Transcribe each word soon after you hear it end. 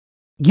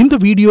இந்த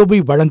வீடியோவை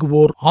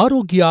வழங்குவோர்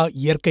ஆரோக்கியா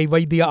இயற்கை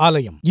வைத்திய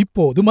ஆலயம்,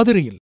 இப்போது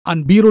மதுரையில்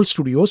and BROLL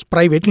studios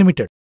private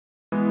limited.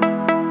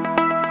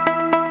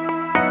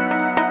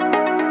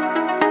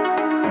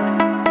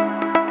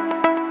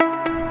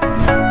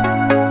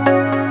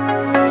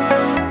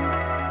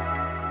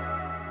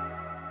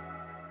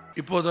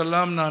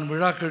 இப்போதெல்லாம் நான்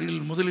விழாக்களில்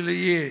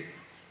முதலிலேயே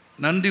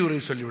நன்றி உரை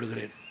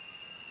சொல்லிவிடுகிறேன்.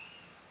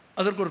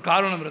 அதற்கு ஒரு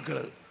காரணம்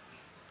இருக்கிறது.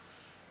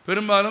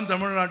 பெரும்பாலும்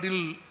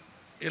தமிழ்நாட்டில்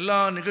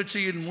எல்லா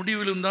நிகழ்ச்சியின்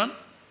முடிவிலும் தான்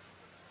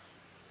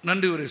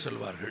நன்றி உரை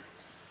சொல்வார்கள்.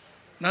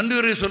 நன்றி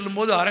உரை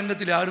சொல்லும்போது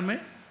அரங்கத்தில் யாருமே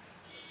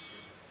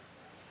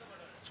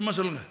சும்மா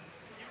சொல்லுங்கள்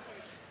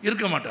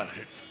இருக்க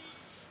மாட்டார்கள்.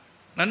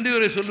 நன்றி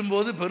உரை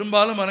சொல்லும்போது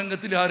பெரும்பாலும்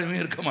அரங்கத்தில் யாருமே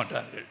இருக்க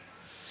மாட்டார்கள்.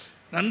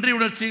 நன்றி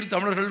உணர்ச்சியில்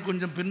தமிழர்கள்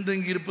கொஞ்சம்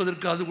பின்தங்கி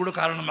இருப்பதற்கு அது கூட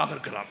காரணமாக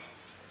இருக்கலாம்,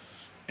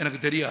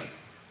 எனக்கு தெரியாது.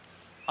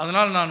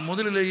 அதனால் நான்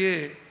முதலிலேயே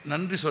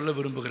நன்றி சொல்ல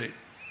விரும்புகிறேன்.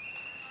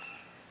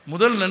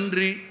 முதல்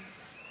நன்றி,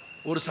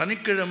 ஒரு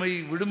சனிக்கிழமை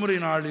விடுமுறை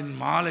நாளின்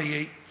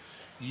மாலையை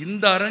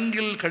இந்த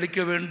அரங்கில்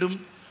கழிக்க வேண்டும்,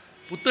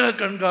 புத்தக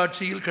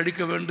கண்காட்சியில்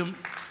கழிக்க வேண்டும்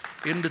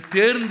என்று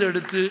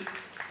தேர்ந்தெடுத்து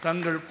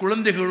தங்கள்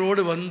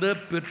குழந்தைகளோடு வந்த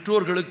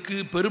பெற்றோர்களுக்கு,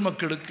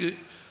 பெருமக்களுக்கு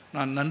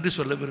நான் நன்றி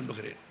சொல்ல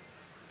விரும்புகிறேன்.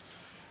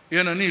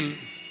 ஏனெனில்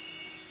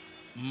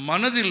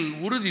மனதில்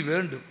உறுதி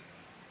வேண்டும்.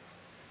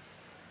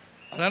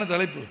 அதான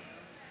தலைப்பு.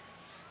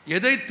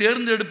 எதை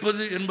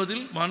தேர்ந்தெடுப்பது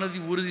என்பதில்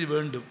மனதில் உறுதி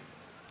வேண்டும்.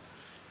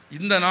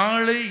 இந்த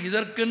நாளை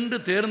இதற்கென்று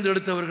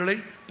தேர்ந்தெடுத்தவர்களை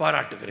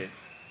பாராட்டுகிறேன்.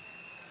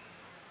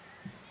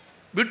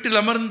 வீட்டில்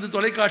அமர்ந்து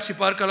தொலைக்காட்சி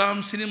பார்க்கலாம்,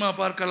 சினிமா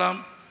பார்க்கலாம்,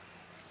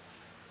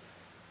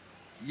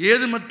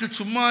 ஏதுமற்று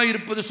சும்மா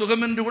இருப்பது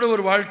சுகமென்று கூட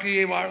ஒரு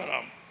வாழ்க்கையை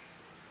வாழலாம்.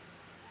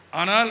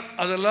 ஆனால்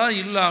அதெல்லாம்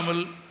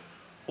இல்லாமல்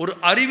ஒரு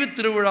அறிவு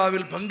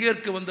திருவிழாவில்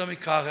பங்கேற்க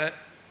வந்தமைக்காக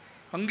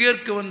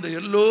பங்கேற்க வந்த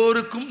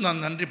எல்லோருக்கும்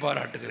நான் நன்றி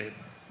பாராட்டுகிறேன்.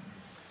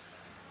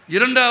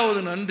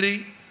 இரண்டாவது நன்றி,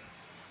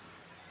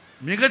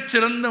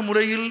 மிகச்சிறந்த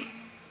முறையில்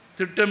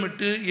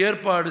திட்டமிட்டு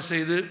ஏற்பாடு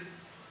செய்து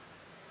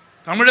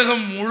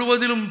தமிழகம்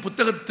முழுவதிலும்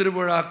புத்தக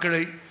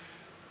திருவிழாக்களை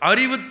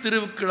அறிவு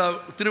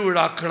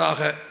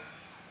திருவிழாக்களாக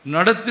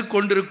நடத்தி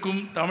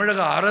கொண்டிருக்கும் தமிழக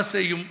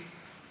அரசையும்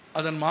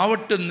அதன்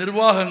மாவட்ட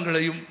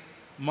நிர்வாகங்களையும்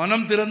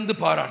மனம் திறந்து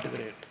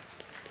பாராட்டுகிறேன்.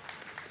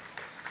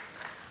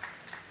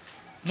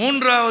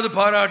 மூன்றாவது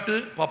பாராட்டு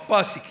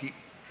பப்பாசிக்கு.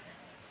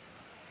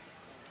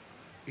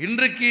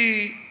 இன்றைக்கு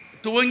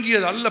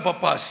துவங்கியது அல்ல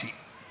பப்பாசி.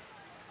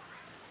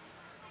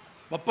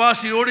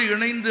 பப்பாசியோடு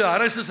இணைந்து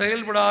அரசு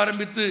செயல்பட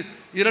ஆரம்பித்து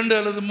 2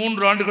 அல்லது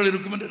 3 ஆண்டுகள்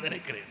இருக்கும் என்று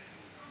நினைக்கிறேன்.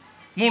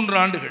 3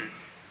 ஆண்டுகள்.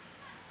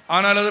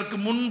 ஆனால் அதற்கு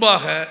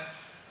முன்பாக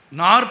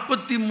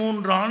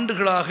 43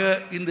 ஆண்டுகளாக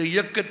இந்த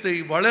இயக்கத்தை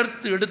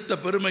வளர்த்து எடுத்த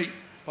பெருமை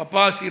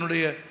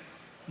பப்பாசியினுடைய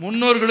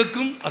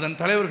முன்னோர்களுக்கும் அதன்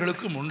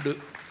தலைவர்களுக்கும் உண்டு.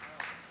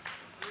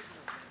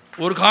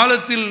 ஒரு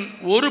காலத்தில்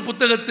ஒரு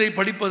புத்தகத்தை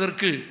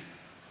படிப்பதற்கு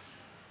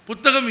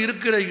புத்தகம்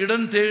இருக்கிற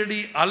இடம்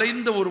தேடி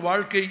அலைந்த ஒரு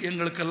வாழ்க்கை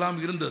எங்களுக்கெல்லாம்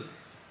இருந்தது.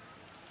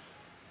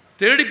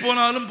 தேடி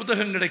போனாலும்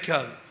புத்தகம்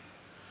கிடைக்காது.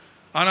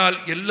 ஆனால்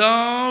எல்லா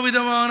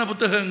விதமான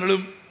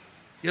புத்தகங்களும்,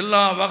 எல்லா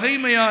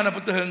வகைமையான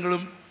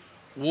புத்தகங்களும்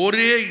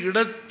ஒரே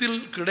இடத்தில்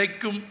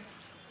கிடைக்கும்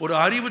ஒரு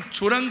அறிவு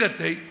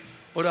சுரங்கத்தை,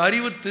 ஒரு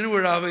அறிவு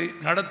திருவிழாவை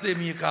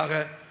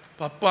நடத்தியமைக்காக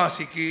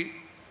பப்பாசிக்கு,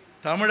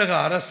 தமிழக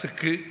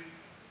அரசுக்கு,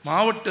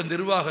 மாவட்ட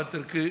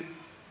நிர்வாகத்திற்கு,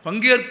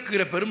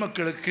 பங்கேற்கிற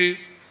பெருமக்களுக்கு,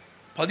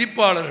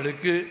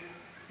 பதிப்பாளர்களுக்கு,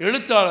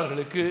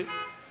 எழுத்தாளர்களுக்கு,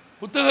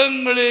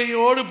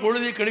 புத்தகங்களோடு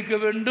பொழுதை கழிக்க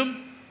வேண்டும்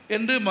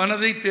என்று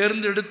மனதை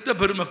தேர்ந்தெடுத்த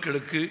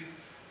பெருமக்களுக்கு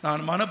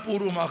நான்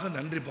மனப்பூர்வமாக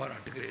நன்றி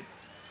பாராட்டுகிறேன்.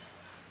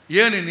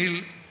 ஏனெனில்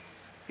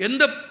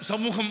எந்த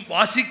சமூகம்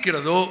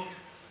வாசிக்கிறதோ,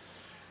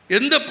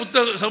 எந்த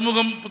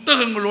சமூகம்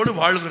புத்தகங்களோடு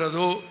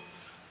வாழ்கிறதோ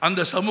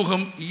அந்த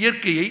சமூகம்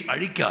இயற்கையை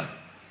அழிக்காது.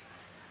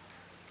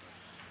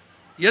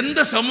 எந்த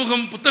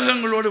சமூகம்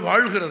புத்தகங்களோடு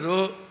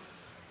வாழ்கிறதோ,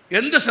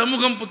 எந்த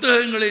சமூகம்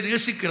புத்தகங்களை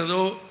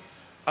நேசிக்கிறதோ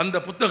அந்த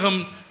புத்தகம்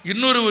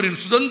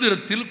இன்னொருவரின்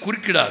சுதந்திரத்தில்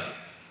குறுக்கிடாது.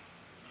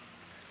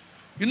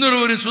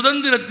 இன்னொருவரின்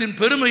சுதந்திரத்தின்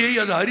பெருமையை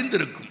அது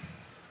அறிந்திருக்கும்.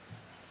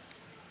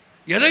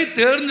 எதை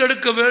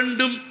தேர்ந்தெடுக்க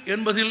வேண்டும்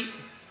என்பதில்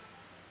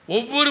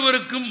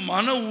ஒவ்வொருவருக்கும்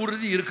மன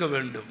உறுதி இருக்க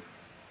வேண்டும்.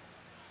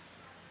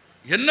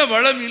 என்ன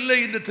வளம் இல்லை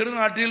இந்த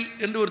திருநாட்டில்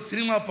என்று ஒரு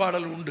சினிமா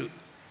பாடல் உண்டு.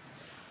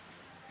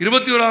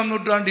 21ஆம்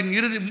நூற்றாண்டின்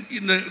இறுதி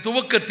இந்த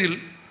துவக்கத்தில்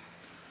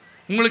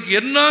உங்களுக்கு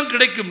என்ன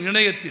கிடைக்கும்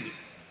இணையத்தில்,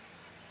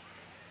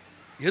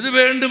 எது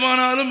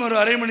வேண்டுமானாலும் ஒரு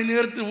அரை மணி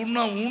நேரத்தில்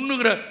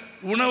உண்ணுகிற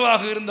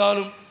உணவாக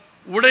இருந்தாலும்,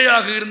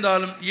 உடையாக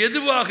இருந்தாலும்,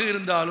 எதுவாக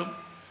இருந்தாலும்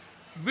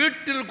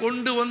வீட்டில்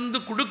கொண்டு வந்து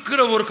கொடுக்கிற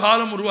ஒரு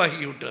காலம்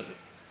உருவாகிவிட்டது.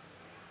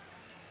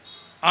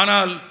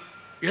 ஆனால்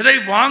எதை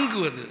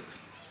வாங்குவது,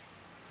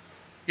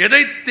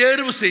 எதை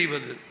தேர்வு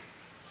செய்வது,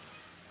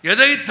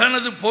 எதை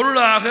தனது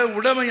பொருளாக,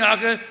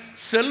 உடைமையாக,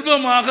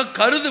 செல்வமாக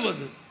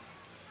கருதுவது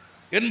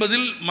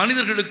என்பதில்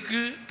மனிதர்களுக்கு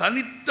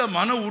தனித்த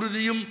மன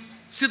உறுதியும்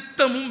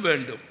சித்தமும்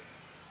வேண்டும்.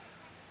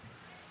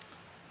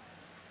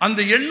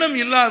 அந்த எண்ணம்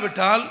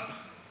இல்லாவிட்டால்,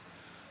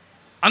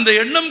 அந்த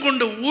எண்ணம்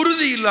கொண்ட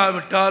உறுதி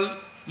இல்லாவிட்டால்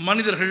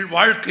மனிதர்கள்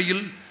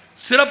வாழ்க்கையில்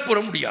சிறப்புற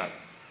முடியாது.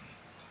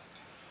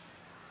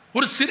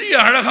 ஒரு சிறிய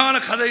அழகான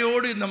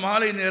கதையோடு இந்த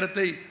மாலை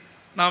நேரத்தை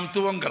நாம்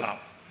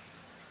துவங்கலாம்.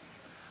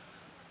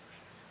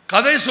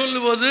 கதை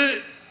சொல்லுவது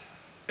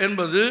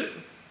என்பது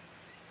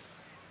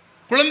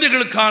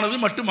குழந்தைகளுக்கானது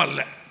மட்டுமல்ல.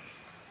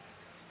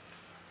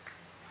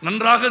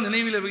 நன்றாக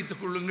நினைவில்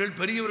வைத்துக் கொள்ளுங்கள்,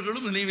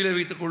 பெரியவர்களும் நினைவில்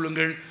வைத்துக்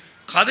கொள்ளுங்கள்.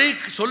 கதை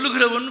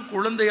சொல்லுகிறவன்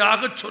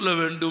குழந்தையாக சொல்ல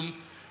வேண்டும்,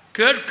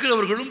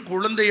 கேட்கிறவர்களும்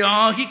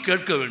குழந்தையாகி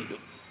கேட்க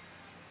வேண்டும்.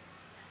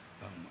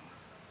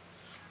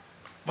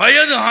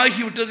 வயது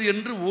ஆகிவிட்டது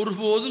என்று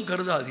ஒருபோதும்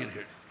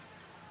கருதாதீர்கள்,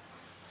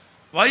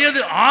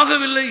 வயது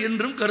ஆகவில்லை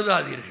என்றும்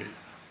கருதாதீர்கள்.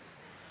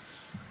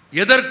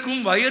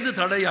 எதற்கும் வயது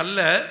தடை அல்ல.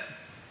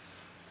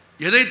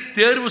 எதை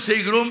தேர்வு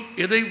செய்கிறோம்,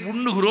 எதை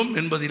உண்ணுகிறோம்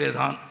என்பதிலே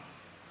தான்,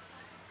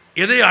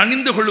 எதை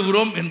அணிந்து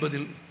கொள்கிறோம்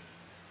என்பதில்,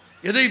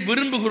 எதை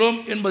விரும்புகிறோம்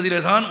என்பதிலே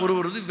தான்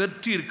ஒருவரது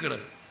வெற்றி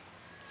இருக்கிறது.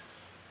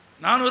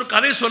 நான் ஒரு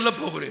கதை சொல்லப்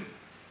போகிறேன்.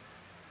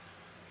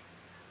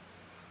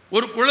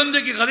 ஒரு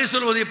குழந்தைக்கு கதை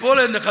சொல்வதை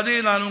போல இந்த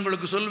கதையை நான்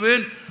உங்களுக்கு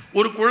சொல்வேன்.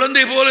 ஒரு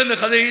குழந்தை போல இந்த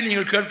கதையை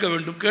நீங்கள் கேட்க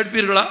வேண்டும்.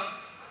 கேட்பீர்களா?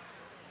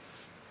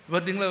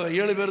 பார்த்தீங்களா,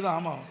 7 பேர் தான்.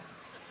 ஆமாம்,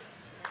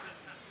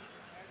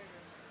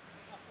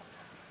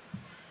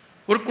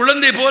 ஒரு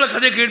குழந்தை போல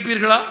கதை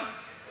கேட்பீர்களா?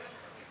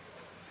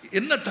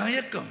 என்ன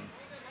தயக்கம்?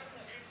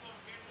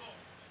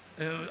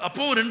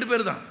 அப்பவும் 2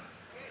 பேர் தான்.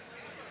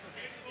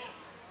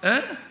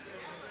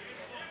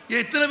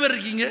 எத்தனை பேர்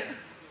இருக்கீங்க?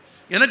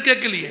 எனக்கு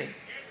கேட்கலையே.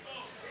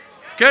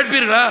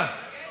 கேட்பீர்களா?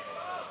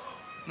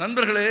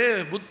 நண்பர்களே,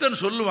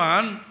 புத்தன்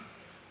சொல்லுவான்,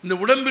 இந்த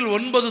உடம்பில்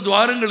 9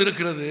 துவாரங்கள்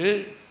இருக்கிறது.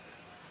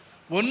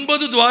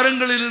 9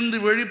 துவாரங்களிலிருந்து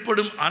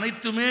வெளிப்படும்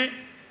அனைத்துமே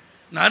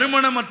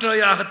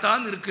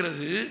நறுமணமற்றவையாகத்தான்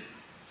இருக்கிறது.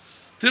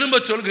 திரும்ப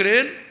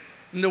சொல்கிறேன்,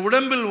 இந்த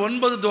உடம்பில்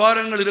 9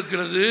 துவாரங்கள்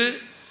இருக்கிறது.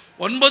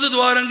 9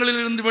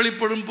 துவாரங்களிலிருந்து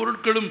வெளிப்படும்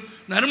பொருட்களும்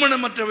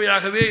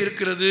நறுமணமற்றவையாகவே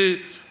இருக்கிறது.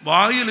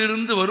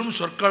 வாயிலிருந்து வரும்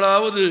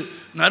சொற்களாவது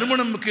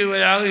நறுமணம்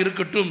மிக்கவையாக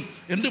இருக்கட்டும்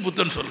என்று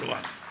புத்தன்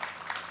சொல்லுவான்.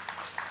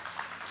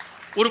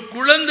 ஒரு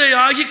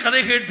குழந்தையாகி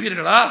கதை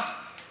கேட்பீர்களா?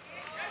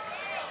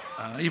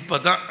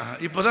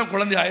 இப்பதான்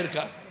குழந்தை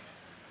ஆயிருக்கா.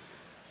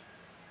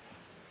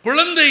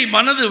 குழந்தை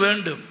மனது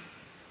வேண்டும்.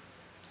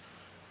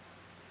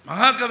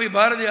 மகாகவி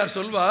பாரதியார்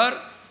சொல்வார்,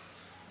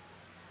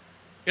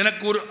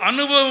 எனக்கு ஒரு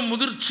அனுபவ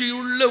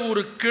முதிர்ச்சியுள்ள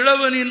ஒரு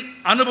கிழவனின்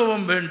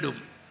அனுபவம் வேண்டும்.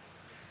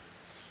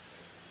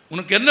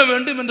 உனக்கு என்ன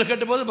வேண்டும் என்று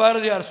கேட்டபோது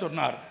பாரதியார்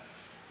சொன்னார்,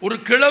 ஒரு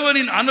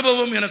கிழவனின்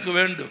அனுபவம் எனக்கு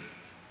வேண்டும்,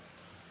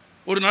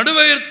 ஒரு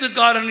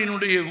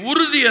நடுவயத்துக்காரனினுடைய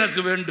உறுதி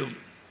எனக்கு வேண்டும்.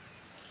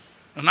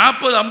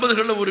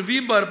 40-50களில் ஒரு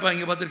வீம்பா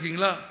இருப்பாங்க,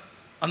 பார்த்துருக்கீங்களா?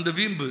 அந்த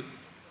வீம்பு.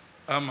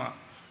 ஆமாம்,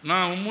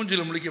 நான்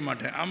மூஞ்சியில் முழிக்க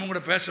மாட்டேன், அவன்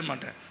கூட பேச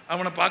மாட்டேன்,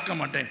 அவனை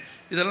பார்க்க மாட்டேன்.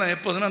 இதெல்லாம்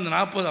எப்போதுன்னா அந்த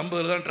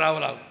 40-50 தான்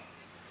ட்ராவல் ஆகும்.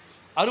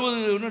 60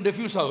 இன்னும்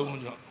டெஃப்யூஸ் ஆகும்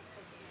கொஞ்சம்.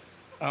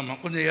 ஆமாம்,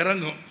 கொஞ்சம்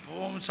இறங்கும்.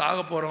 போவோம், சாக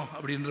போகிறோம்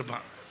அப்படின்னு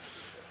இருப்பான்,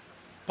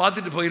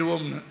 பார்த்துட்டு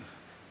போயிடுவோம்னு.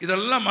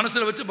 இதெல்லாம்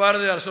மனசில் வச்சு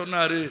பாரதியார்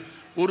சொன்னார்,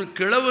 ஒரு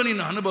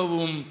கிழவனின்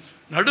அனுபவமும்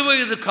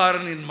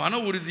நடுவயதுக்காரனின் மன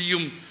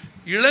உறுதியும்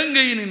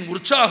இளங்கையினின்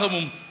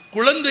உற்சாகமும்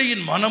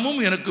குழந்தையின் மனமும்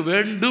எனக்கு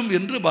வேண்டும்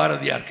என்று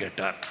பாரதியார்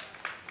கேட்டார்.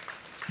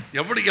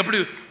 எப்படி எப்படி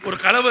ஒரு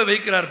கலவை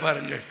வைக்கிறார்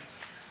பாருங்கள்.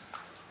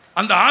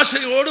 அந்த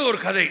ஆசையோடு ஒரு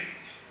கதை.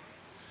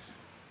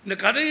 இந்த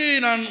கதையை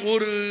நான்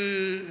ஒரு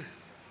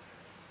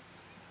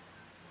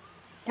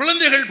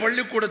குழந்தைகள்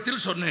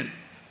பள்ளிக்கூடத்தில் சொன்னேன்.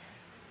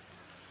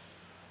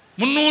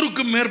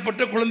 300க்கும்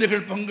மேற்பட்ட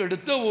குழந்தைகள்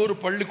பங்கெடுத்த ஒரு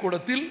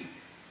பள்ளிக்கூடத்தில்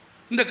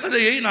இந்த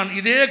கதையை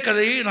இதே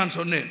கதையை நான்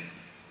சொன்னேன்.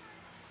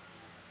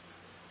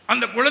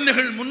 அந்த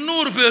குழந்தைகள்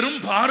 300 பேரும்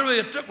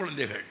பார்வையற்ற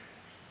குழந்தைகள்.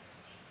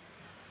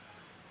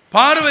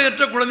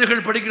 பார்வையற்ற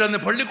குழந்தைகள் படிக்கிற அந்த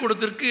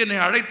பள்ளிக்கூடத்திற்கு என்னை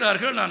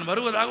அழைத்தார்கள். நான்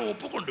வருவதாக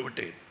ஒப்புக்கொண்டு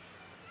விட்டேன்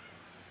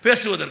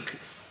பேசுவதற்கு.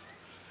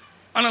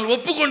 ஆனால்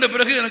ஒப்புக்கொண்ட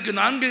பிறகு எனக்கு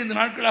 4-5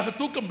 நாட்களாக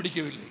தூக்கம்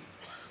பிடிக்கவில்லை.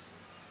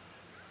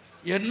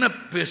 என்ன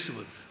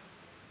பேசுவது,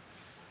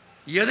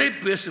 எதை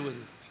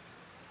பேசுவது?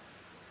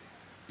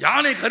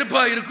 யானை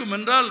கருப்பாக இருக்கும்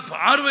என்றால்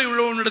பார்வை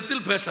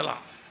உள்ளவனிடத்தில்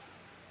பேசலாம்.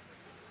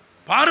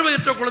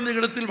 பார்வையற்ற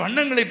குழந்தைகளிடத்தில்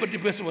வண்ணங்களை பற்றி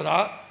பேசுவதா,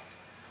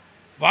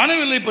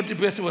 வானவில்லை பற்றி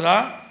பேசுவதா,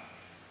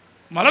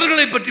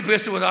 மலர்களை பற்றி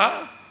பேசுவதா,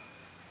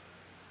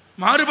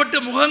 மாறுபட்ட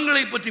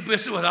முகங்களை பற்றி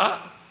பேசுவதா?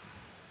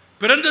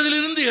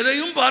 பிறந்ததிலிருந்து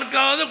எதையும்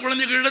பார்க்காத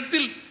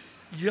குழந்தைகளிடத்தில்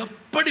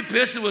எப்படி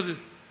பேசுவது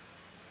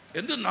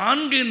என்று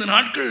 4-5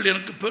 நாட்கள்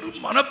எனக்கு பெரும்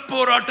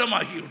மனப்போராட்டம்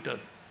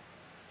ஆகிவிட்டது.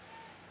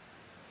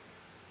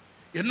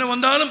 என்ன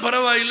வந்தாலும்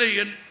பரவாயில்லை,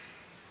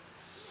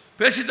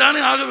 பேசித்தானே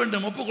ஆக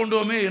வேண்டும்,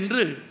 ஒப்புக்கொண்டோமே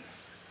என்று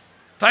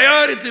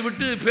தயாரித்து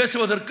விட்டு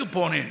பேசுவதற்கு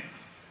போனேன்.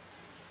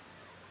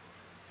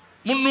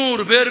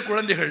 300 பேர்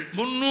குழந்தைகள்,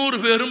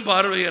 300 பேரும்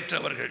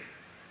பார்வையற்றவர்கள்.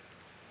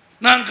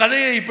 நான்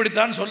கதையை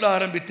இப்படித்தான் சொல்ல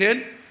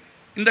ஆரம்பித்தேன்.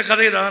 இந்த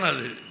கதை தான்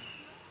அது.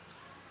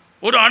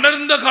 ஒரு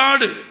அடர்ந்த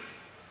காடு.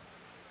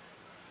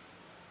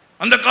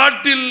 அந்த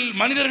காட்டில்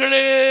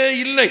மனிதர்களே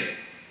இல்லை.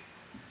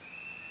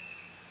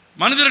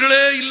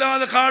 மனிதர்களே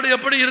இல்லாத காடு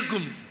எப்படி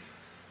இருக்கும்?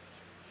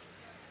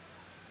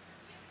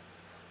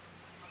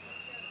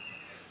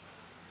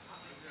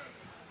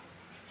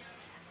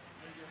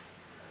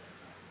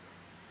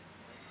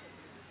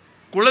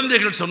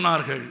 குழந்தைகள்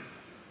சொன்னார்கள்,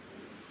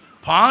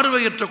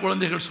 பார்வையற்ற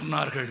குழந்தைகள்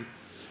சொன்னார்கள்,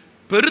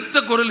 பெருத்த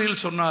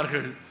குரலில்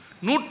சொன்னார்கள்,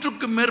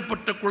 100க்கும்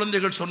மேற்பட்ட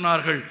குழந்தைகள்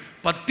சொன்னார்கள்,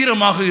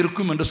 பத்திரமாக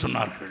இருக்கும் என்று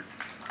சொன்னார்கள்.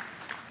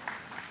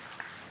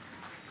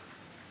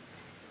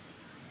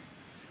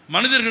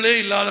 மனிதர்களே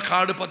இல்லாத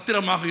காடு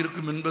பத்திரமாக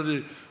இருக்கும் என்பது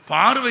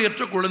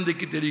பார்வையற்ற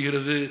குழந்தைக்கு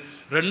தெரிகிறது.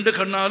 2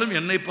 கண்ணாலும்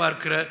என்னை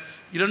பார்க்கிற,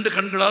 2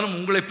 கண்களாலும்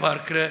உங்களை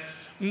பார்க்கிற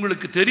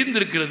உங்களுக்கு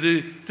தெரிந்திருக்கிறது.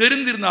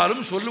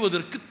 தெரிந்திருந்தாலும்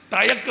சொல்லுவதற்கு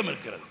தயக்கம்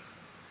இருக்கிறது.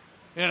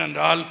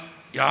 ஏனென்றால்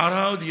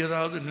யாராவது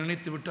ஏதாவது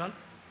நினைத்து விட்டால்,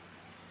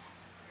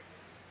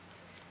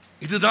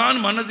 இதுதான்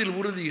மனதில்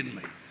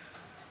உறுதியின்மை.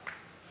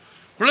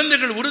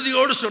 குழந்தைகள்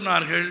உறுதியோடு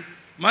சொன்னார்கள்,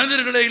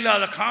 மனிதர்களே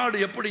இல்லாத காடு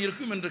எப்படி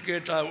இருக்கும் என்று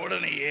கேட்டால்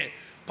உடனேயே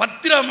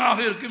பத்திரமாக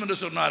இருக்கும் என்று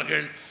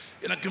சொன்னார்கள்.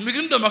 எனக்கு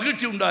மிகுந்த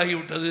மகிழ்ச்சி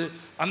உண்டாகிவிட்டது.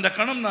 அந்த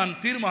கணம் நான்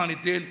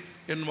தீர்மானித்தேன்,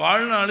 என்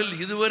வாழ்நாளில்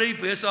இதுவரை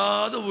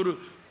பேசாத ஒரு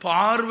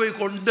பார்வை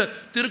கொண்ட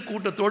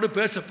திருக்கூட்டத்தோடு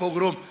பேசப்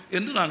போகிறோம்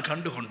என்று நான்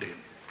கண்டுகொண்டேன்.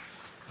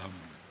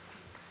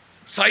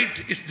 Side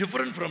is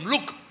different from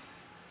look.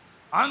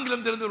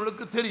 ஆங்கிலம்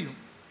தெரிந்தவர்களுக்கு தெரியும்.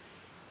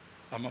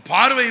 நம்ம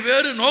பார்வை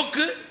வேறு,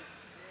 நோக்கு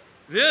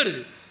வேறு.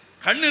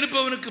 கண்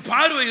இருப்பவனுக்கு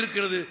பார்வை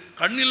இருக்கிறது,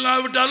 கண்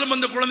இல்லாவிட்டாலும்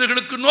அந்த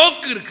குழந்தைகளுக்கு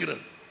நோக்கு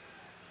இருக்கிறது.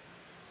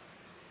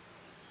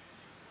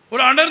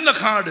 ஒரு அடர்ந்த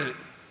காடு,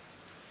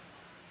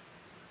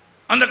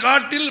 அந்த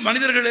காட்டில்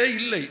மனிதர்களே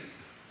இல்லை.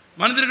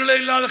 மனிதர்களே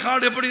இல்லாத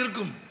காடு எப்படி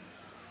இருக்கும்?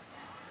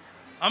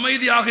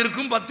 அமைதியாக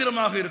இருக்கும்,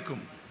 பத்திரமாக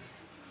இருக்கும்.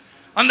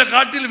 அந்த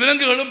காட்டில்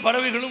விலங்குகளும்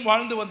பறவைகளும்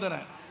வாழ்ந்து வந்தன.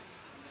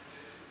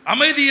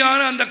 அமைதியான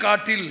அந்த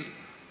காட்டில்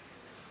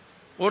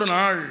ஒரு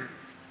நாள்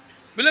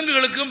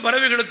விலங்குகளுக்கும்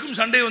பறவைகளுக்கும்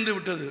சண்டை வந்து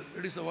விட்டது.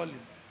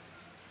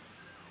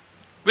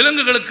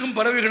 விலங்குகளுக்கும்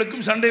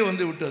பறவைகளுக்கும் சண்டை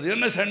வந்து விட்டது.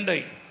 என்ன சண்டை?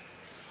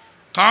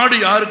 காடு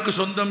யாருக்கு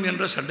சொந்தம்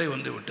என்ற சண்டை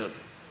வந்து விட்டது.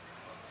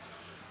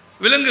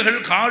 விலங்குகள்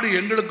காடு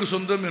எங்களுக்கு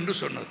சொந்தம் என்று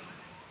சொன்னது.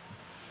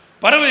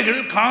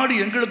 பறவைகள் காடு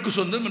எங்களுக்கு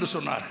சொந்தம் என்று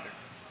சொன்னார்கள்.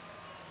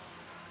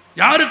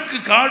 யாருக்கு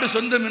காடு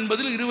சொந்தம்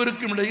என்பதில்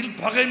இருவருக்கும் இடையில்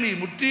பகைமை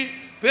முற்றி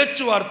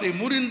பேச்சுவார்த்தை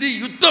முறிந்து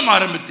யுத்தம்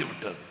ஆரம்பித்து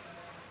விட்டது.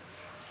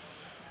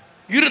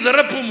 இரு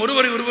தரப்பும்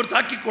ஒருவரை ஒருவர்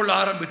தாக்கிக் கொள்ள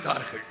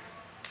ஆரம்பித்தார்கள்.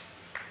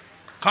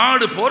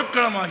 காடு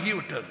போர்க்களமாகி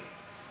விட்டது.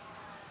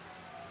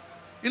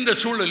 இந்த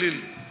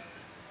சூழலில்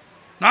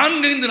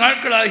 4-5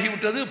 நாட்கள்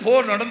ஆகிவிட்டது.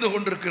 போர் நடந்து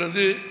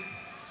கொண்டிருக்கிறது.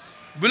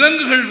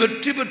 விலங்குகள்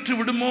வெற்றி பெற்று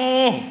விடுமோ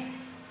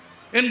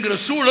என்கிற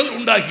சூழல்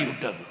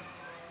உண்டாகிவிட்டது.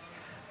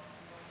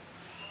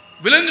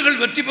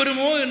 விலங்குகள் வெற்றி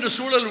பெறுமோ என்ற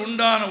சூழல்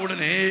உண்டான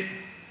உடனே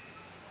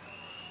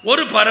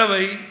ஒரு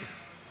பறவை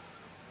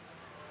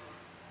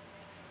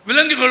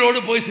விலங்குகளோடு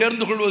போய்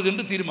சேர்ந்து கொள்வது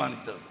என்று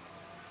தீர்மானித்தது.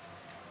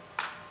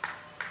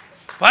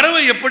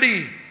 பறவை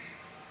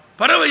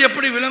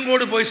எப்படி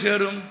விலங்கோடு போய்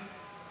சேரும்?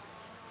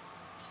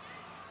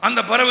 அந்த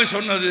பறவை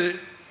சொன்னது,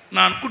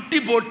 நான் குட்டி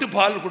போட்டு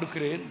பால்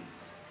கொடுக்கிறேன்,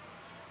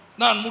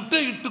 நான்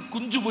முட்டையிட்டு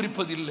குஞ்சு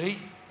பொரிப்பதில்லை.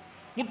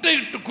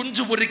 முட்டையிட்டு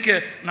குஞ்சு பொரிக்க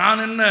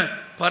நான் என்ன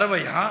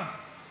பறவையா?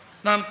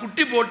 நான்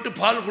குட்டி போட்டு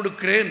பால்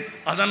கொடுக்கிறேன்,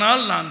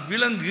 அதனால் நான்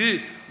விலங்கு,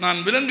 நான்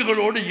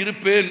விலங்குகளோடு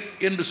இருப்பேன்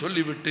என்று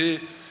சொல்லிவிட்டு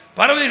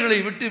பறவைகளை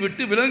விட்டு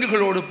விட்டு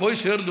விலங்குகளோடு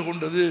போய் சேர்ந்து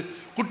கொண்டது.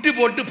 குட்டி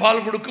போட்டு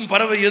பால் கொடுக்கும்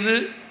பறவை எது?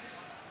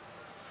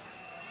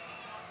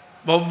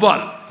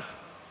 வௌவால்.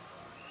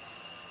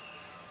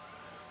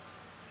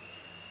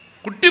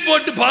 குட்டி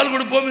போட்டு பால்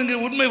கொடுப்போம் என்கிற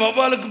உண்மை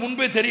வௌவாலுக்கு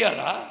முன்பே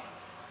தெரியாதா?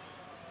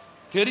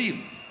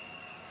 தெரியும்.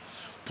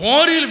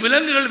 போரில்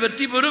விலங்குகள்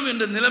வெற்றி பெறும்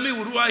என்ற நிலைமை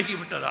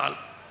உருவாகிவிட்டதால்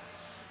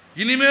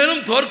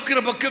இனிமேலும் தோற்கிற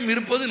பக்கம்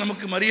இருப்பது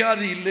நமக்கு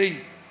மரியாதை இல்லை,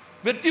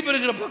 வெற்றி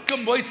பெறுகிற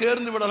பக்கம் போய்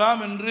சேர்ந்து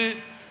விடலாம் என்று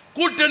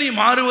கூட்டணி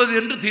மாறுவது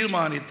என்று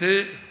தீர்மானித்து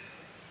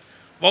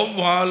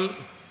வௌவால்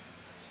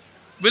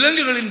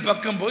விலங்குகளின்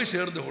பக்கம் போய்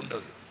சேர்ந்து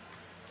கொண்டது.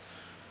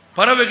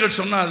 பறவைகள்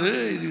சொன்னது,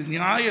 இது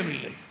நியாயம்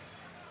இல்லை.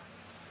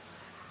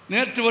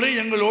 நேற்று வரை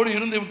எங்களோடு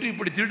இருந்துவிட்டு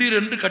இப்படி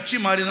திடீரென்று கட்சி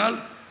மாறினால்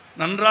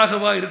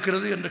நன்றாகவா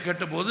இருக்கிறது என்று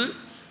கேட்டபோது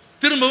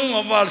திரும்பவும்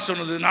வௌவால்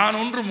சொன்னது, நான்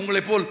ஒன்றும்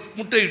உங்களைப் போல்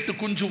முட்டையிட்டு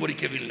குஞ்சு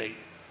பொரிக்கவில்லை,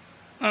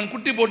 நான்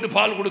குட்டி போட்டு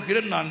பால்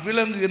கொடுக்கிறேன், நான்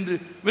விலங்கு என்று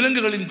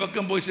விலங்குகளின்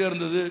பக்கம் போய்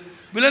சேர்ந்தது.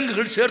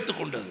 விலங்குகள் சேர்த்து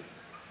கொண்டது.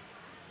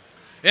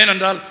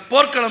 ஏனென்றால்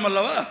போர்க்களம்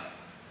அல்லவா,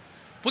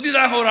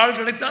 புதிதாக ஒரு ஆள்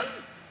கிடைத்தால்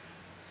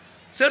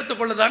சேர்த்து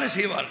கொள்ளத்தானே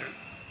செய்வார்கள்.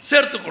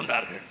 சேர்த்து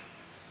கொண்டார்கள்.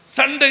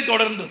 சண்டை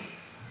தொடர்ந்தது.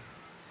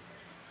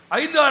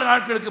 5-6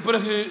 நாட்களுக்கு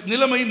பிறகு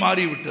நிலைமை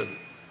மாறிவிட்டது.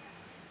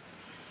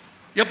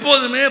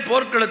 எப்போதுமே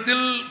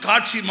போர்க்களத்தில்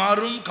காட்சி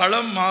மாறும்,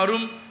 களம்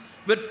மாறும்,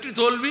 வெற்றி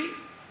தோல்வி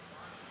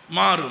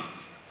மாறும்.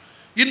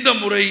 இந்த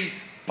முறை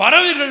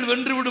பறவைகள்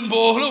வென்றுவிடும்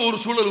போல ஒரு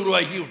சூழல்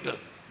உருவாகி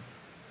விட்டது.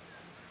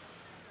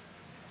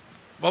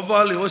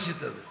 வௌவால்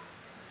யோசித்தது,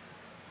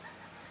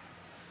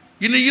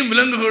 இனியும்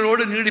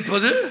விலங்குகளோடு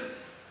நீடிப்பது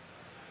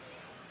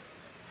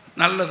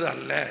நல்லது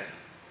அல்ல.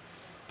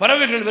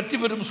 பறவைகள் வெற்றி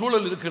பெறும்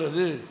சூழல்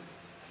இருக்கிறது.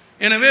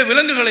 எனவே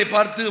விலங்குகளை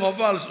பார்த்து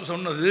வௌவால்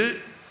சொன்னது,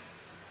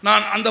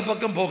 நான் அந்த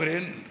பக்கம்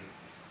போகிறேன் என்று.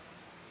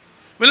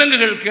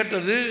 விலங்குகள்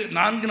கேட்டது,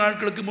 4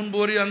 நாட்களுக்கு முன்பு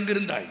வரை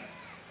அங்கிருந்தாய்,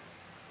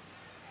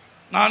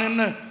 நான்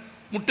என்ன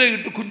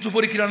முட்டையிட்டு குஞ்சு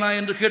பொறிக்கிறானா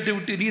என்று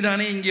கேட்டுவிட்டு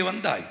நீதானே இங்கே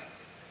வந்தாய்,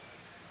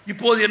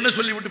 இப்போது என்ன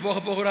சொல்லிவிட்டு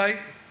போகிறாய்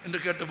என்று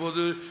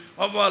கேட்டபோது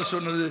வௌவால்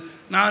சொன்னது,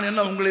 நான் என்ன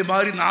உங்களை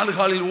மாதிரி 4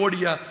 காலில்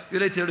ஓடியா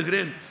இறை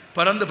தேடுகிறேன்,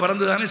 பறந்து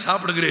பறந்து தானே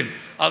சாப்பிடுகிறேன்,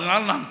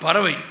 அதனால் நான்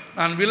பறவை,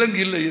 நான்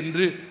விலங்கு இல்லை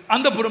என்று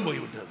அந்த புறம்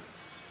போய்விட்டது.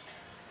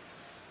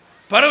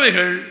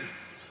 பறவைகள்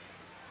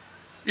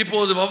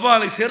இப்போது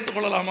வௌவாலை சேர்த்து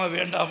கொள்ளலாமா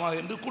வேண்டாமா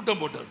என்று கூட்டம்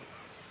போட்டது.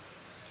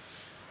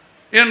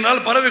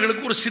 ஏனென்றால்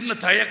பறவைகளுக்கு ஒரு சின்ன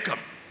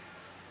தயக்கம்.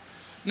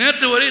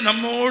 நேற்று வரை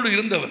நம்மோடு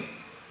இருந்தவன்,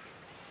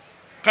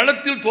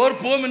 களத்தில்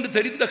தோற்போம் என்று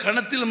தெரிந்த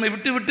கணத்தில் நம்மை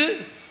விட்டு விட்டு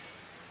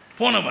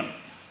போனவன்,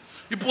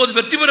 இப்போது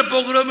வெற்றி பெறப்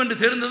போகிறோம் என்று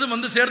தெரிந்தது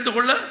வந்து சேர்த்து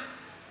கொள்ள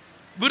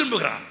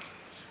விரும்புகிறான்.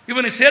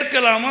 இவனை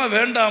சேர்க்கலாமா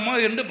வேண்டாமா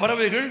என்று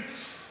பறவைகள்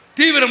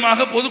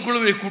தீவிரமாக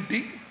பொதுக்குழுவை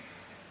கூட்டி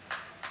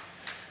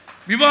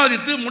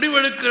விவாதித்து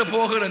முடிவெடுக்க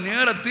போகிற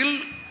நேரத்தில்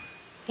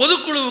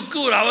பொதுக்குழுவுக்கு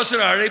ஒரு அவசர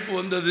அழைப்பு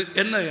வந்தது.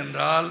 என்ன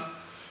என்றால்,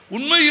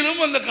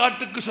 உண்மையிலும் அந்த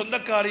காட்டுக்கு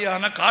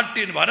சொந்தக்காரியான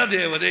காட்டின்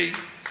வனதேவதை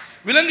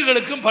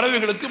விலங்குகளுக்கும்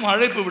பறவைகளுக்கும்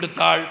அழைப்பு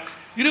விடுத்தாள்.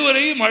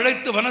 இருவரையும்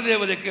அழைத்து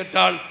வனதேவதை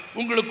கேட்டாள்,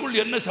 உங்களுக்குள்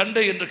என்ன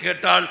சண்டை என்று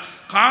கேட்டாள்.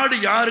 காடு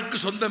யாருக்கு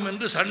சொந்தம்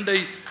என்று சண்டை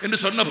என்று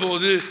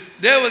சொன்னபோது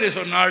தேவதை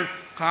சொன்னாள்,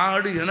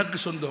 காடு எனக்கு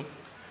சொந்தம்.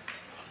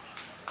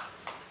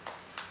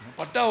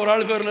 பட்டா ஒரு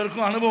ஆள் பேரில்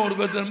இருக்கும், அனுபவம் ஒரு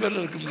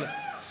பேரில் இருக்கும்ல.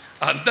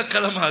 அந்த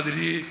கதை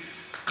மாதிரி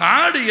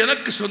காடு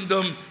எனக்கு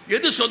சொந்தம்,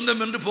 எது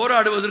சொந்தம் என்று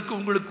போராடுவதற்கு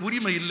உங்களுக்கு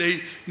உரிமை இல்லை.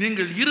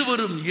 நீங்கள்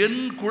இருவரும்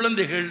என்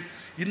குழந்தைகள்.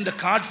 இந்த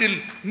காட்டில்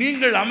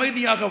நீங்கள்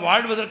அமைதியாக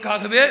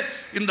வாழ்வதற்காகவே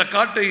இந்த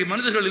காட்டை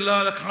மனிதர்கள்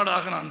இல்லாத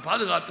காடாக நான்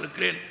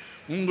பாதுகாத்திருக்கிறேன்.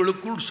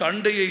 உங்களுக்குள்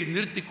சண்டையை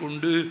நிறுத்தி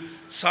கொண்டு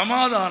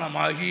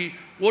சமாதானமாகி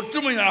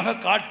ஒற்றுமையாக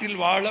காட்டில்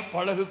வாழ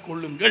பழகு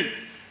கொள்ளுங்கள்.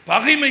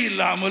 பகைமை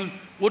இல்லாமல்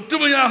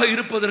ஒற்றுமையாக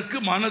இருப்பதற்கு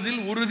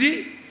மனதில் உறுதி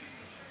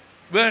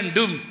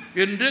வேண்டும்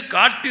என்று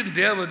காட்டின்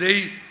தேவதை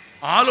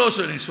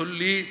ஆலோசனை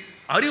சொல்லி,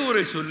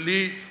 அறிவுரை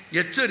சொல்லி,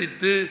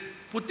 எச்சரித்து,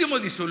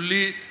 புத்திமதி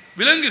சொல்லி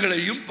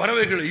விலங்குகளையும்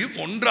பறவைகளையும்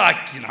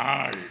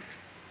ஒன்றாக்கினாள்.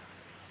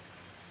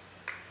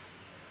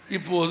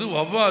 இப்போது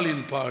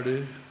வௌவாலின் பாடு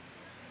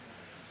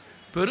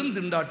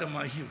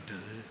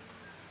பெருந்திண்டாட்டமாகிவிட்டது.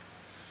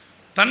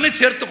 தன்னை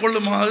சேர்த்து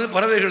கொள்ளுமாறு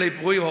பறவைகளை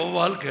போய்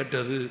வௌவால்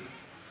கேட்டது.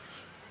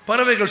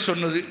 பறவைகள்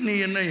சொன்னது, நீ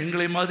என்ன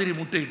எங்களை மாதிரி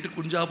முட்டையிட்டு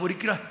குஞ்சா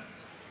பொறிக்கிறாய்?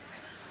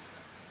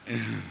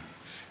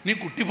 நீ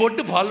குட்டி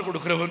போட்டு பால்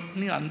கொடுக்கிறவன்,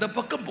 நீ அந்த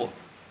பக்கம் போ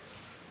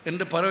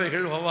என்று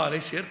பறவைகள் வௌவாலை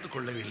சேர்த்து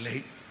கொள்ளவில்லை.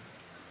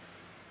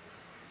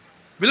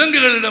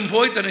 விலங்குகளிடம்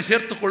போய் தன்னை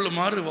சேர்த்து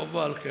கொள்ளுமாறு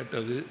வௌவால்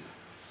கேட்டது.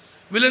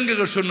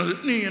 விலங்குகள் சொன்னது,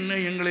 நீ என்ன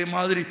எங்களை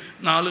மாதிரி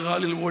 4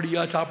 காலில்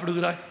ஓடியா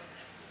சாப்பிடுகிறாய்?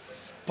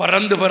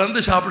 பறந்து பறந்து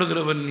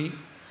சாப்பிடுகிறவன்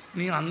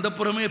நீ அந்த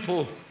புறமே போ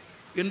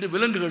என்று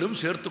விலங்குகளும்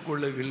சேர்த்து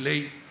கொள்ளவில்லை.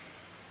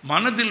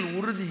 மனதில்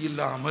உறுதி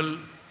இல்லாமல்,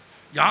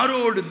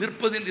 யாரோடு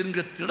நிற்பதில்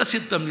என்கிற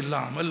திடசித்தம்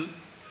இல்லாமல்,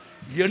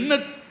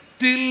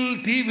 எண்ணத்தில்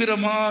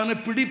தீவிரமான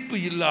பிடிப்பு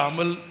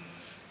இல்லாமல்,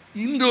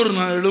 இன்றொரு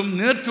நாளும்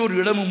நேற்றொரு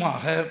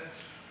இடமுமாக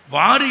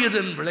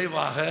வாரியதன்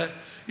விளைவாக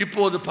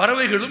இப்போது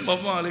பறவைகளும்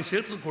வௌவாலை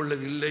சேர்த்து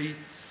கொள்ளவில்லை.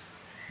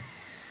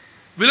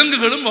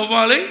 விலங்குகளும்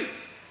வௌவாலை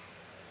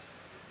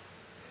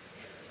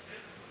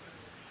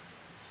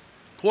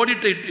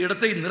கோடிட்ட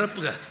இடத்தை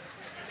நிரப்புக.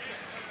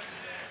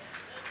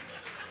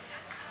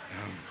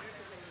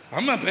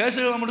 ஆமாம்,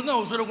 பேசுகிறவங்க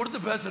மட்டும்தான் உசுரை கொடுத்து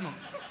பேசணும்.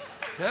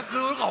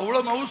 கேட்குறவங்களுக்கு அவ்வளோ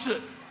மவுசு.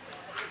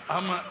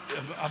 ஆமாம்,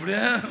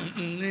 அப்படியே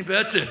நீ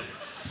பேச்சு.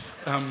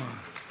 ஆமாம்,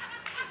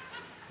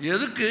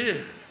 எதுக்கு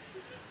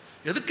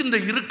இந்த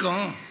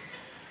இறுக்கம்?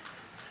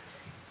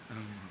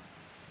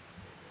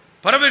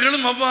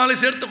 பறவைகளும் வௌவாலை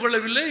சேர்த்து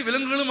கொள்ளவில்லை,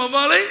 விலங்குகளும்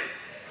வௌவாலை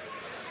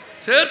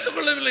சேர்த்து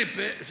கொள்ளவில்லை.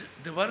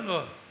 இது பாருங்க,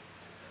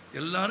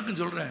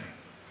 எல்லாருக்கும் சொல்கிறேன்,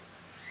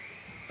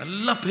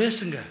 நல்லா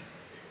பேசுங்க,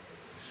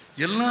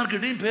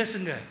 எல்லார்கிட்டையும்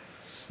பேசுங்க.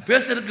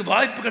 பேசுறதுக்கு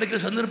வாய்ப்பு கிடைக்கிற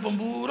சந்தர்ப்பம்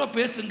பூரா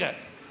பேசுங்க.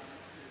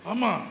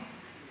 ஆமாம்,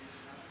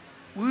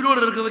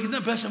 உயிரோடு இருக்க வரைக்கும்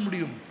தான் பேச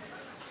முடியும்.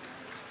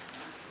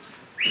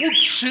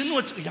 புட்சுன்னு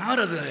வச்சு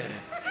யார் அது?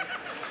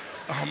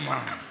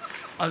 ஆமாம்,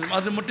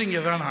 அது மட்டும்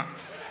இங்கே வேணாம்,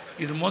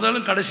 இது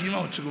முதலும் கடைசியுமா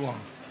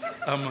வச்சுக்குவோம்.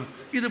 ஆமாம்,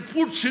 இது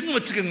பூட்சுன்னு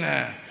வச்சுக்கோங்க,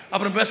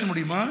 அப்புறம் பேச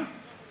முடியுமா?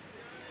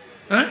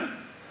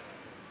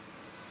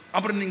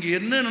 அப்புறம் நீங்கள்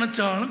என்ன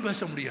நினச்சாலும் பேச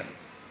முடியாது.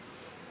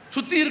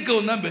 சுற்றி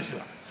இருக்கவன் தான்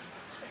பேசுவான்.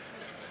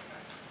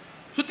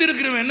 சுற்றி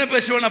இருக்கிறவன் என்ன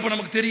பேசுவான் அப்போ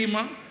நமக்கு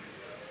தெரியுமா?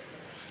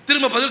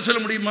 திரும்ப பதில் சொல்ல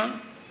முடியுமா?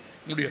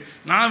 முடியும்.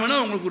 நான்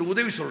வேணா உங்களுக்கு ஒரு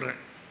உதவி சொல்கிறேன்,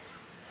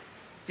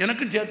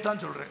 எனக்கும்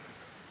சேர்த்தான் சொல்கிறேன்.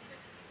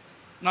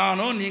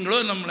 நானோ நீங்களோ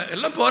நம்மளை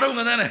எல்லாம்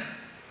போகிறவங்க தானே,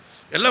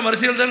 எல்லாம்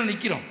வரிசையில் தானே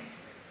நிற்கிறோம்.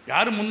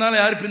 யார்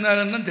முன்னால் யார்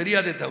பின்னாலும் தான்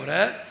தெரியாதே தவிர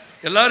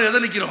எல்லாரும்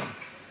எதை நிற்கிறோம்?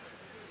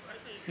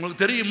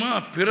 உங்களுக்கு தெரியுமா?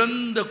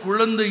 பிறந்த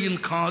குழந்தையின்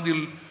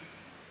காதில்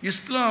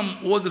இஸ்லாம்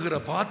ஓதுகிற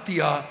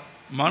பாத்தியா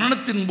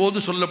மரணத்தின் போது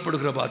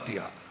சொல்லப்படுகிற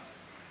பாத்தியா.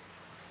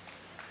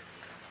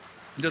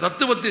 இந்த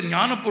தத்துவத்தின்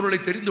ஞான பொருளை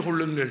தெரிந்து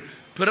கொள்ளுங்கள்.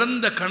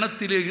 பிறந்த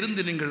கணத்திலே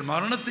இருந்து நீங்கள்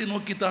மரணத்தை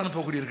நோக்கித்தான்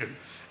போகிறீர்கள்.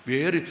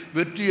 வேறு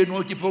வெற்றியை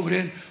நோக்கி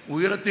போகிறேன்,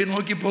 உயரத்தை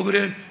நோக்கி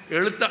போகிறேன்,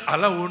 எழுத்த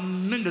அல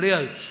ஒன்றும்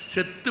கிடையாது.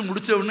 செத்து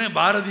முடித்த உடனே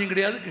பாரதியும்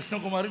கிடையாது,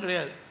 கிருஷ்ணகுமாரும்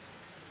கிடையாது,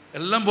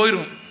 எல்லாம்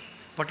போயிடும்.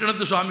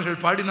 பட்டணத்து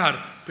சுவாமிகள் பாடினார்,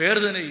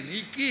 பேர்தனை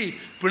நீக்கி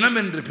பிணம்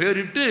என்று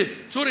பேரிட்டு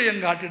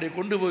சூரியங்காட்டிடை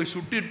கொண்டு போய்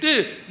சுட்டிட்டு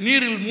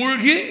நீரில்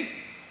மூழ்கி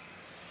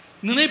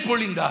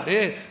நினைப்பொழிந்தாரே.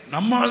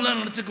 நம்மால் தான்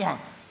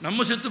நினச்சிக்குவான்,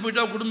 நம்ம செத்து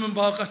போயிட்டா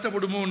குடும்பம்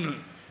கஷ்டப்படுமோன்னு.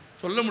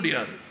 சொல்ல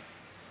முடியாது.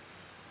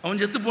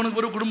 அவன் செத்து போன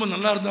பிறகு குடும்பம்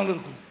நல்லா இருந்தாலும்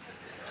இருக்கும்.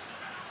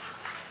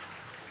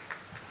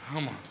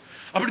 ஆமாம்,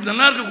 அப்படி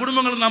நல்லா இருக்க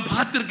குடும்பங்களை நான்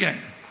பார்த்துருக்கேன்,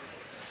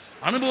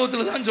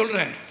 அனுபவத்தில் தான்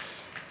சொல்கிறேன்.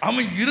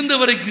 அவன் இருந்த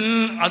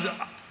வரைக்கும் அது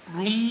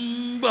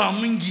ரொம்ப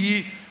அமுங்கி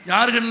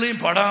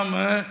யார்களையும்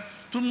படாமல்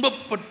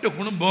துன்பப்பட்ட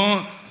குடும்பம்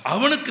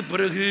அவனுக்கு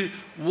பிறகு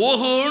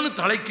ஓஹோன்னு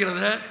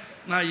தலைக்கிறத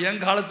நான்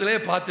என் காலத்திலே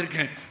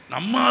பார்த்துருக்கேன்.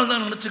 நம்மால்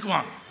தான்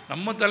நினச்சிக்குவான்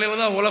நம்ம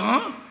தலையில் தான்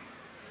உலகம்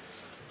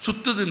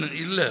சுற்றுதுன்னு.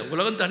 இல்லை,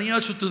 உலகம்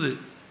தனியாக சுற்றுது.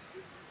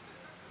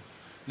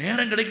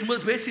 நேரம்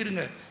கிடைக்கும்போது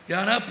பேசிடுங்க,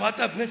 யாராவது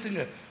பார்த்தா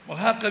பேசுங்க.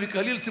 மகாகவி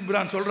கலீல்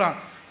சிப்ரான் சொல்கிறான்,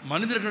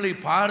 மனிதர்களை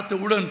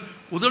பார்த்தவுடன்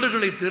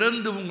உதடுகளை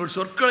திறந்து உங்கள்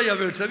சொற்களை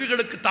அவர்கள்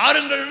செவிகளுக்கு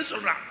தாருங்கள்னு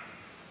சொல்கிறான்.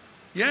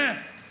 ஏன்?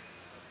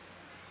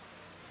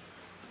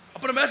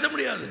 அப்புறம் பேச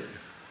முடியாது.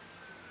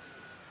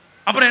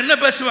 அப்புறம் என்ன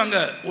பேசுவாங்க?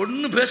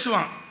 ஒன்று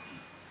பேசுவான்,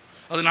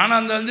 அது நானாக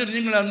இருந்தாலும் சரி,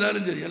 நீங்களாக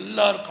இருந்தாலும் சரி,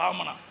 எல்லாரும்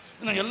காமனா.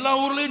 நான் எல்லா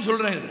ஊர்லேயும்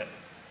சொல்கிறேன் இதை,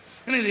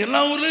 ஏன்னா இது எல்லா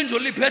ஊர்லேயும்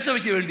சொல்லி பேச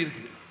வைக்க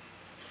வேண்டியிருக்கு.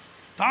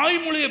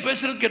 தாய்மொழியை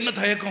பேசுறதுக்கு என்ன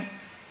தயக்கம்?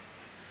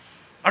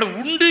 அட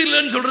உண்டு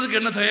இல்லைன்னு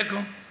சொல்கிறதுக்கு என்ன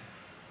தயக்கம்?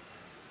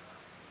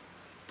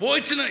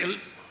 போயிடுச்சுன்னா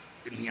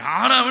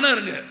யாராவனா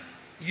இருங்க,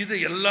 இதை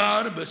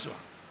எல்லாரும்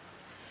பேசுவான்.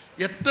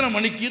 எத்தனை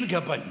மணிக்குன்னு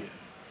கேட்பாங்க,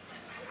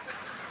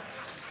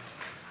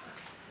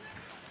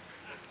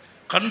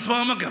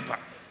 கன்ஃபார்மாக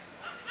கேட்பான்.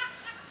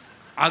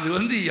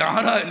 அது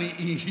யாரா நீ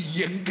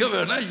எங்கே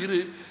வேணா இரு,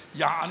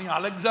 நீ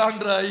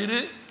அலெக்சாண்டரா இரு,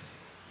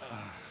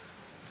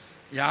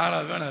 யாரா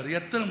வேணா இரு,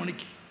 எத்தனை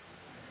மணிக்கு?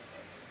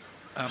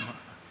 ஆமாம்,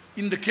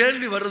 இந்த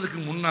கேள்வி வர்றதுக்கு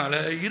முன்னால்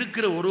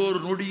இருக்கிற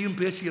ஒரு நொடியும்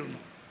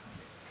பேசிடணும்.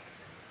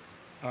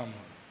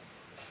 ஆமாம்.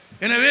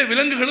 எனவே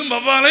விலங்குகளும்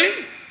வௌவாலை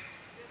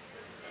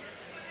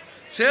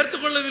சேர்த்து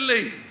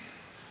கொள்ளவில்லை,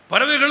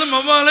 பறவைகளும்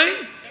வௌவாலை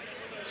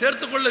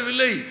சேர்த்து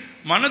கொள்ளவில்லை.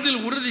 மனதில்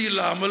உறுதி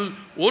இல்லாமல்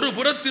ஒரு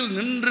புறத்தில்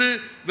நின்று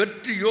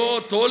வெற்றியோ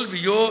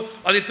தோல்வியோ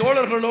அதை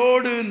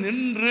தோழர்களோடு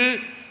நின்று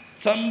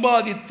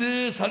சம்பாதித்து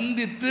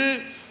சந்தித்து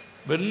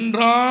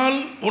வென்றால்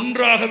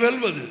ஒன்றாக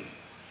வெல்வது,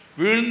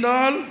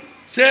 வீழ்ந்தால்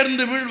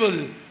சேர்ந்து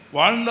வீழ்வது,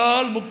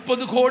 வாழ்ந்தால்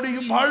 30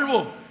 கோடியும்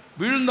வாழ்வோம்,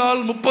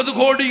 வீழ்ந்தால் 30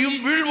 கோடியும்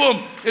வீழ்வோம்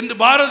என்று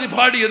பாரதி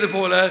பாடியது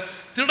போல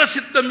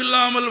திடசித்தம்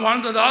இல்லாமல்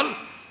வாழ்ந்ததால்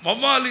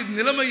வௌவாலின்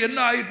நிலைமை என்ன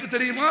ஆயிற்று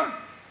தெரியுமா?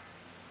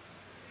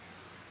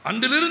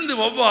 அன்றிலிருந்து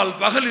வௌவால்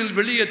பகலில்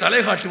வெளியே தலை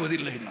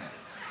காட்டுவதில்லை.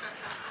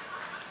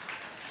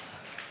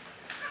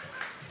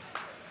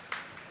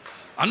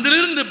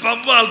 அன்றிலிருந்து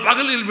வௌவால்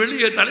பகலில்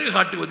வெளியே தலை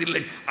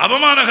காட்டுவதில்லை.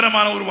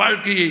 அவமானகரமான ஒரு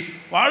வாழ்க்கையை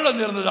வாழ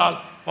நேர்ந்ததால்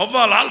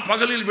வௌவாலால்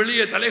பகலில்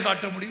வெளியே தலை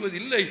காட்ட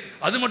முடிவதில்லை.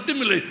 அது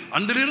மட்டும் இல்லை,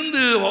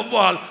 அன்றிலிருந்து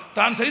வௌவால்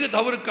தான் செய்த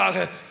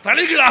தவறுக்காக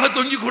தலைகீழாக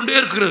தொங்கிக் கொண்டே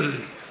இருக்கிறது.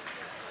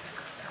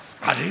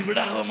 அதைவிட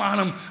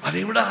அவமானம்,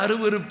 அதைவிட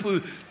அருவருப்பு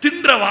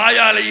தின்ற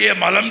வாயாலேயே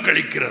மலம்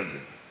கழிக்கிறது.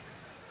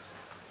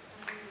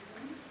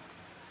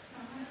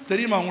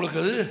 தெரியுமா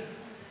உங்களுக்கு? அது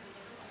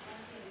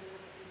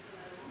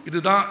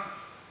இதுதான்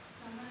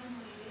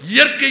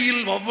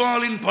இயற்கையில்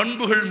வௌவாலின்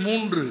பண்புகள்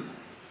 3.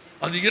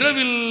 அது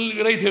இரவில்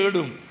இரை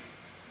தேடும்.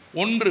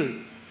 1.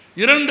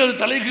 2 அது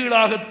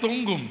தலைகீழாக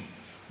தொங்கும்.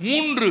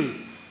 3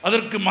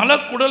 அதற்கு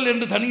மலக்குடல்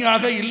என்று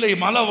தனியாக இல்லை,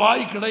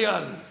 மலவாய்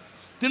கிடையாது.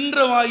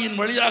 தின்ற வாயின்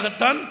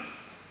வழியாகத்தான்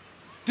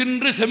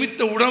தின்று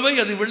செமித்த உணவை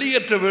அது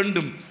வெளியேற்ற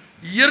வேண்டும்.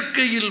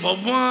 இயற்கையில்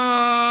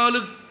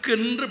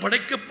வௌவாலுக்கென்று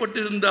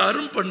படைக்கப்பட்டிருந்த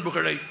அரும்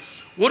பண்புகளை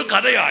ஒரு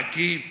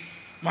கதையாக்கி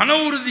மன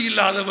உறுதி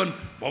இல்லாதவன்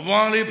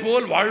வௌவாலை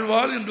போல்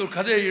வாழ்வார் என்று ஒரு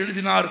கதையை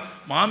எழுதினார்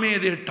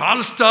மாமேதே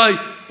டால்ஸ்டாய்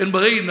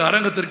என்பதை இந்த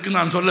அரங்கத்திற்கு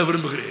நான் சொல்ல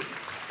விரும்புகிறேன்.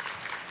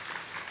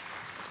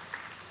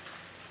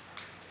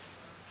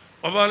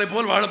 வௌவாலை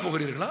போல்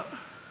வாழப்போகிறீர்களா?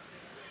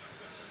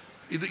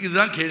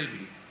 இதுதான்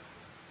கேள்வி.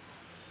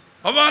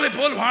 வௌவாலை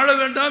போல் வாழ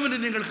வேண்டாம் என்று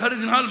நீங்கள்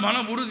கருதினால்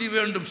மன உறுதி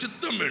வேண்டும்,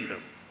 சித்தம்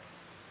வேண்டும்.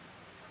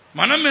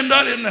 மனம்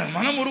என்றால் என்ன?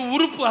 மனம் ஒரு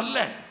உறுப்பு அல்ல.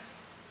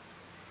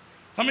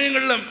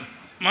 சமயங்களில்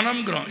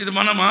மனம்ங்கிறோம், இது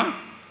மனமா?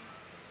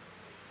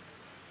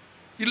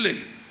 இல்லை,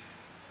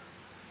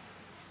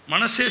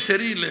 மனசே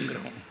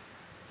சரியில்லைங்கிறோம்.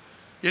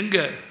 எங்க?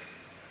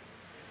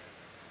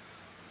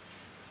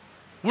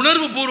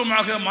 உணர்வு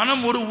பூர்வமாக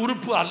மனம் ஒரு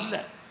உறுப்பு அல்ல.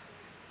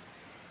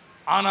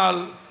 ஆனால்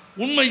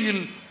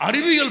உண்மையில்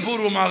அறிவியல்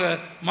பூர்வமாக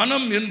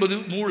மனம் என்பது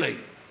மூளை.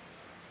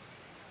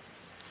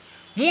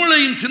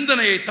 மூளையின்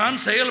சிந்தனையைத்தான்,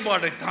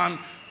 செயல்பாடைத்தான்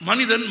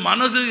மனிதன்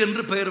மனது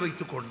என்று பெயர்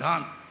வைத்துக்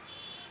கொண்டான்.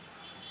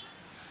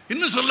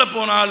 இன்னும் சொல்ல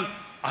போனால்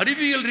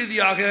அறிவியல்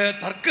ரீதியாக,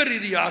 தர்க்க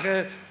ரீதியாக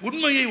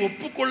உண்மையை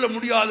ஒப்புக்கொள்ள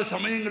முடியாத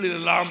சமயங்களில்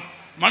எல்லாம்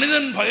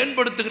மனிதன்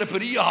பயன்படுத்துகிற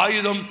பெரிய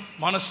ஆயுதம்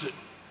மனசு.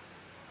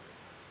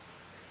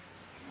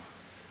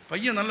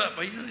 பையன் நல்ல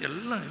பையன்,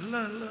 எல்லாம்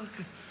எல்லாம் எல்லாம்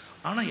இருக்கு,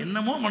 ஆனால்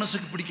என்னமோ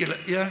மனசுக்கு பிடிக்கல.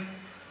 ஏன்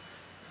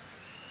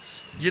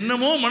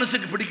என்னமோ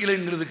மனசுக்கு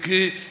பிடிக்கலைங்கிறதுக்கு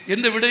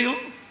எந்த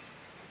விடையும்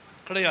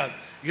கிடையாது.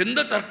 எந்த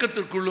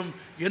தர்க்கத்திற்குள்ளும்,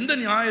 எந்த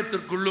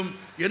நியாயத்திற்குள்ளும்,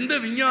 எந்த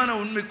விஞ்ஞான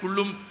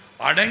உண்மைக்குள்ளும்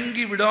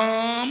அடங்கி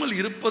விடாமல்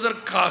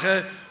இருப்பதற்காக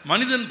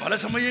மனிதன் பல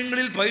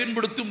சமயங்களில்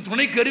பயன்படுத்தும்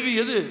துணை கருவி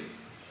எது?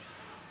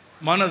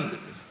 மனது.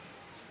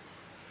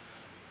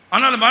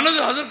 ஆனால் மனது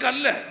அதற்கு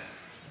அல்ல.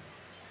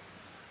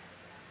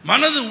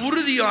 மனது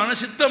உறுதியான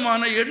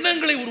சித்தமான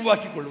எண்ணங்களை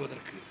உருவாக்கிக்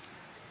கொள்வதற்கு.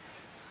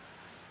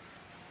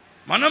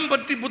 மனம்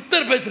பற்றி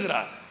புத்தர்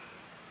பேசுகிறார்,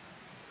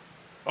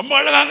 ரொம்ப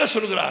அழகாக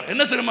சொல்கிறார்.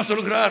 என்ன தெரியுமா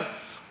சொல்கிறார்?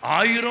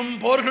 1000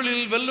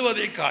 போர்களில்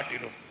வெல்லுவதை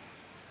காட்டிலும்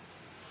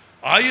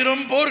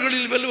 1000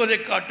 போர்களில் வெல்லுவதை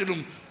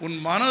காட்டிலும் உன்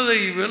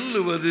மனதை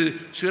வெல்லுவது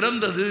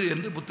சிறந்தது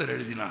என்று புத்தர்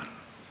எழுதினார்.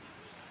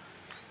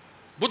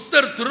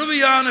 புத்தர்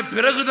துறவியான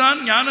பிறகுதான்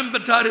ஞானம்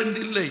பெற்றார்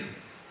என்று இல்லை.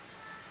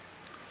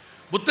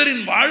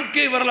 புத்தரின்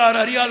வாழ்க்கை வரலாறு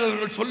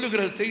அறியாதவர்கள்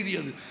சொல்லுகிற செய்தி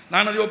அது.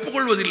 நான் அதை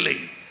ஒப்புக்கொள்வதில்லை.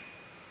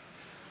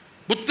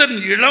 புத்தன்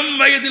இளம்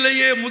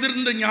வயதிலேயே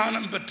முதிர்ந்த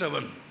ஞானம்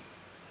பெற்றவன்.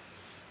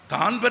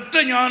 தான்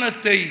பெற்ற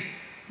ஞானத்தை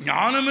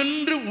ஞானம்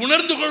என்று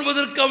உணர்ந்து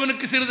கொள்வதற்கு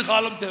அவனுக்கு சிறிது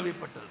காலம்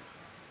தேவைப்பட்டது.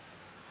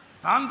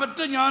 தான் பெற்ற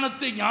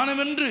ஞானத்தை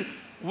ஞானம் என்று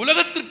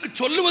உலகத்திற்கு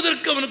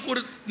சொல்லுவதற்கு அவனுக்கு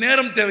ஒரு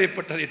நேரம்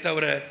தேவைப்பட்டதை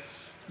தவிர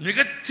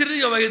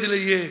மிகச்சிறிய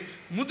வயதிலேயே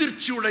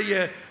முதிர்ச்சியுடைய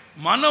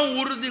மன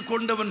உறுதி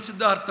கொண்டவன்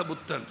சித்தார்த்த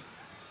புத்தன்.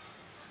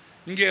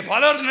 இங்கே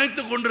பலர்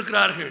நினைத்துக்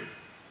கொண்டிருக்கிறார்கள்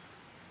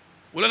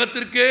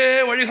உலகத்திற்கே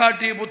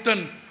வழிகாட்டிய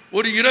புத்தன்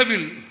ஒரு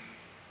இரவில்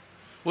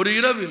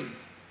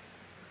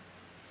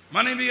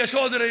மனைவி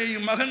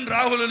யசோதரையையும் மகன்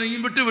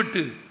ராகுலனையும்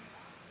விட்டுவிட்டு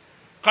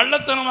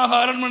கள்ளத்தனமாக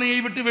அரண்மனையை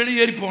விட்டு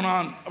வெளியேறி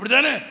போனான்.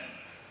 அப்படித்தானே?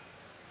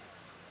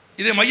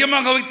 இதை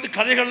மையமாக வைத்து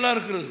கதைகள்லாம்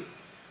இருக்கிறது.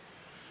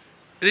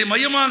 இதை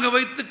மையமாக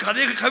வைத்து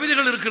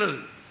கவிதைகள் இருக்கிறது.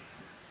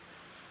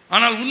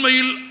 ஆனால்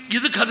உண்மையில்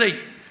இது கதை.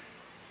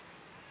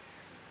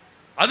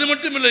 அது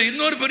மட்டுமில்லை,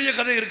 இன்னொரு பெரிய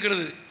கதை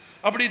இருக்கிறது.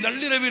 அப்படி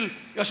நள்ளிரவில்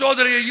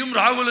யசோதரையையும்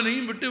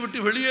ராகுலனையும்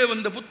விட்டு வெளியே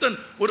வந்த புத்தன்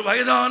ஒரு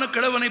வயதான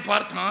கிழவனை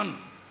பார்த்தான்.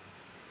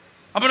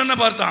 அப்புறம் என்ன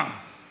பார்த்தான்?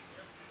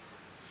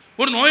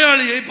 ஒரு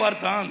நோயாளியை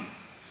பார்த்தான்.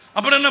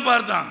 அப்புறம் என்ன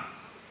பார்த்தான்?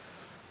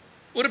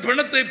 ஒரு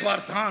பிணத்தை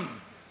பார்த்தான்.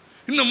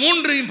 இந்த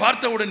மூன்றையும்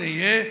பார்த்த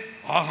உடனேயே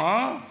ஆஹா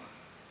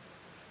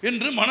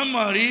என்று மனம்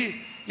மாறி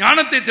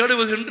ஞானத்தை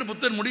தேடுவது என்று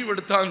புத்தன்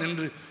முடிவெடுத்தான்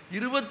என்று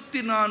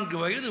 24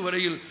 வயது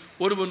வரையில்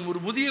ஒருவன் ஒரு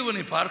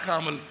முதியவனை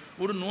பார்க்காமல்,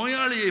 ஒரு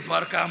நோயாளியை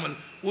பார்க்காமல்,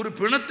 ஒரு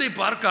பிணத்தை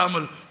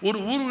பார்க்காமல் ஒரு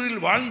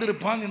ஊரில்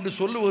வாழ்ந்திருப்பான் என்று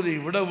சொல்லுவதை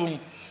விடவும்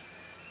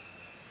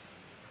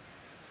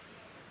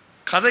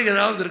கதை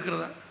ஏதாவது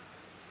இருக்கிறதா?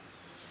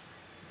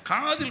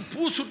 காதில்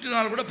பூ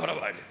சுற்றினால் கூட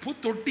பரவாயில்லை, பூ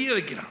தொட்டியே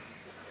வைக்கிறான்.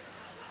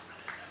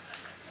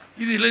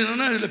 இது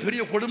இல்லைன்னா இதில்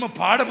பெரிய கொடுமை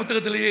பாட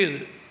புத்தகத்திலேயே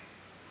இது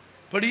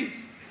படி.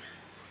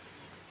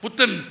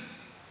 புத்தன்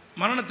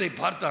மரணத்தை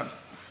பார்த்தான்,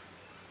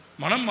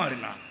 மனம்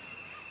மாறினான்.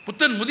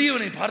 புத்தன்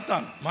முதியவனை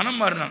பார்த்தான், மனம்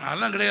மாறினான்.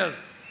 அதெல்லாம் கிடையாது.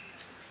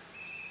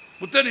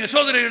 புத்தன்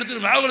யசோதரை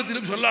எடுத்து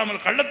ராகுலத்திலும்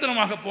சொல்லாமல்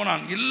கள்ளத்தனமாக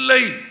போனான்.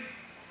 இல்லை.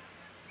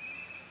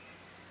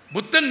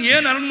 புத்தன்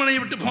ஏன் அரண்மனையை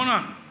விட்டு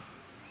போனான்?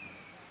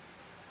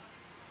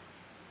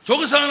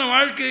 சொகுசான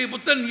வாழ்க்கையை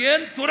புத்தன்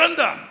ஏன்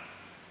துறந்தான்?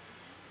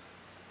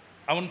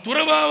 அவன்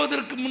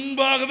துறவாவதற்கு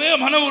முன்பாகவே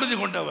மன உறுதி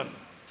கொண்டவன்.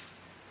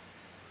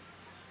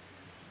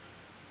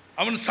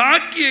 அவன்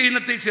சாக்கிய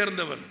இனத்தை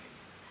சேர்ந்தவன்.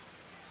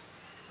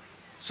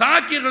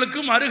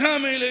 சாக்கியர்களுக்கும்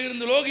அருகாமையில்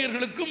இருந்த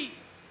லோகியர்களுக்கும்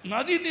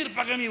நதி நீர்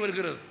பகைமை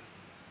வருகிறது.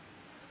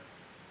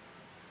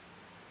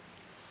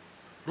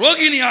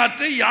 ரோகிணி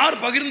ஆற்றை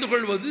யார் பகிர்ந்து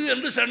கொள்வது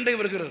என்று சண்டை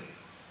வருகிறது.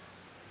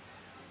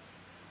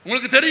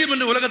 உங்களுக்கு தெரியும்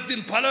என்று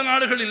உலகத்தின் பல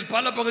நாடுகளில்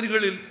பல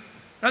பகுதிகளில்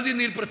நதி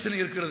நீர் பிரச்சனை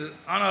இருக்கிறது.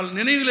 ஆனால்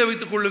நினைவில்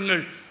வைத்துக்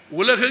கொள்ளுங்கள்,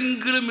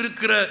 உலகெங்கிலும்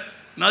இருக்கிற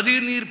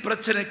நதிநீர்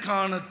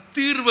பிரச்சனைக்கான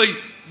தீர்வை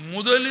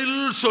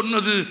முதலில்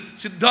சொன்னது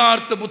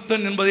சித்தார்த்த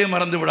புத்தன் என்பதை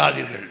மறந்து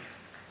விடாதீர்கள்.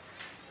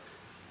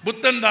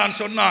 புத்தன் தான்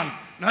சொன்னான்,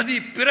 நதி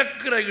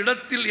பிறக்கிற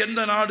இடத்தில்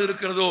எந்த நாடு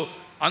இருக்கிறதோ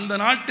அந்த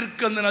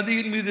நாட்டிற்கு அந்த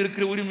நதியின் மீது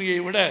இருக்கிற உரிமையை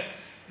விட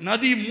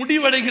நதி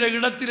முடிவடைகிற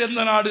இடத்தில்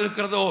எந்த நாடு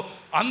இருக்கிறதோ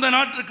அந்த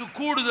நாட்டிற்கு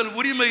கூடுதல்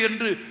உரிமை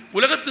என்று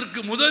உலகத்திற்கு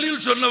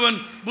முதலில் சொன்னவன்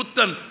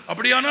புத்தன்.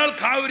 அப்படியானால்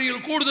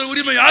காவிரியில் கூடுதல்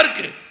உரிமை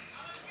யாருக்கு?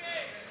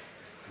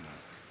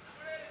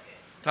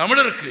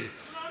 தமிழருக்கு,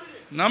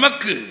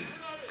 நமக்கு,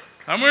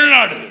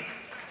 தமிழ்நாடு.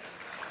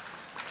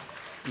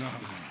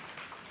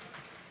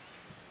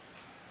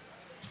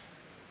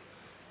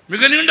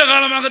 மிக நீண்ட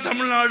காலமாக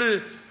தமிழ்நாடு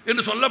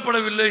என்று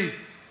சொல்லப்படவில்லை.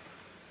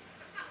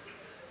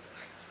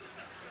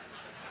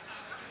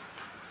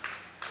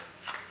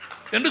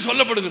 என்று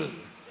சொல்லப்படுகிறது.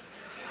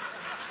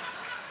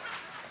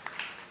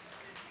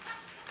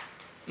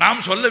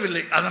 நாம்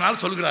சொல்லவில்லை, அதனால்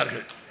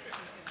சொல்கிறார்கள்.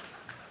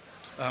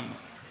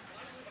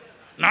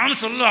 நாம்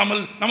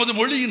சொல்லாமல் நமது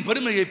மொழியின்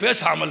பெருமையை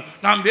பேசாமல்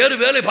நாம் வேறு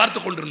வேலை பார்த்து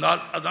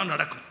கொண்டிருந்தால் அதுதான்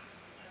நடக்கும்.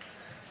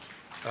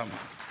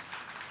 ஆமாம்.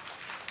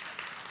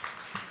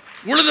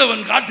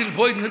 உழுதவன் காட்டில்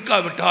போய்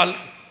நிற்காவிட்டால்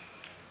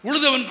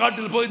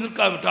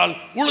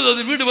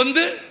உழுதது வீடு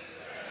வந்து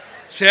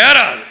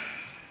சேராது.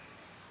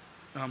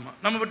 ஆமாம்,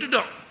 நம்ம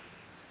விட்டுட்டோம்.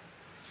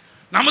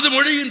 நமது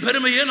மொழியின்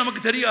பெருமையே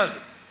நமக்கு தெரியாது.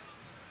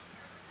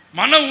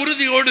 மன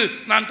உறுதியோடு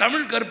நான்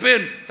தமிழ்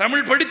கற்பேன்,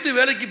 தமிழ் படித்து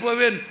வேலைக்கு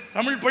போவேன்,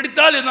 தமிழ்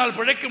படித்தால் என்னால்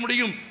பிழைக்க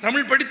முடியும்,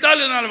 தமிழ்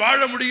படித்தால் என்னால் வாழ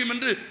முடியும்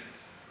என்று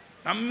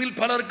நம்மில்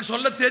பலருக்கு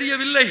சொல்ல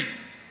தெரியவில்லை.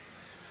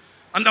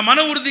 அந்த மன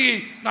உறுதியை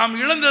நாம்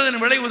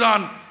இழந்ததன்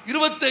விளைவுதான்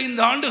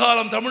 25 ஆண்டு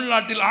காலம்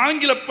தமிழ்நாட்டில்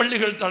ஆங்கில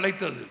பள்ளிகள்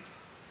தழைத்தது.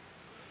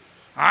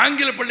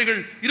 ஆங்கில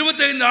பள்ளிகள்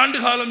 25 ஆண்டு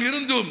காலம்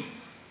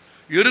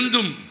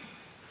இருந்தும்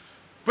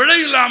பிழை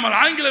இல்லாமல்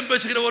ஆங்கிலம்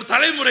பேசுகிற ஒரு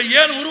தலைமுறை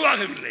ஏன்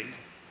உருவாகவில்லை?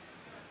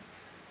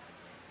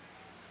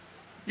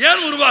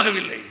 ஏன்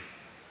உருவாகவில்லை?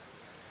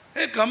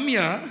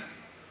 கம்மியா,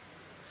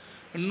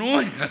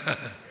 நோயா,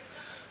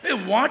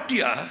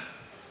 வாட்டியா,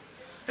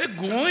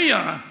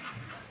 கோயா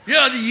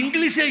அது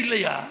இங்கிலீஷே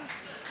இல்லையா?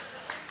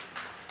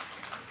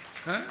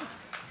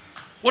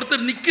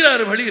 ஒருத்தர்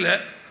நிற்கிறாரு வழியில்,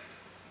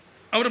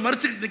 அவர்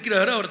மறைச்சிக்கிட்டு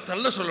நிற்கிறாரு, அவர்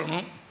தள்ள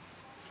சொல்லணும்.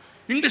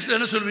 இங்கிலீஷில்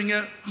என்ன சொல்வீங்க?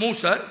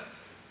 Move sir,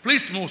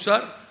 please move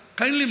sir,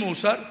 kindly move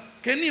sir,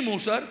 can you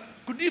move sir,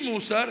 good you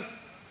move sir.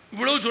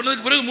 இவ்வளவு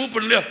சொன்னதுக்கு பிறகு மூவ்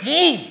பண்ணலையா?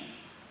 மூவ்,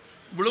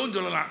 இவ்வளவும்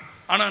சொல்லலாம்.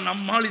 ஆனால்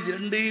நம்மால் இது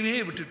ரெண்டையுமே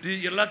விட்டுட்டு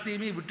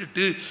எல்லாத்தையுமே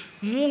விட்டுட்டு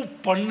மூவ்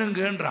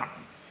பண்ணுங்கன்றான்.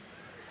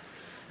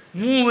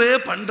 மூவே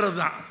பண்ணுறது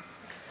தான்,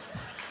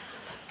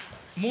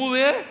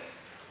 மூவே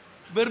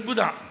வெர்பு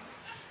தான்.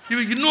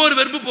 இவன் இன்னொரு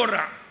வெர்பு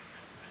போடுறான்,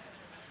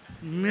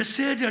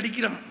 மெசேஜ்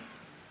அடிக்கிறான்.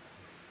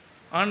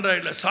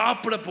 ஆண்ட்ராய்டில்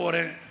சாப்பிட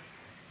போகிறேன்,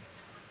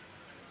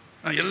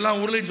 நான் எல்லா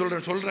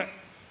ஊர்லேயும் சொல்கிறேன்,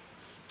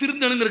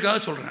 திருந்தணுங்கிறதுக்காக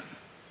சொல்கிறேன்.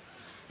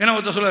 ஏன்னா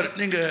ஒருத்தர் சொல்கிறார்,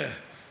 நீங்கள்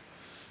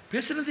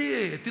பேசுனதே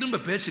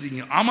திரும்ப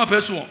பேசுகிறீங்க. ஆமாம்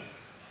பேசுவோம்.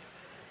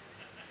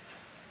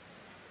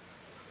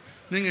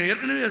 நீங்கள்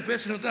ஏற்கனவே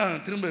பேசுகிறது தான்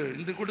திரும்ப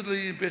இந்த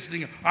கூட்டத்தில்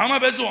பேசுகிறீங்க.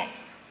 ஆமாம் பேசுவோம்.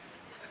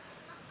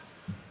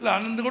 இல்லை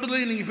அந்த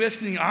கூட்டத்தில் நீங்கள்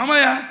பேசுனீங்க.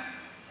 ஆமாயா,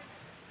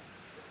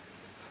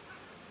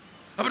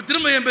 அப்புறம்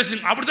திரும்ப ஏன்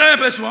பேசுறீங்க?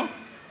 அப்படித்தான் பேசுவோம்.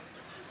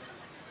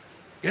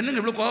 என்னங்க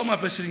இவ்வளோ கோபமாக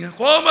பேசுறீங்க?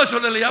 கோபமாக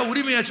சொல்லலையா,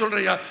 உரிமையாக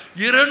சொல்கிறையா?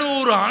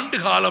 200 ஆண்டு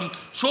காலம்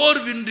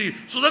சோர்வின்றி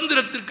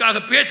சுதந்திரத்திற்காக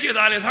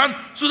பேசியதாலே தான்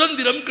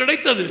சுதந்திரம்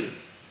கிடைத்தது.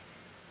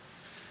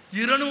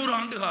 200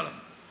 ஆண்டு காலம்.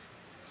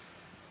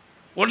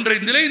 ஒன்றை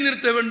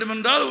நிலைநிறுத்த வேண்டும்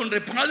என்றால், ஒன்றை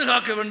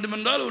பாதுகாக்க வேண்டும்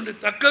என்றால், ஒன்றை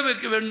தக்க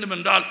வைக்க வேண்டும்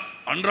என்றால்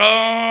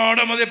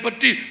அன்றாடம் அதை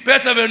பற்றி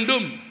பேச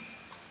வேண்டும்.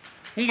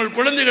 உங்கள்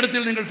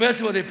குழந்தைகளிடத்தில் நீங்கள்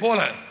பேசுவதை போல,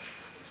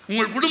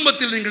 உங்கள்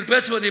குடும்பத்தில் நீங்கள்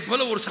பேசுவதை போல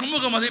ஒரு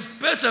சமூகம் அதை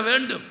பேச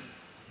வேண்டும்.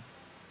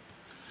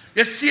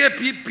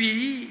 SAPPITTAPORAEN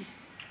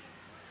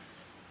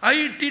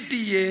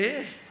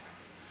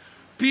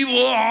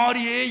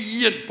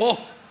போ,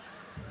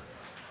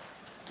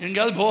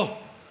 எங்கேயாவது போ.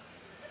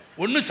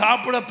 ஒன்று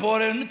சாப்பிட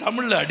போகிறேன்னு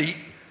தமிழில் அடி,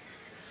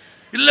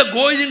 இல்லை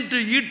கோயிங் டு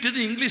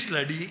ஈட்டுன்னு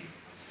இங்கிலீஷில் அடி.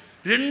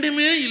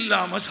 ரெண்டுமே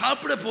இல்லாமல்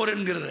சாப்பிட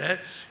போகிறேங்கிறத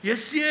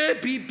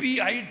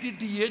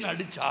SAPPITTAன்னு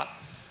அடித்தா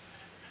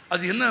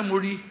அது என்ன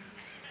மொழி?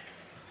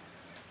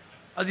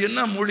 அது என்ன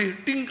மொழி?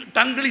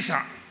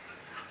 டங்கிலிஷான்.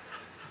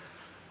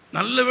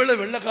 நல்ல வேளை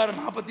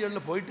வெள்ளைக்காரன்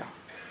 47 போயிட்டான்.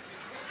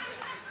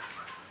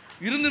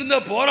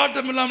 இருந்திருந்தால்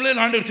போராட்டம் இல்லாமலே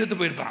நாடு சேர்த்து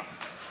போயிருப்பான்.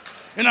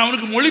 ஏன்னா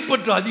அவனுக்கு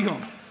மொழிப்பற்று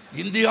அதிகம்.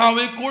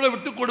 இந்தியாவை கூட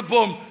விட்டு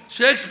கொடுப்போம்,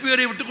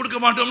 ஷேக்ஸ்பியரை விட்டு கொடுக்க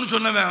மாட்டோம்னு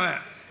சொன்னவன்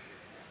அவன்.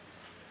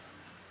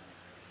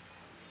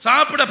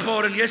 சாப்பிட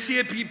போறேன்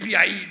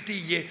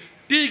SAPPITA,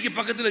 டீக்கு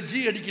பக்கத்தில் ஜி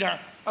அடிக்கிறான்.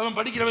 அவன்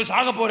படிக்கிறவன்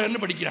சாக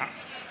போறேன்னு படிக்கிறான்.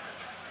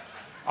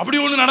 அப்படி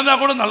ஒன்று நடந்தா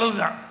கூட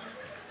நல்லதுதான்.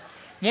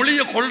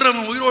 மொழியை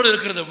கொள்றவன் உயிரோடு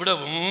இருக்கிறத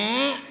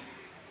விடவும்,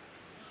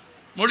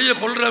 மொழியை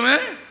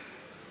கொள்றவன்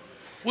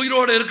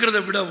உயிரோடு இருக்கிறத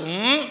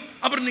விடவும்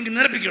அப்புறம் நீங்கள்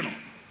நிரப்பிக்கணும்.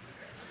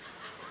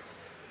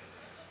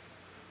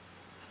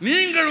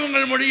 நீங்கள்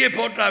உங்கள் மொழியை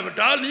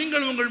போற்றாவிட்டால்,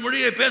 நீங்கள் உங்கள்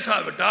மொழியை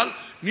பேசாவிட்டால்,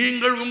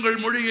 நீங்கள் உங்கள்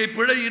மொழியை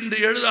பிழை என்று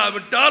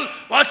எழுதாவிட்டால்,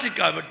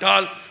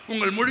 வாசிக்காவிட்டால்,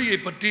 உங்கள் மொழியை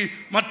பற்றி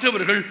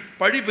மற்றவர்கள்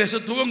பழி பேச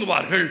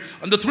துவங்குவார்கள்.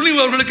 அந்த துணிவு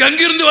அவர்களுக்கு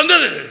அங்கிருந்து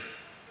வந்தது.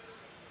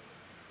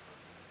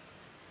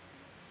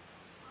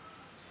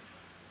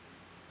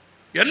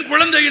 என்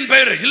குழந்தையின்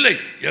பெயரை இல்லை,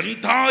 என்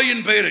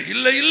தாயின் பெயரை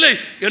இல்லை, இல்லை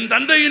என்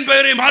தந்தையின்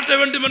பெயரை மாற்ற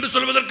வேண்டும் என்று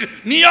சொல்வதற்கு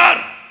நீ யார்?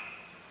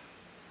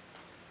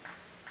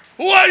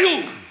 Who are you?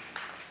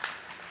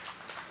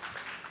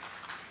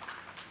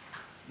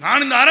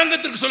 நான் இந்த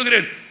அரங்கத்திற்கு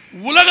சொல்கிறேன்,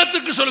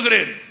 உலகத்திற்கு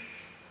சொல்கிறேன்.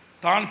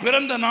 தான்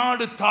பிறந்த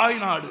நாடு தாய்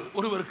நாடு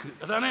ஒருவருக்கு,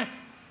 அதானே?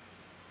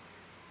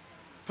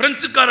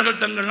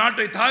 பிரெஞ்சுக்காரர்கள் தங்கள்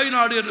நாட்டை தாய்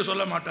நாடு என்று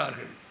சொல்ல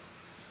மாட்டார்கள்,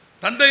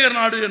 தந்தையர்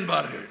நாடு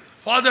என்பார்கள்,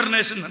 ஃபாதர்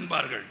நேஷன்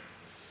என்பார்கள்.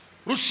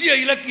 ருஷ்ய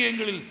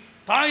இலக்கியங்களில்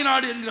தாய்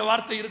நாடு என்கிற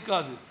வார்த்தை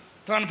இருக்காது,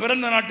 தான்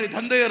பிறந்த நாட்டை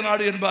தந்தையர்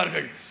நாடு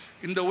என்பார்கள்.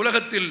 இந்த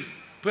உலகத்தில்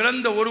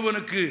பிறந்த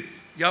ஒருவனுக்கு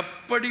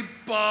எப்படி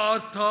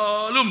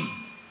பார்த்தாலும்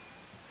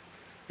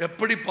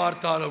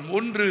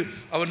ஒன்று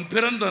அவன்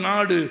பிறந்த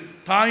நாடு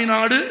தாய்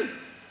நாடு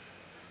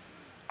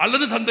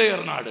அல்லது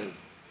தந்தையர் நாடு.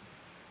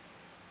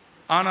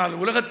 ஆனால்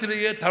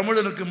உலகத்திலேயே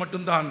தமிழனுக்கு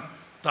மட்டும்தான்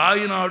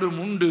தாய் நாடும்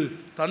உண்டு,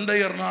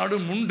 தந்தையர்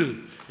நாடும் உண்டு.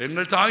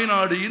 எங்கள் தாய்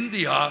நாடு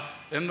இந்தியா,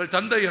 எங்கள்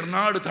தந்தையர்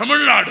நாடு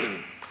தமிழ்நாடு.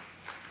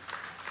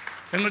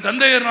 எங்கள்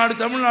தந்தையர் நாடு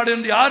தமிழ்நாடு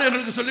என்று யார்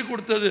எங்களுக்கு சொல்லிக்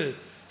கொடுத்தது?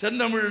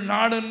 செந்தமிழ்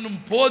நாடென்னும்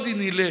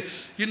போதினிலே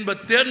இன்ப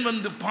தேன்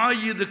வந்து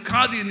பாயுது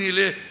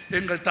காதினிலே,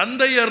 எங்கள்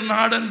தந்தையர்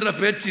நாடென்ற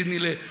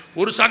பேச்சினிலே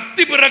ஒரு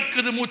சக்தி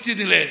பிறக்குது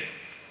மூச்சினிலே.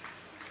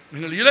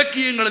 நீங்கள்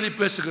இலக்கியங்கள் அதை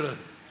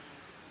பேசுகிறது.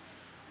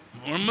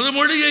 நமது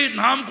மொழியை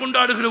நாம்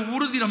கொண்டாடுகிற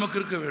உறுதி நமக்கு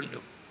இருக்க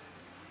வேண்டும்.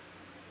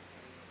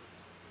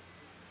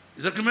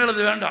 இதற்கு மேல்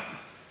அது வேண்டாம்,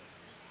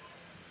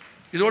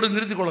 இதோடு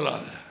நிறுத்திக்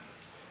கொள்ளலாத.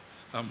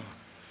 ஆமாம்,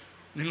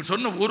 நீங்கள்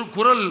சொன்ன ஒரு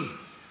குரல்,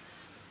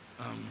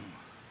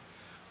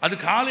 அது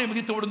காலை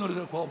மிதித்தவுடன்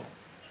வருகிற கோபம்.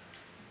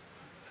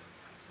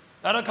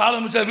 யாராவது காலை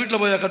மிதிச்சா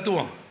வீட்டில் போய்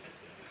கத்துவோம்,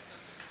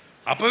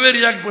 அப்போவே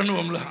ரியாக்ட்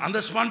பண்ணுவோம்ல, அந்த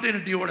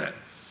ஸ்பான்டேனிட்டியோட.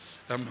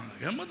 ஆமாம்,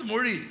 எமது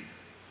மொழி.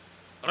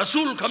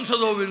 ரசூல்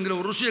கம்சதோவ் என்கிற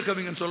ஒரு ருசிய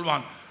கவிஞன்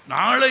சொல்வான்,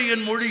 நாளை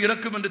என் மொழி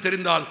இறக்கும் என்று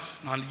தெரிந்தால்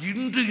நான்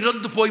இன்று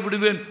இறந்து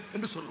போய்விடுவேன்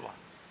என்று சொல்வான்.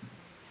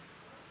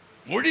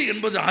 மொழி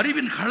என்பது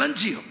அறிவின்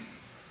களஞ்சியம்.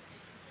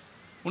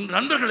 உன்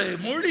நண்பர்களே,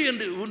 மொழி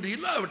என்று ஒன்று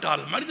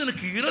இல்லாவிட்டால்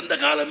மனிதனுக்கு இறந்த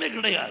காலமே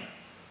கிடையாது.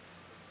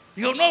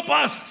 No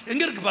past.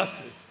 எங்க இருக்கு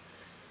பாஸ்ட்?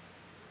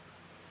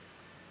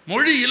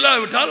 மொழி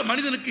இல்லாவிட்டால்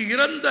மனிதனுக்கு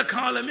இறந்த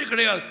காலமே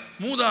கிடையாது.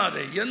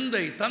 மூதாதை,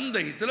 எந்தை,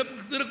 தந்தை,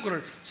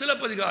 திருக்குறள்,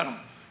 சிலப்பதிகாரம்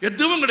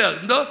எதுவும் கிடையாது.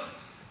 இந்த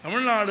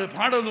தமிழ்நாடு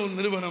பாடநூல்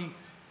நிறுவனம்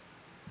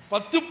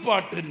 10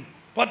 பாட்டின்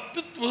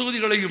 10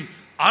 தொகுதிகளையும்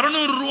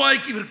 600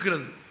 ரூபாய்க்கு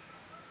விற்கிறது.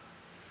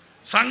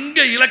 சங்க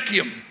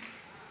இலக்கியம்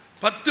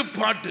 10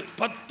 பாட்டு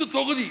 10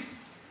 தொகுதி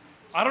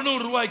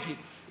 600 ரூபாய்க்கு.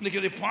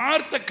 இன்னைக்கு இதை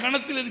பார்த்த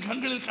கணத்தில் என்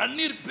கண்களில்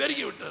கண்ணீர்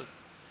பெருகிவிட்டது.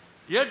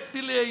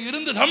 ஏட்டிலே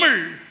இருந்த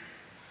தமிழ்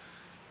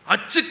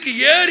அச்சுக்கு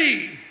ஏறி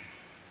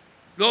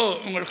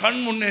உங்கள் கண்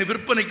முன்னே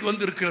விற்பனைக்கு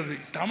வந்து இருக்கிறது.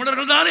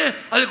 தமிழர்கள் தானே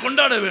அதை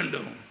கொண்டாட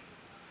வேண்டும்.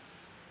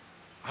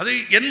 அதை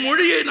என்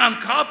மொழியை நான்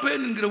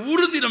காப்பேன் என்கிற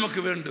உறுதி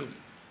நமக்கு வேண்டும்.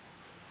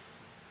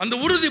 அந்த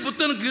உறுதி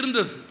புத்தனுக்கு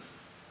இருந்தது.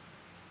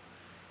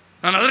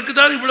 நான் அதற்கு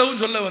தான்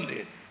இவ்வளவும் சொல்ல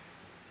வந்தேன்.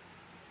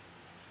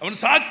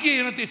 அவன்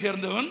சாக்கிய இனத்தை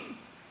சேர்ந்தவன்.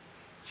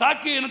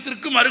 சாக்கிய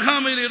இனத்திற்கும்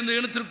அருகாமையில் இருந்த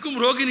இனத்திற்கும்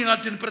ரோகிணி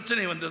ஆற்றின்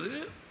பிரச்சனை வந்தது.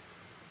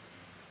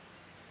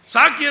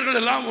 சாக்கியர்கள்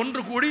எல்லாம்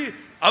ஒன்று கூடி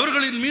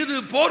அவர்களின் மீது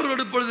போர்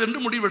எடுப்பது என்று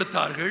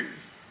முடிவெடுத்தார்கள்.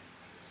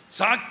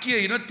 சாக்கிய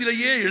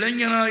இனத்திலேயே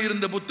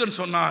இளைஞனாயிருந்த புத்தன்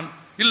சொன்னான்,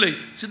 இல்லை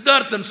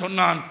சித்தார்த்தன்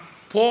சொன்னான்,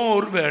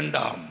 போர்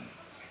வேண்டாம்.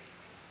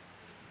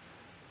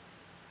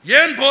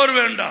 ஏன் போர்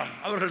வேண்டாம்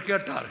அவர்கள்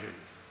கேட்டார்கள்.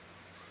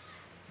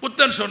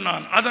 புத்தன்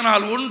சொன்னான்,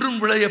 அதனால் ஒன்றும்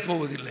விளையப்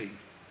போவதில்லை.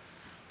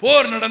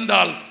 போர்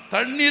நடந்தால்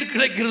தண்ணீர்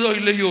கிடைக்கிறதோ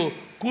இல்லையோ,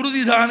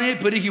 குருதிதானே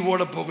பெருகி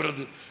ஓடப்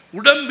போகிறது.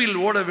 உடம்பில்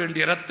ஓட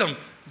வேண்டிய ரத்தம்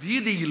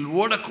வீதியில்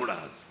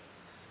ஓடக்கூடாது.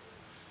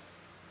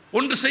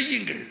 ஒன்று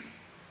செய்யுங்கள்.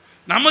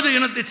 நமது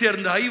இனத்தைச்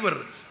சேர்ந்த 5,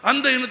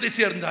 அந்த இனத்தைச்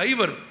சேர்ந்த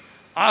 5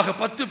 ஆக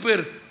 10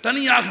 பேர்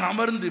தனியாக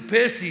அமர்ந்து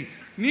பேசி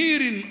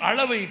நீரின்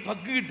அளவை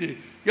பங்கிட்டு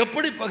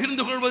எப்படி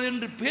பகிர்ந்து கொள்வது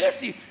என்று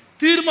பேசி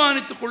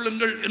தீர்மானித்துக்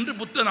கொள்ளுங்கள் என்று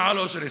புத்தன்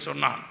ஆலோசனை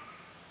சொன்னான்.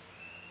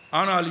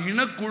 ஆனால்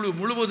இனக்குழு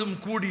முழுவதும்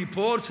கூடி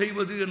போர்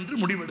செய்வது என்று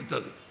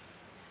முடிவெடுத்தது.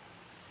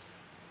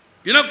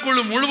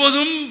 இனக்குழு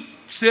முழுவதும்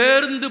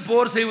சேர்ந்து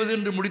போர் செய்வது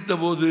என்று முடித்த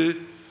போது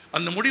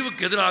அந்த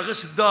முடிவுக்கு எதிராக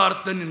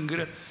சித்தார்த்தன்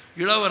என்கிற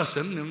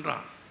இளவரசன்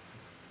நின்றான்.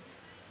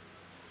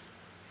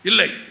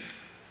 இல்லை,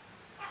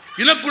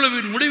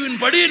 இனக்குழுவின்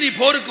முடிவின்படி நீ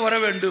போருக்கு வர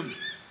வேண்டும்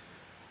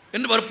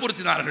என்று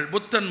வற்புறுத்தினார்கள்.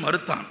 புத்தன்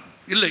மறுத்தான்.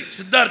 இல்லை,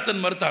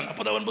 சித்தார்த்தன் மறுத்தான்.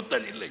 அப்போது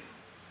புத்தன் இல்லை,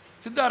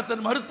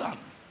 சித்தார்த்தன் மறுத்தான்.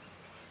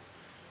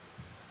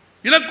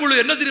 இனக்குழு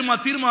என்ன தெரியுமா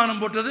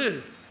தீர்மானம் போட்டது?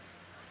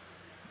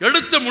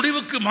 எடுத்த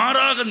முடிவுக்கு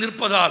மாறாக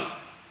நிற்பதால்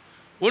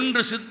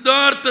ஒன்று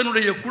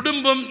சித்தார்த்தனுடைய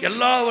குடும்பம்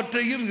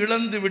எல்லாவற்றையும்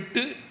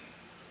இழந்துவிட்டு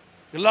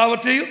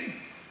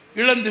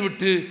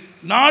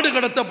நாடு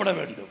கடத்தப்பட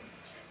வேண்டும்,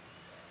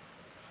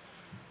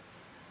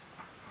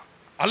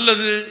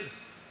 அல்லது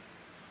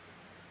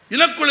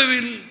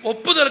இனக்குழுவின்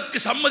ஒப்புதலுக்கு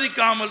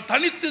சம்மதிக்காமல்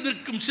தனித்து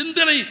நிற்கும்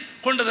சிந்தனை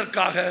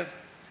கொண்டதற்காக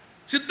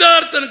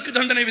சித்தார்த்தனுக்கு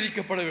தண்டனை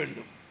விதிக்கப்பட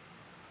வேண்டும்.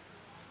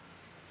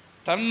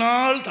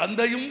 தன்னால்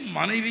தந்தையும்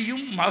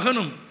மனைவியும்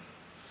மகனும்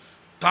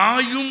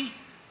தாயும்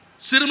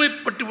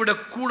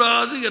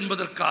சிறுமைப்பட்டுவிடக்கூடாது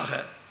என்பதற்காக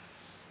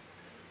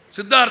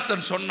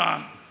சித்தார்த்தன்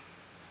சொன்னான்,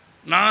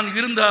 நான்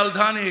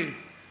இருந்தால்தானே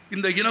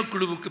இந்த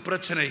இனக்குழுவுக்கு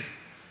பிரச்சனை.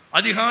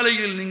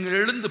 அதிகாலையில் நீங்கள்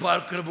எழுந்து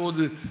பார்க்கிற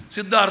போது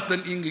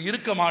சித்தார்த்தன் இங்கு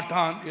இருக்க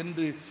மாட்டான்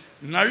என்று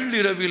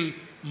நள்ளிரவில்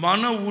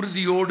மன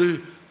உறுதியோடு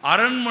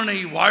அரண்மனை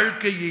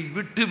வாழ்க்கையை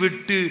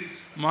விட்டுவிட்டு,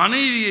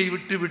 மனைவியை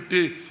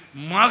விட்டுவிட்டு,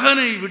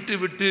 மகனை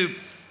விட்டுவிட்டு,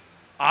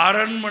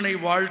 அரண்மனை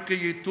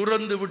வாழ்க்கையை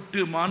துறந்துவிட்டு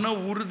மன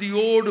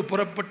உறுதியோடு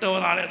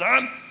புறப்பட்டவனாலே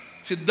தான்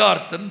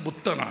சித்தார்த்தன்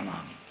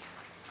புத்தனானான்.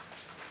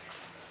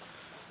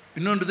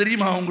 இன்னொன்று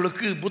தெரியுமா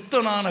உங்களுக்கு?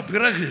 புத்தனான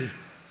பிறகு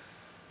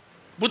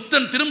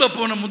புத்தன் திரும்ப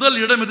போன முதல்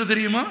இடம் எது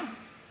தெரியுமா?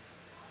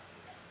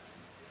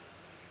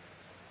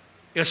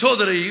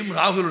 யசோதரையும்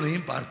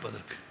ராகுலனையும்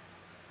பார்ப்பதற்கு.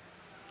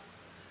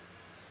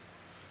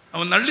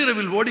 அவன்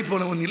நள்ளிரவில் ஓடி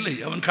போனவன் இல்லை,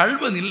 அவன்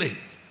கள்வன் இல்லை.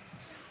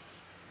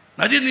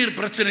 நதிநீர்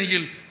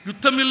பிரச்சனையில்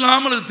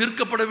யுத்தமில்லாமல் அது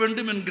தீர்க்கப்பட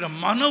வேண்டும் என்கிற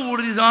மன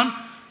உறுதிதான்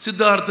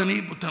சித்தார்த்தனை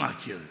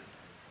புத்தனாக்கியது.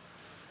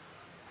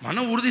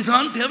 மன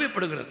உறுதிதான்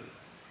தேவைப்படுகிறது.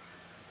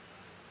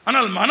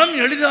 ஆனால் மனம்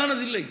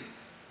எளிதானதில்லை.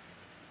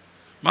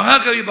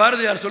 மகாகவி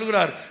பாரதியார்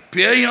சொல்கிறார்,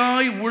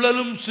 பேயாய்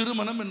உழலும் சிறு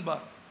மனம்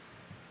என்பார்.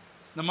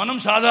 இந்த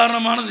மனம்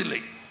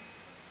சாதாரணமானதில்லை.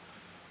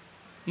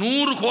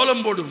 100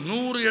 கோலம் போடும்,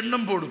 100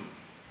 எண்ணம் போடும்.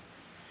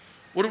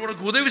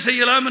 ஒருவனுக்கு உதவி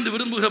செய்யலாம் என்று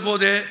விரும்புகிற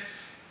போதே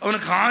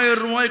அவனுக்கு 1000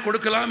 ரூபாய்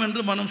கொடுக்கலாம்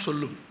என்று மனம்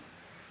சொல்லும்.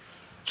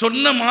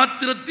 சொன்ன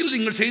மாத்திரத்தில்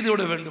நீங்கள்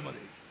செய்துவிட வேண்டும்.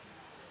 அதை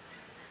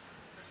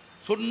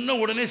சொன்ன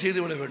உடனே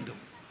செய்துவிட வேண்டும்.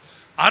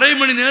 அரை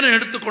மணி நேரம்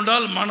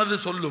எடுத்துக்கொண்டால் மனது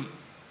சொல்லும்,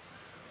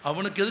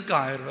 அவனுக்கு எதுக்கு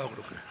 1000 ரூபாய்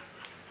கொடுக்குற?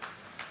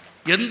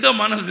 எந்த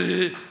மனது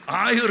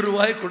 1000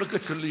 ரூபாய் கொடுக்க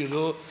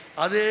சொல்லியதோ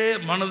அதே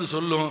மனது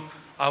சொல்லும்,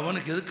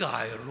 அவனுக்கு எதுக்கு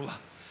 1000 ரூபா?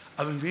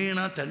 அவன்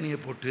வீணாக தண்ணியை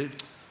போட்டு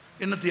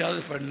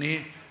என்னத்தையாவது பண்ணி,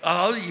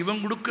 அதாவது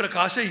இவன் கொடுக்குற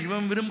காசை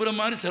இவன் விரும்புகிற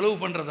மாதிரி செலவு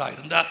பண்ணுறதா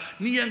இருந்தால்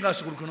நீ ஏன்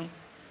காசு கொடுக்கணும்?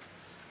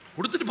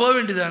 கொடுத்துட்டு போக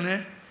வேண்டியதானே.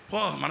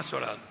 மனசு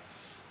வராது.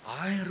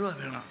 1000 ரூபா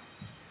வேணாம்,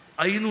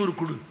 500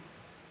 கொடு.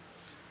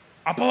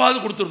 அப்போவாது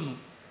கொடுத்துடணும்.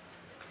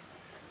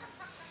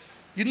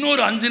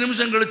 இன்னொரு 5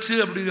 நிமிஷம் கழித்து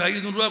அப்படி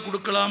 500 ரூபா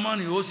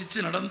கொடுக்கலாமான்னு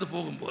யோசித்து நடந்து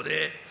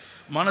போகும்போதே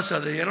மனசு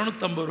அதை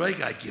 250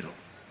 ரூபாய்க்கு ஆக்கிரும்.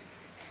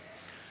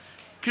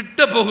 கிட்ட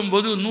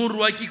போகும்போது 100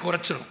 ரூபாய்க்கு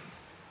குறைச்சிரும்.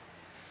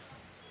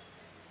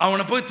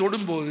 அவனை போய்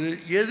தொடும்போது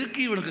எதுக்கு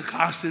இவனுக்கு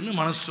காசுன்னு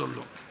மனசு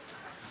சொல்லும்.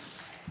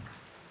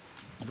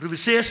 ஒரு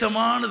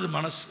விசேஷமானது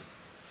மனசு.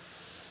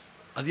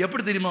 அது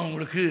எப்படி தெரியுமா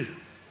உங்களுக்கு?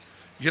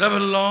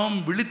 இரவெல்லாம்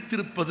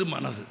விழித்திருப்பது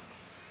மனது.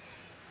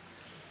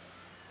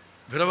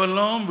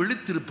 இரவெல்லாம்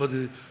விழித்திருப்பது,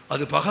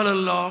 அது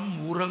பகலெல்லாம்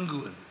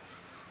உறங்குவது.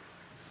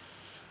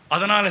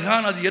 அதனால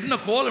தான் அது என்ன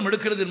கோலம்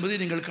எடுக்கிறது என்பதை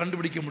நீங்கள்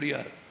கண்டுபிடிக்க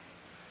முடியாது.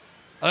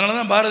 அதனால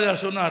தான்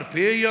பாரதியார் சொன்னார்,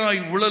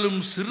 பேயாய்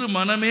உழலும் சிறு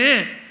மனமே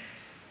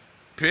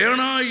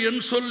பேணாய்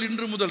என் சொல்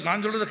இன்று முதல்.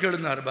 நான் சொல்றதை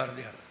கேளுந்தார்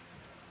பாரதியார்.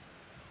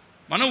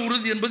 மன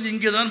உறுதி என்பது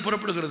இங்கே தான்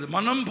புறப்படுகிறது.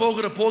 மனம்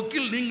போகிற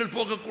போக்கில் நீங்கள்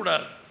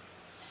போகக்கூடாது.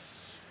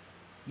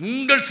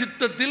 உங்கள்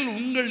சித்தத்தில்,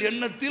 உங்கள்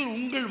எண்ணத்தில்,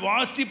 உங்கள்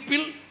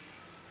வாசிப்பில்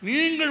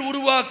நீங்கள்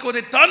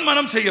உருவாக்குவதைத்தான்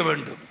மனம் செய்ய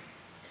வேண்டும்.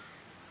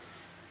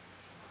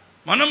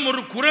 மனம்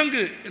ஒரு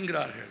குரங்கு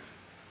என்கிறார்கள்.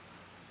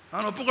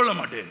 நான் ஒப்புக்கொள்ள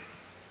மாட்டேன்.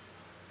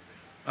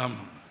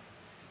 ஆமாம்,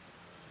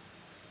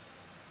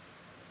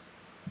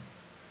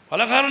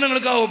 பல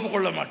காரணங்களுக்காக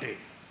ஒப்புக்கொள்ள மாட்டேன்.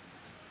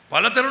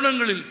 பல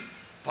தருணங்களில்,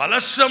 பல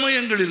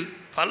சமயங்களில்,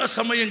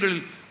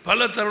 பல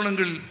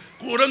தருணங்களில்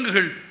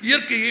குரங்குகள்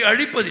இயற்கையை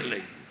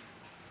அழிப்பதில்லை.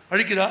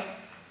 அழிக்கிறா?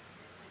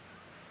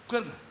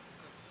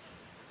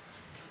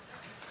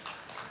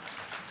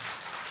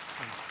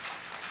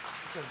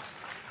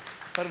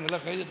 பாருங்க,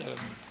 எல்லாம்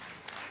கைதிட்டாங்க.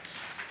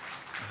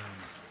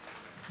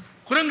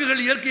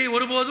 குரங்குகள் இயற்கையை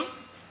ஒருபோதும்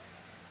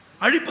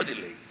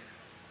அழிப்பதில்லை.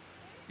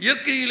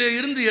 இயற்கையிலே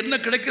இருந்து என்ன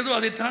கிடைக்கிறதோ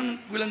அதைத்தான்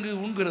விலங்கு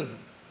உண்கிறது.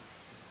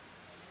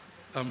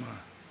 ஆமாம்,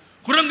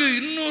 குரங்கு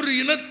இன்னொரு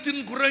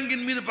இனத்தின்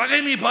குரங்கின் மீது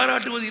பகைமை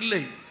பாராட்டுவது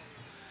இல்லை.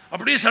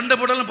 அப்படியே சண்டை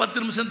போட்டாலும்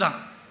 10 நிமிஷம் தான்.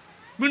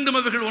 மீண்டும்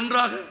அவைகள்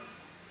ஒன்றாக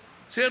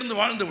சேர்ந்து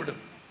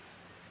வாழ்ந்துவிடும்.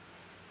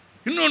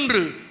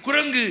 இன்னொன்று,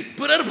 குரங்கு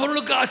பிறர்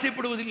பொருளுக்கு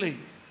ஆசைப்படுவதில்லை.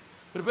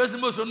 இவர்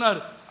பேசும்போது சொன்னார்,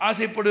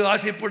 ஆசைப்படு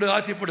ஆசைப்படு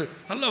ஆசைப்படு.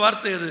 நல்ல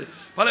வார்த்தை அது.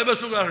 பல பேர்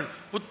சொல்கிறார்கள்,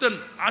 புத்தன்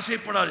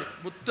ஆசைப்படாதே.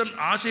 புத்தன்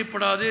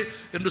ஆசைப்படாதே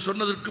என்று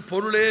சொன்னதற்கு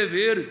பொருளே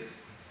வேறு.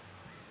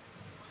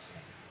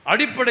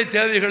 அடிப்படை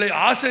தேவைகளை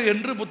ஆசை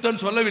என்று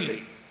புத்தன் சொல்லவில்லை.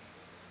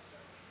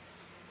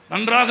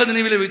 நன்றாக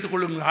நினைவிலே வைத்துக்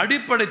கொள்ளுங்கள்.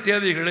 அடிப்படை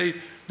தேவைகளை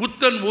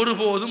புத்தன்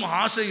ஒருபோதும்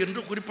ஆசை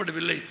என்று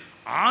குறிப்பிடவில்லை.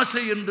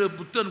 ஆசை என்று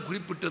புத்தன்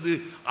குறிப்பிட்டது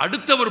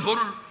அடுத்தவர்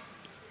பொருள்,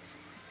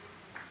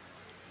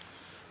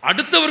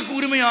 அடுத்தவருக்கு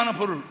உரிமையான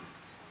பொருள்,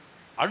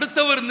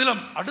 அடுத்தவர்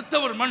நிலம்,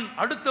 அடுத்தவர் மண்,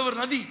 அடுத்தவர்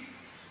நதி,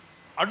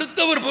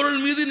 அடுத்தவர் பொருள்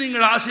மீது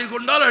நீங்கள் ஆசை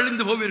கொண்டால்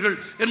அழிந்து போவீர்கள்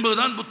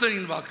என்பதுதான்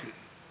புத்தனின் வாக்கு.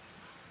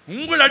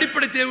 உங்கள்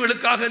அடிப்படை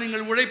தேவைகளுக்காக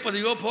நீங்கள்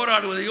உழைப்பதையோ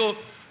போராடுவதையோ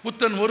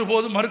புத்தன்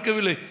ஒருபோதும்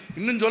மறுக்கவில்லை.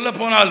 இன்னும் சொல்ல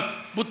போனால்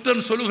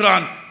புத்தன்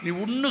சொல்லுகிறான், நீ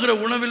உண்ணுகிற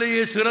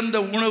உணவிலேயே சிறந்த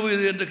உணவு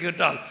இது என்று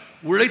கேட்டால்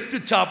உழைத்து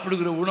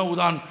சாப்பிடுகிற உணவு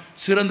தான்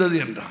சிறந்தது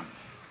என்றான்.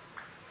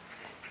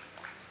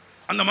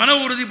 அந்த மன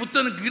உறுதி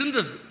புத்தனுக்கு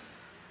இருந்தது.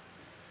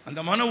 அந்த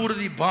மன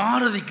உறுதி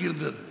பாரதிக்கு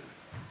இருந்தது.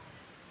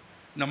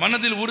 இந்த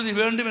மனதில் உறுதி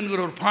வேண்டும்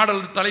என்கிற ஒரு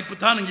பாடல் தலைப்பு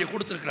தான் இங்கே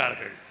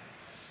கொடுத்திருக்கிறார்கள்.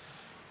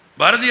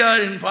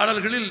 பாரதியாரின்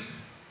பாடல்களில்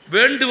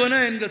வேண்டுவன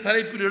என்ற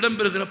தலைப்பில்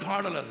இடம்பெறுகிற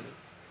பாடல் அது.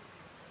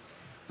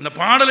 அந்த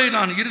பாடலை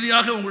நான்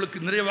இறுதியாக உங்களுக்கு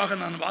நிறைவாக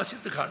நான்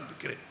வாசித்து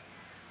காண்பிக்கிறேன்.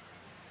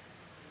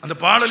 அந்த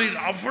பாடலில்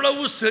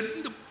அவ்வளவு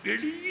செறிந்த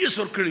எளிய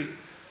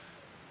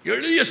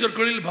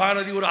சொற்களில்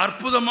பாரதி ஒரு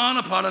அற்புதமான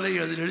பாடலை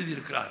அதில்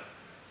எழுதியிருக்கிறார்.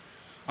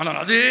 ஆனால்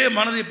அதே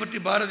மனதை பற்றி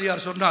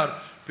பாரதியார் சொன்னார்,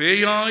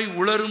 பேயாய்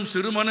உளரும்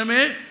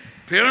சிறுமனமே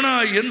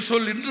பேணாய் என்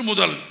சொல் இன்று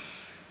முதல்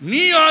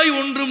நீயாய்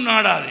ஒன்றும்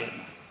நாடாதே.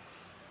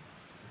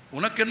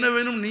 உனக்கு என்ன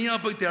வேணும் நீயா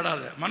போய்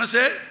தேடாத.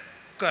 மனசே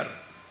உட்கார்,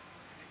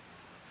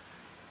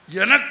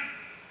 எனக்கு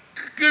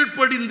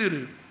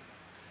கீழ்ப்படிந்திரு,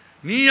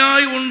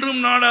 நீயாய்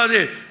ஒன்றும்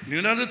நாடாதே.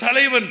 நினது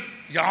தலைவன்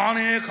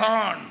யானே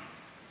கான்,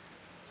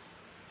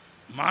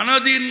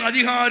 மனதின்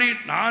அதிகாரி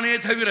நானே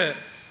தவிர,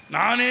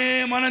 நானே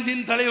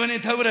மனதின் தலைவனை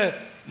தவிர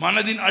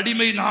மனதின்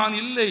அடிமை நான்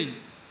இல்லை.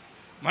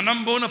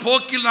 மனம் போன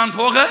போக்கில் நான்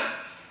போக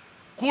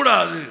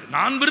கூடாது.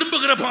 நான்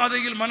விரும்புகிற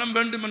பாதையில் மனம்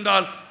வேண்டும்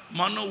என்றால்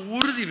மன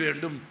உறுதி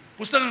வேண்டும்.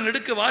 புஸ்தகம்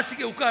எடுக்க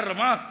வாசிக்க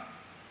உட்கார்றமா,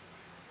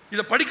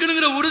 இதை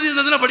படிக்கணுங்கிற உறுதி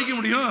இருந்ததுன்னா படிக்க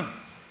முடியும்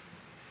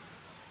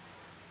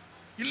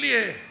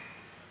இல்லையே.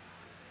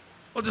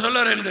 ஒருத்தர்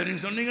சொல்லார் என்கிட்ட,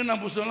 நீங்கள் சொன்னீங்க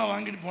நான் புஸ்தகம்லாம்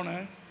வாங்கிட்டு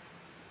போனேன்,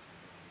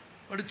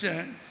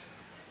 படித்தேன்,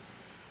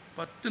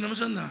 10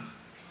 நிமிஷம்தான்,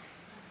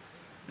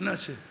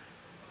 என்னாச்சு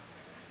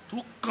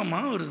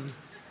தூக்கமாக வருது.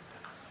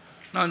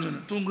 நான்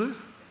சொன்னேன் தூங்கு.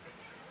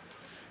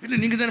 இல்லை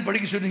நீங்கள் தானே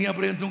படிக்க சொன்னீங்க,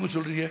 அப்புறம் ஏன் தூங்க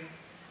சொல்கிறீங்க?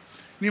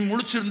 நீ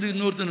முழிச்சிருந்து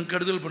இன்னொருத்தனுக்கு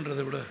கெடுதல்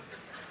பண்ணுறதை விட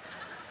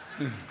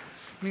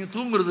நீங்கள்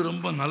தூங்குறது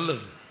ரொம்ப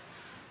நல்லது.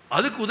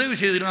 அதுக்கு உதவி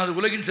செய்தீங்கன்னா அது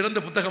உலகின் சிறந்த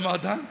புத்தகமாக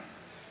தான்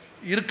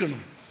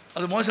இருக்கணும்.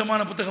 அது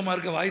மோசமான புத்தகமாக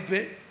இருக்க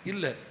வாய்ப்பே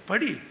இல்லை.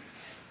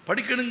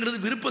 படிக்கணுங்கிறது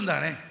விருப்பம்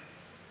தானே,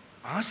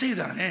 ஆசை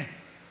தானே,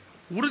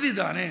 உறுதி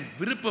தானே.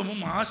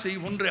 விருப்பமும் ஆசை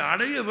ஒன்றை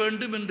அடைய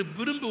வேண்டும் என்று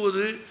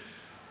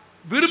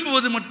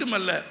விரும்புவது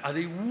மட்டுமல்ல,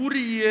 அதை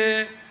உரிய,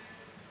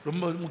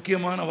 ரொம்ப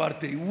முக்கியமான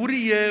வார்த்தை,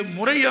 உரிய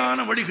முறையான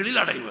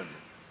வழிகளில் அடைவது.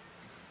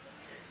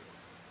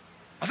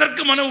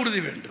 அதற்கு மன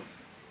உறுதி வேண்டும்.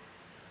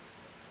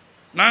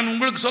 நான்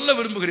உங்களுக்கு சொல்ல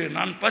விரும்புகிறேன்,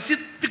 நான்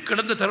பசித்து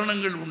கிடந்த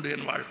தருணங்கள் உண்டு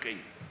என் வாழ்க்கை.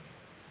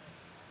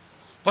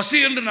 பசி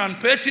என்று நான்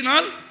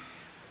பேசினால்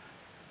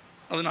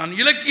அது நான்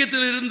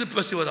இலக்கியத்திலிருந்து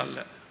பேசுவதல்ல.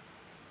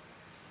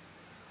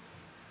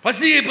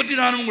 பசியை பற்றி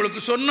நான்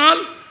உங்களுக்கு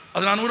சொன்னால்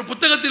அது நான் ஒரு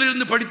புத்தகத்தில்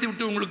இருந்து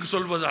படித்துவிட்டு உங்களுக்கு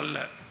சொல்வது அல்ல.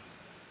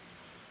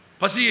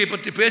 பசியை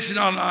பற்றி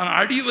பேசினால் நான்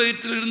அடி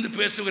வயிற்றிலிருந்து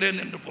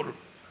பேசுகிறேன் என்று பொருள்.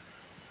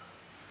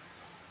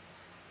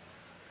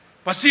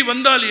 பசி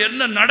வந்தால்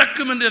என்ன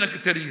நடக்கும் என்று எனக்கு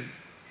தெரியும்.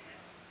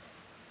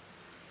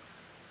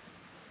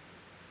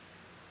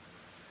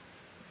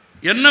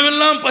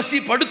 என்னவெல்லாம் பசி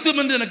படுத்தும்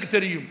என்று எனக்கு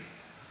தெரியும்.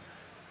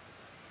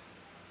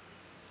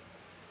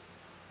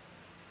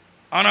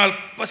 ஆனால்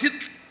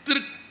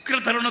பசித்திருக்கிற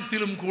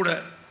தருணத்திலும் கூட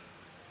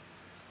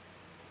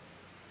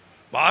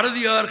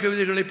பாரதியார்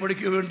கவிதைகளை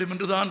படிக்க வேண்டும்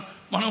என்றுதான்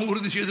மனம்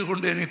உறுதி செய்து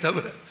கொண்டேனே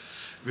தவிர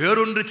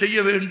வேறொன்று செய்ய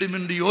வேண்டும்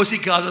என்று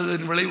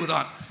யோசிக்காததன்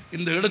விளைவுதான்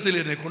இந்த இடத்தில்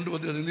என்னை கொண்டு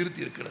வந்து அதை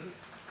நிறுத்தி இருக்கிறது.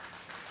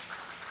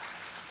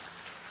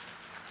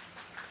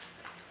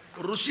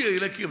 ருசிய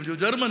இலக்கியம்,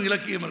 ஜெர்மன்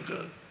இலக்கியம்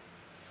இருக்கிறது,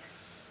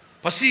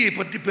 பசியை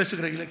பற்றி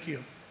பேசுகிற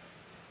இலக்கியம்.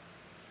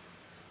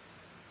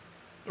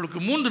 அவளுக்கு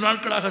 3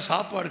 நாட்களாக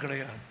சாப்பாடு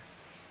கிடையாது.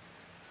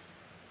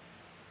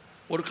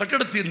 ஒரு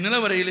கட்டடத்தின்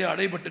நிலவரையிலே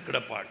அடைபட்டு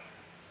கிடப்பாள்.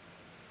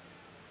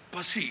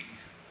 பசி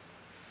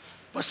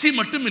பசி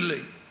மட்டும்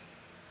இல்லை,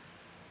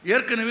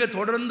 ஏற்கனவே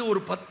தொடர்ந்து ஒரு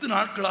 10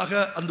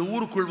 நாட்களாக அந்த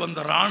ஊருக்குள் வந்த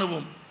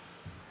இராணுவம்,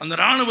 அந்த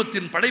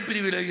இராணுவத்தின்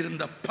படைப்பிரிவிலே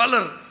இருந்த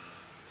பலர்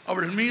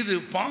அவள் மீது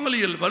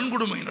பாலியல்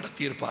வன்கொடுமை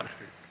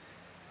நடத்தியிருப்பார்கள்.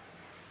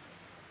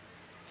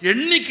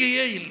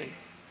 எண்ணிக்கையே இல்லை.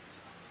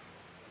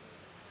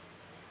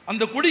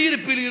 அந்த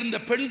குடியிருப்பில் இருந்த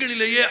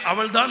பெண்களிலேயே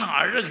அவள்தான்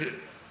அழகு.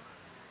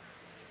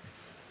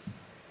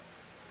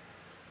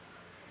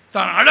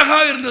 தான்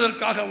அழகாக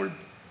இருந்ததற்காக அவள்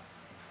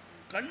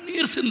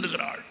கண்ணீர்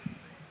சிந்துகிறாள்.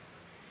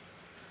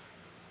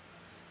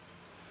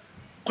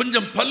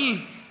 கொஞ்சம் பல்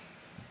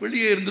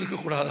வெளியே இருந்திருக்க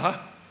கூடாதா?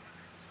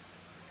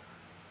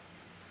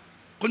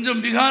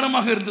 கொஞ்சம்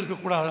விகாரமாக இருந்திருக்க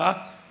கூடாதா?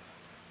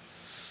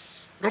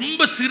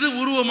 ரொம்ப சிறு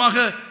உருவமாக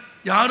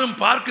யாரும்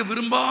பார்க்க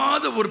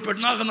விரும்பாத ஒரு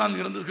பெண்ணாக நான்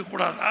இருந்திருக்க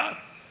கூடாதா?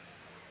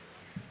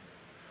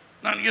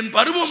 நான் என்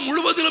பருவம்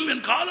முழுவதிலும்,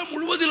 என் காலம்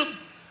முழுவதிலும்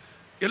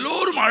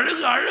எல்லோரும்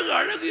அழகு அழகு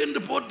அழகு என்று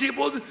போற்றிய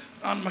போது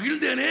நான்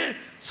மகிழ்ந்தேனே,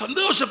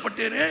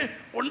 சந்தோஷப்பட்டேனே,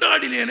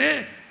 கொண்டாடினேனே.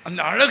 அந்த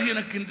அழகு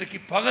எனக்கு இன்றைக்கு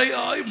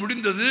பகையாய்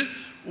முடிந்தது.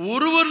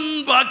 ஒருவன்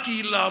பாக்கி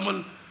இல்லாமல்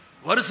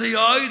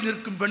வரிசையாய்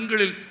நிற்கும்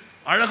பெண்களில்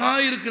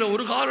அழகாய் இருக்கிற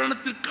ஒரு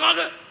காரணத்திற்காக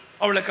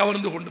அவளை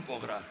கவர்ந்து கொண்டு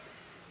போகிறார்.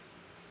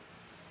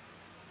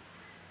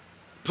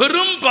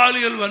 பெரும்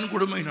பாலியல்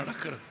வன்கொடுமை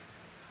நடக்கிறது.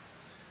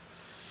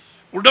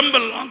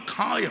 உடம்பெல்லாம்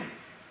காயம்.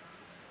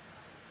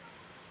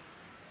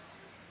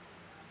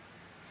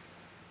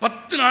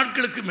 10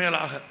 நாட்களுக்கு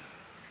மேலாக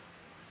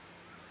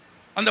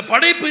அந்த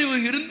படைப்பிரிவு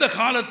இருந்த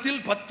காலத்தில்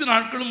 10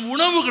 நாட்களும்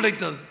உணவு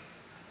கிடைத்தது.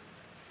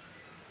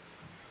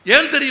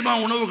 ஏன் தெரியுமா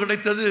உணவு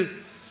கிடைத்தது?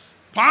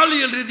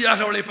 பாலியல்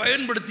ரீதியாக அவளை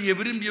பயன்படுத்திய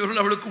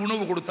விரும்பியவர்கள் அவளுக்கு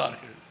உணவு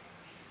கொடுத்தார்கள்.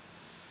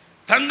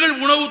 தங்கள்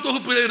உணவு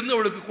தொகுப்பில் இருந்து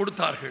அவளுக்கு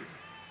கொடுத்தார்கள்.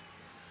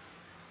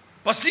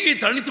 பசியை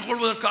தணித்துக்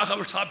கொள்வதற்காக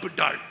அவள்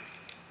சாப்பிட்டாள்.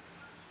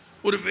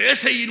 ஒரு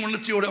வேசையின்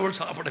உணர்ச்சியோடு அவள்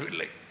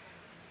சாப்பிடவில்லை.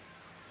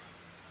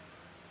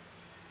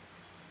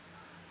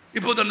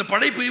 இப்போது அந்த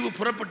படைப்பிரிவு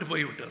புறப்பட்டு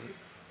போய்விட்டது.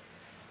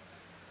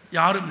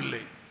 யாரும்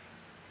இல்லை.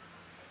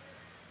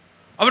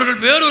 அவர்கள்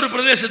வேறொரு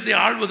பிரதேசத்தை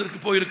ஆள்வதற்கு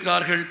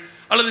போயிருக்கிறார்கள்,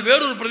 அல்லது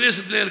வேறொரு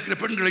பிரதேசத்தில் இருக்கிற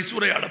பெண்களை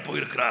சூறையாட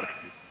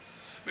போயிருக்கிறார்கள்.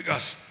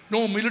 Because no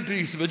military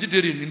is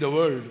vegetarian in the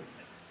world.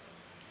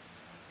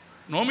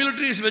 No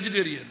military is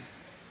vegetarian.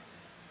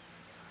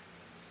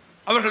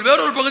 அவர்கள்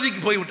வேறொரு பகுதிக்கு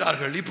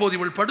போய்விட்டார்கள். இப்போது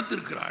இவள்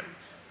படுத்திருக்கிறாள்.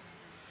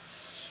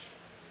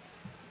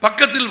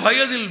 பக்கத்தில்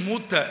வயதில்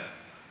மூத்த,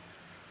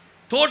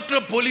 தோற்ற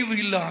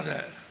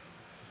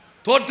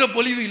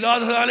பொலிவு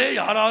இல்லாததாலே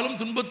யாராலும்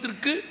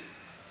துன்பத்திற்கு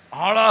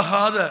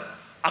ஆளாகாத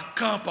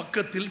அக்கா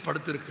பக்கத்தில்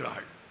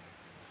படுத்திருக்கிறாள்.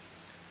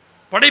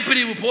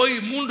 படைப்பிரிவு போய்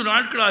 3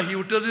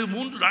 நாட்களாகிவிட்டது.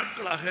 3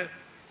 நாட்களாக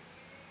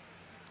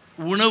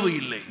உணவு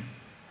இல்லை.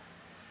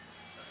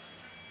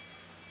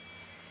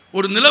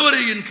 ஒரு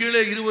நிலவரையின்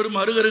கீழே இருவரும்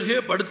அருகருகே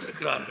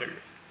படுத்திருக்கிறார்கள்.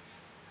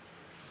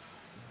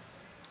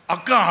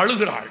 அக்கா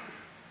அழுகிறாள்.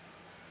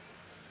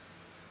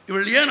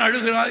 இவள் ஏன்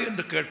அழுகிறாய்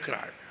என்று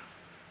கேட்கிறாள்.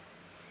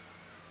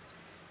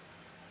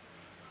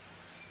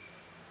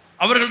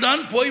 அவர்கள்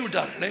தான்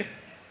போய்விட்டார்களே,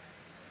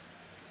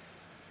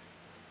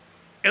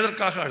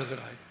 எதற்காக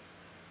அழுகிறாய்?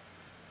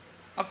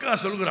 அக்கா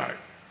சொல்கிறாள்,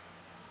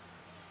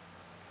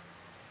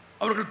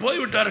 அவர்கள்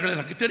போய்விட்டார்கள்,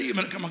 எனக்கு தெரியும்,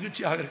 எனக்கு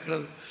மகிழ்ச்சியாக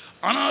இருக்கிறது.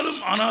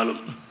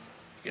 ஆனாலும்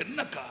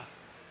என்னக்கா,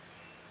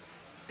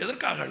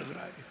 எதற்காக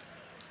அழுகிறாய்?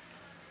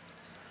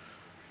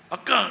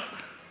 அக்கா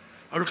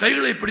அவள்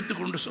கைகளை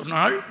பிடித்துக் கொண்டு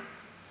சொன்னாள்,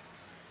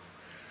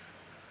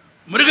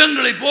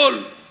 மிருகங்களைப் போல்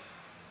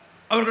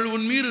அவர்கள்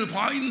உன் மீது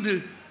பாய்ந்து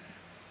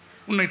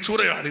உன்னை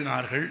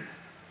சூறையாடினார்கள்.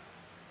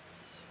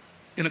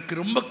 எனக்கு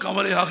ரொம்ப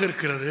கவலையாக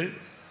இருக்கிறது.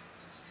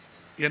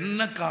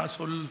 என்னக்கா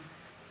சொல்?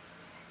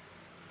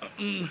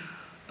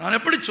 நான்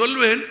எப்படி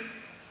சொல்வேன்?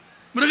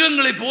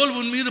 மிருகங்களைப் போல்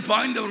உன் மீது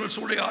பாய்ந்தவர்கள்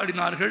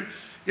சூறையாடினார்கள்.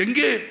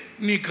 எங்கே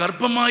நீ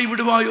கர்ப்பமாய்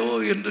விடுவாயோ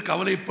என்று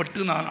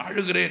கவலைப்பட்டு நான்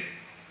அழுகிறேன்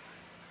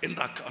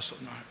என்று அக்கா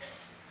சொன்னாள்.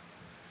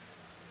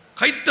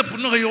 கைத்த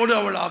புன்னகையோடு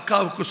அவள்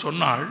அக்காவுக்கு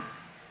சொன்னாள்,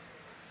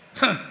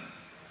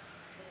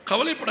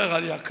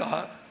 கவலைப்படாதே அக்கா,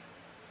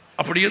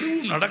 அப்படி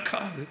எதுவும்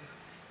நடக்காது.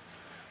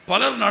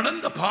 பலர்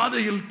நடந்த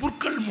பாதையில்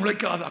புற்கள்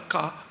முளைக்காது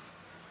அக்கா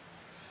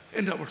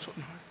என்று அவள்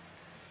சொன்னாள்.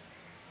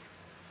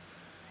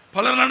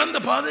 பலர் நடந்த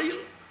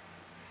பாதையில்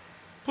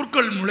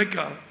புற்கள்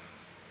முளைக்காது.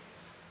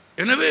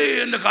 எனவே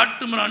அந்த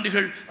காட்டு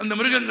மிராண்டிகள், அந்த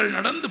மிருகங்கள்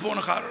நடந்து போன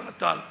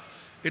காரணத்தால்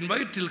என்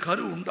வயிற்றில்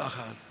கரு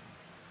உண்டாகாது.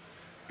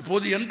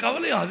 இப்போது என்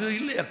கவலை அது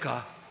இல்லை அக்கா,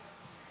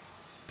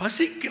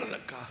 பசிக்கிறது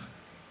அக்கா.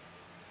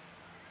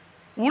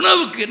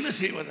 உணவுக்கு என்ன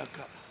செய்வது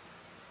அக்கா?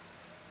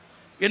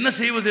 என்ன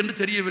செய்வது என்று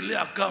தெரியவில்லை.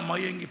 அக்கா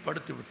மயங்கி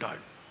படுத்து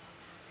விட்டாள்.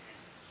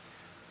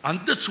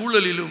 அந்த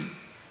சூழலிலும்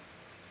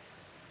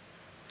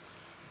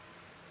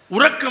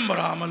உறக்கம்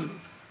வராமல்,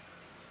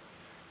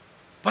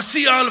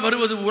 பசியால்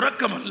வருவது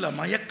உறக்கம் அல்ல,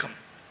 மயக்கம்.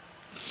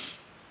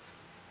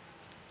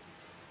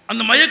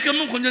 அந்த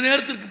மயக்கமும் கொஞ்ச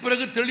நேரத்திற்கு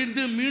பிறகு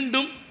தெளிந்து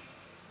மீண்டும்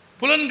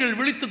புலன்கள்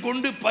விழித்துக்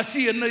கொண்டு பசி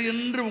என்ன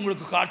என்று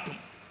உங்களுக்கு காட்டும்.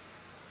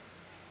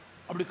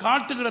 அப்படி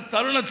காட்டுகிற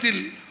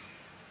தருணத்தில்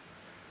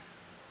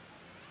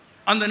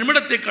அந்த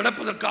நிமிடத்தை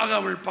கடப்பதற்காக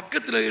அவள்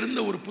பக்கத்தில் இருந்த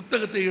ஒரு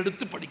புத்தகத்தை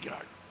எடுத்து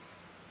படிக்கிறாள்.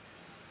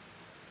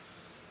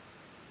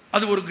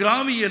 அது ஒரு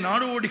கிராமிய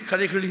நாடோடி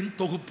கதைகளின்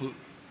தொகுப்பு.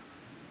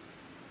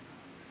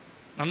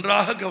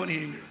 நன்றாக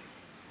கவனியுங்கள்.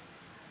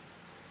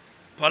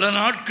 பல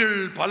நாட்கள்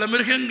பல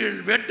மிருகங்கள்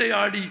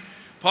வேட்டையாடி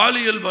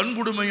பாலியல்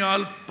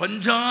வன்கொடுமையால்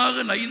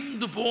பஞ்சாக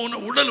நைந்து போன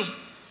உடலும்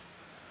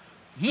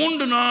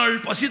 3 நாள்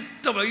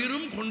பசித்த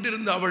வயிறும்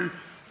கொண்டிருந்த அவள்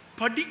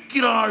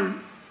படிக்கிறாள்.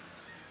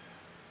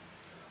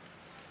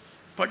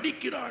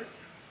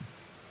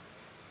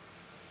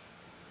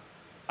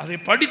 அதை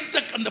படித்த,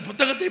 அந்த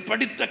புத்தகத்தை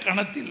படித்த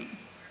கணத்தில்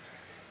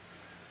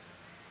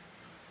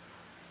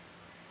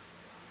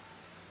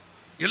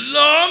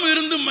எல்லாம்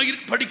இருந்தும்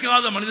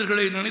படிக்காத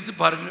மனிதர்களை நினைத்து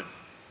பாருங்கள்.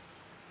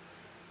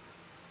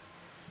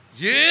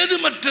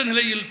 ஏதுமற்ற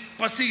நிலையில்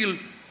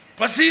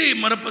பசியை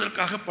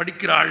மறப்பதற்காக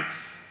படிக்கிறாள்.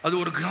 அது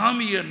ஒரு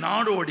கிராமிய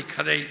நாடோடி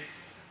கதை.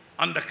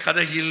 அந்த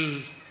கதையில்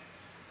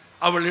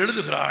அவள்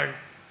எழுதுகிறாள்,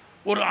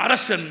 ஒரு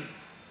அரசன்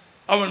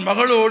அவன்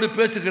மகளோடு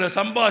பேசுகிற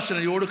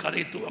சம்பாஷணையோடு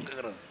கதை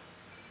துவங்குகிறது.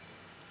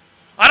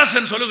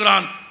 அரசன்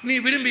சொல்லுகிறான், நீ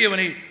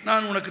விரும்பியவனை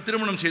நான் உனக்கு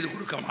திருமணம் செய்து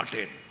கொடுக்க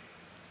மாட்டேன்.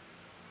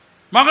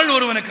 மகள்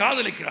ஒருவனை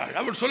காதலிக்கிறாள்.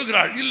 அவள்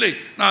சொல்கிறாள், இல்லை,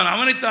 நான்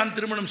அவனைத்தான்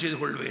திருமணம் செய்து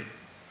கொள்வேன்.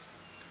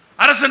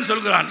 அரசன்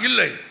சொல்கிறான்,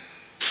 இல்லை,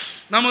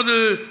 நமது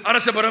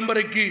அரச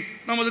பரம்பரைக்கு,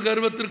 நமது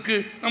கர்வத்திற்கு,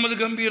 நமது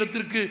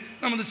கம்பீரத்திற்கு,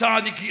 நமது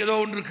சாதிக்கு ஏதோ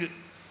ஒன்று இருக்கு,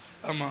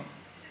 ஆமாம்,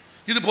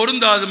 இது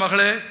பொருந்தாது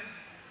மகளே,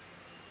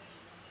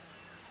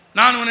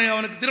 நான் உன்னை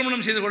அவனுக்கு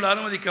திருமணம் செய்து கொள்ள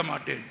அனுமதிக்க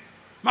மாட்டேன்.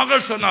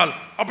 மகள் சொன்னால்,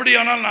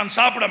 அப்படியானால் நான்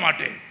சாப்பிட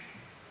மாட்டேன்.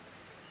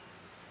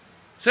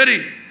 சரி,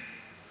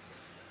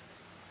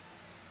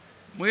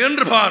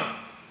 முயன்று பார்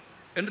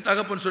என்று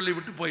தகப்பன்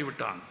சொல்லிவிட்டு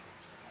போய்விட்டான்.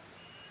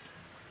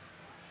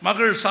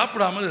 மகள்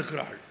சாப்பிடாமல்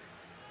இருக்கிறாள்.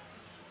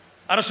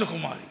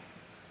 அரசகுமாரி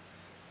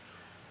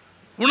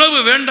உணவு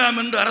வேண்டாம்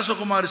என்று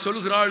அரசகுமாரி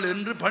சொல்கிறாள்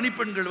என்று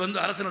பணிப்பெண்கள் வந்து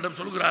அரசனிடம்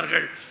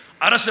சொல்கிறார்கள்.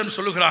 அரசன்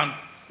சொல்லுகிறான்,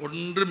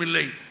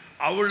 ஒன்றுமில்லை,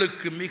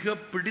 அவளுக்கு மிக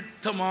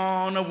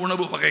பிடித்தமான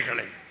உணவு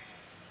வகைகளை,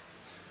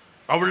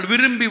 அவள்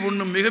விரும்பி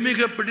உண்ணும் மிக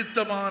மிக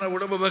பிடித்தமான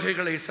உணவு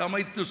வகைகளை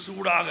சமைத்து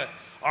சூடாக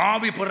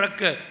ஆவி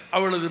பறக்க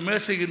அவளது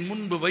மேசையின்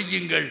முன்பு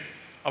வையுங்கள்,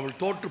 அவள்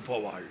தோற்று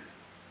போவாள்.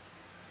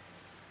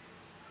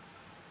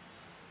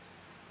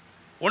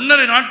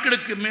 1.5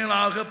 நாட்களுக்கு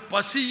மேலாக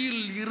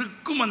பசியில்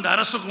இருக்கும் அந்த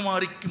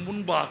அரசகுமாரிக்கு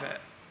முன்பாக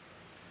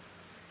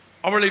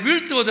அவளை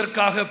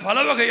வீழ்த்துவதற்காக பல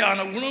வகையான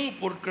உணவுப்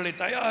பொருட்களை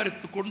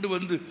தயாரித்து கொண்டு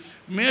வந்து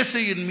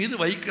மேசையின் மீது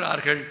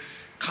வைக்கிறார்கள்.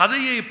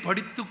 கதையை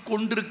படித்து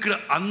கொண்டிருக்கிற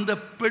அந்த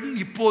பெண்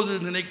இப்போது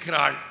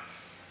நினைக்கிறாள்,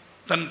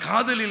 தன்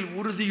காதலில்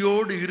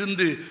உறுதியோடு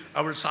இருந்து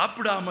அவள்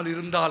சாப்பிடாமல்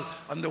இருந்தால்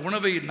அந்த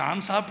உணவை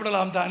நான்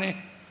சாப்பிடலாம் தானே.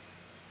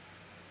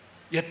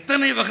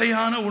 எத்தனை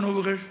வகையான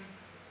உணவுகள்!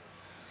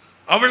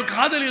 அவள்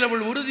காதலில்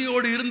அவள்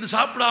உறுதியோடு இருந்து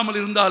சாப்பிடாமல்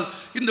இருந்தால்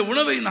இந்த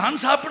உணவை நான்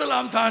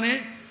சாப்பிடலாம் தானே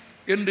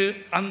என்று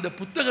அந்த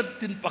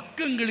புத்தகத்தின்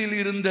பக்கங்களில்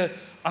இருந்த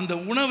அந்த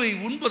உணவை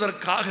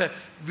உண்பதற்காக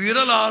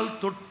விரலால்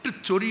தொட்டு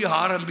சொரிய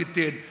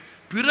ஆரம்பித்தேன்.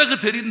 பிறகு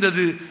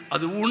தெரிந்தது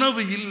அது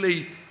உணவு இல்லை,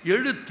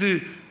 எழுத்து.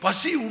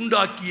 பசி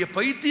உண்டாக்கிய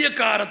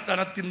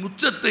பைத்தியக்காரத்தனத்தின்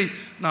உச்சத்தை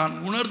நான்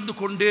உணர்ந்து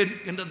கொண்டேன்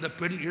என்று அந்த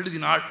பெண்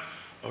எழுதினாள்.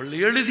 அவள்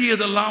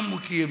எழுதியதெல்லாம்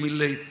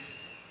முக்கியமில்லை,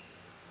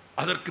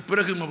 அதற்கு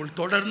பிறகு அவள்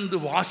தொடர்ந்து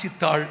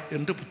வாசித்தாள்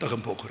என்று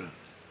புத்தகம் போகிறது.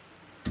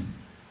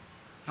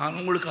 நான்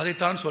உங்களுக்கு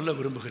அதைத்தான் சொல்ல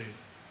விரும்புகிறேன்.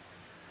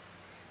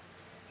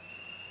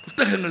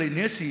 புத்தகங்களை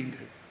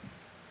நேசியுங்கள்.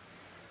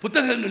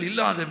 புத்தகங்கள்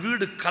இல்லாத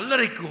வீடு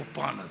கல்லறைக்கு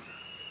ஒப்பானது.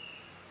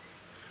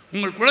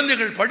 உங்கள்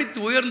குழந்தைகள் படித்து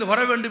உயர்ந்து வர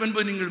வேண்டும்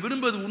என்பது நீங்கள்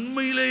விரும்புவது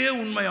உண்மையிலேயே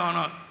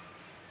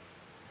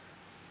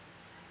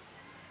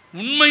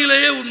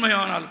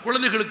உண்மையானால்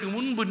குழந்தைகளுக்கு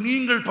முன்பு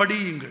நீங்கள்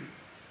படியுங்கள்.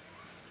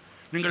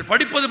 நீங்கள்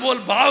படிப்பது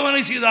போல்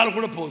பாவனை செய்தால்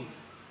கூட போதும்.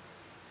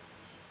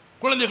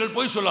 குழந்தைகள்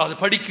போய் சொல்லாது,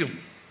 படிக்கும்.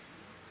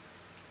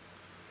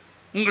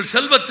 உங்கள்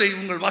செல்வத்தை,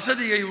 உங்கள்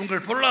வசதியை,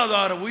 உங்கள்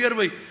பொருளாதார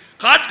உயர்வை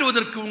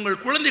காட்டுவதற்கு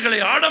உங்கள் குழந்தைகளை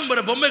ஆடம்பர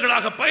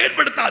பொம்மைகளாக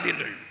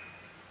பயன்படுத்தாதீர்கள்.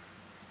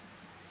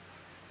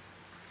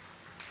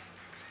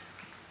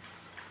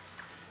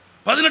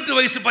 பதினெட்டு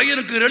வயசு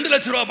பையனுக்கு 2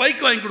 லட்சம் ரூபாய்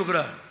பைக் வாங்கி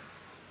கொடுக்கிறார்.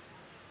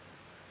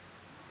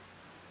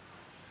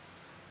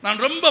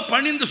 நான் ரொம்ப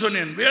பணிந்து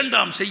சொன்னேன்,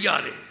 வேண்டாம்,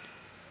 செய்யாதே.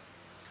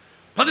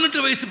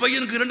 18 வயசு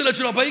பையனுக்கு 2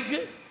 லட்சம் ரூபாய் பைக்கு.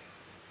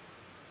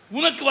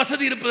 உனக்கு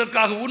வசதி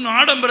இருப்பதற்காக உன்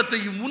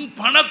ஆடம்பரத்தையும் உன்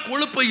பண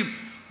கொழுப்பையும்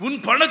உன்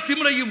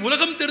பணத்திமிரையும்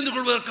உலகம் தெரிந்து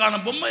கொள்வதற்கான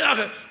பொம்மையாக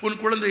உன்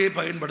குழந்தையை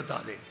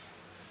பயன்படுத்தாதே.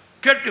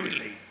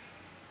 கேட்கவில்லை.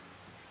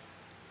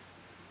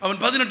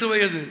 அவன் 18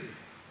 வயது,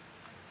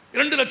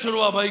 2 லட்சம்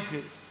ரூபாய் பைக்கு,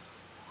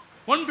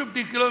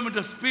 150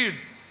 கிலோமீட்டர் ஸ்பீட்,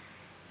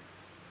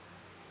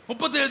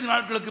 35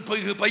 நாட்களுக்கு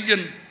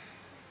பையன்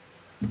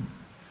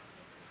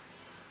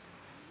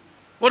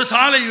ஒரு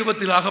சாலை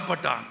விபத்தில்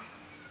அகப்பட்டான்.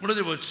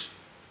 முடிஞ்சு போச்சு.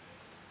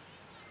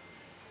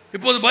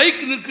 இப்போது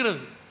பைக்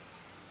நிற்கிறது,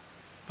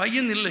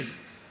 பையன் இல்லை.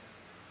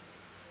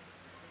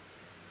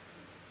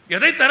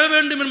 எதை தர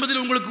வேண்டும்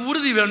என்பதில் உங்களுக்கு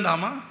உறுதி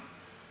வேண்டாமா?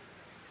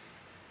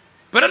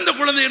 பிறந்த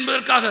குழந்தை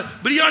என்பதற்காக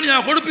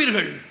பிரியாணியாக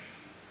கொடுப்பீர்கள்.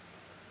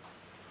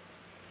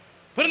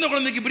 பிறந்த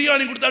குழந்தைக்கு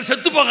பிரியாணி கொடுத்தால்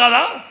செத்து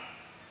போகாதா?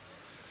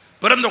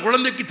 பிறந்த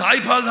குழந்தைக்கு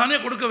தாய்ப்பால் தானே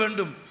கொடுக்க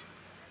வேண்டும்.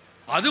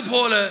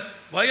 அதுபோல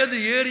வயது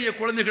ஏறிய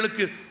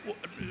குழந்தைகளுக்கு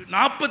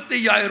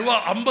 45,000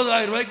 ரூபாய்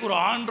 50,000 ரூபாய்க்கு ஒரு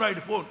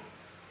ஆண்ட்ராய்டு போன்,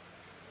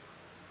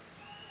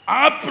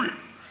 ஆப்பிள்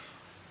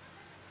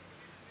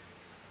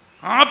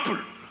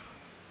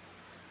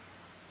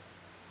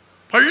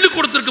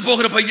பள்ளிக்கூடத்திற்கு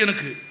போகிற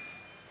பையனுக்கு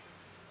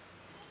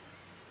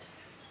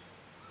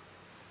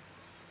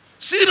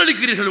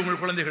சீரழிக்கிறீர்கள்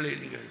உங்கள் குழந்தைகளை.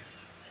 நீங்கள்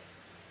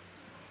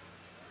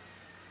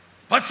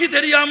பசி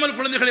தெரியாமல்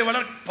குழந்தைகளை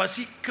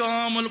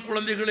பசிக்காமல்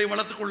குழந்தைகளை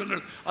வளர்த்துக்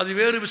கொள்ளுங்கள், அது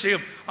வேறு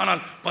விஷயம்.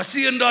 ஆனால் பசி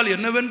என்றால்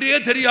என்னவென்றே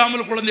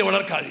தெரியாமல் குழந்தை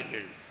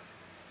வளர்க்காதீர்கள்.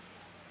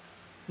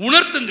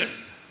 உணர்த்துங்கள்,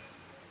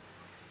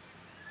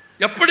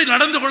 எப்படி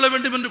நடந்து கொள்ள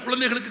வேண்டும் என்று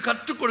குழந்தைகளுக்கு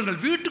கற்றுக் கொடுங்கள்.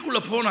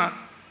 வீட்டுக்குள்ள போனா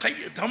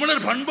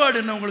தமிழர் பண்பாடு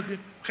என்ன, உங்களுக்கு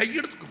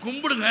கையெடுத்து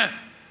கும்பிடுங்க.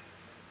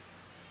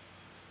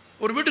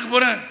 ஒரு வீட்டுக்கு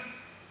போறேன்,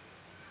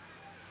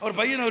 அவர்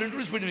பையன் அவர்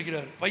இன்ட்ரோடியூஸ் பண்ணி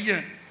வைக்கிறார்.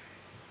 பையன்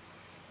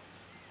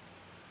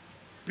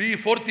BE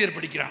 4th இயர்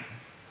படிக்கிறான்.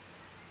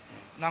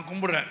 நான்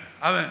கும்பிடுறேன்,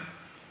 அவன்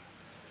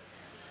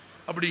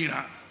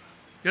அப்படிங்கிறான்.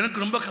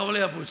 எனக்கு ரொம்ப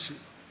கவலையா போச்சு.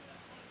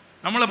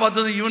 நம்மளை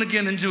பார்த்தது இவனுக்கு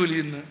ஏன் நெஞ்சு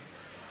வலின்னு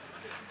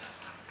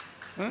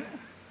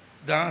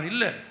தான்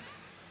இல்லை.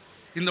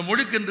 இந்த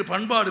மொழிக்கு என்று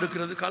பண்பாடு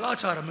இருக்கிறது,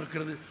 கலாச்சாரம்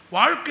இருக்கிறது,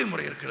 வாழ்க்கை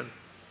முறை இருக்கிறது.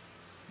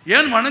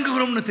 ஏன்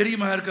வணங்குகிறோம்னு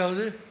தெரியுமா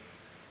யாருக்காவது?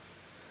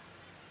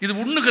 இது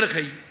உண்ணுகிற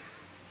கை,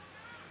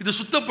 இது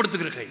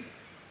சுத்தப்படுத்துகிற கை,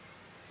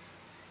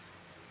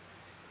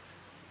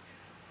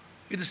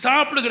 இது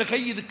சாப்பிடுகிற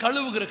கை, இது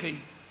கழுவுகிற கை.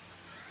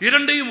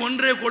 இரண்டையும்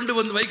ஒன்றே கொண்டு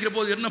வந்து வைக்கிற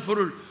போது என்ன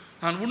பொருள்?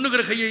 நான்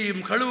உண்ணுகிற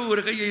கையையும் கழுவுகிற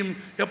கையையும்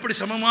எப்படி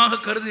சமமாக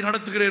கருதி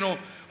நடத்துகிறேனோ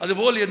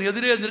அதுபோல் என்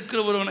எதிரே நிற்கிற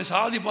ஒருவனை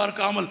சாதி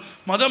பார்க்காமல்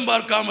மதம்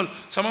பார்க்காமல்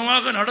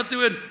சமமாக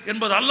நடத்துவேன்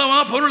என்பது அல்லவா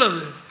பொருள்?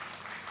 அது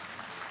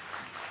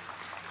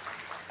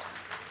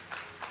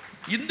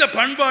இந்த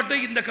பண்பாட்டை,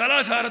 இந்த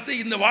கலாச்சாரத்தை,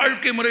 இந்த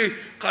வாழ்க்கை முறையை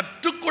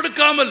கற்றுக்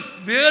கொடுக்காமல்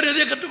வேறு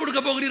எதை கற்றுக் கொடுக்க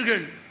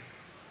போகிறீர்கள்?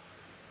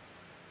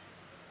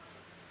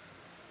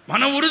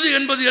 மன உறுதி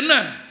என்பது என்ன?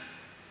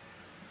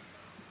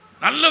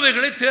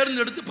 நல்லவைகளை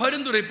தேர்ந்தெடுத்து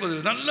பரிந்துரைப்பது,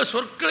 நல்ல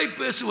சொற்களை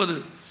பேசுவது,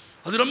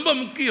 அது ரொம்ப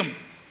முக்கியம்.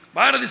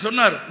 பாரதி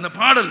சொன்னார், இந்த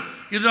பாடல்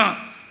இதுதான்,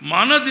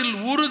 மனதில்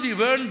உறுதி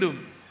வேண்டும்.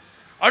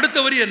 அடுத்த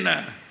வரி என்ன?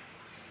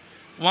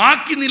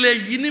 வாக்கினிலே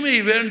இனிமை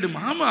வேண்டும்.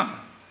 ஆமா,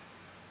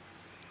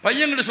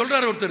 பையன்கிட்ட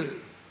சொல்றாரு ஒருத்தர்,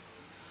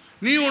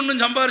 நீ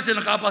ஒன்றும் சம்பாரிச்சு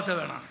என்னை காப்பாற்ற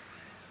வேணாம்,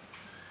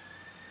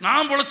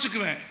 நான்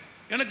பொழைச்சுக்குவேன்,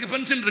 எனக்கு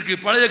பென்ஷன்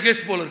இருக்கு, பழைய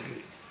கேஸ் போல இருக்கு,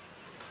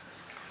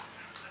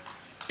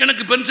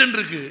 எனக்கு பென்ஷன்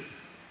இருக்கு,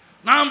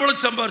 நான்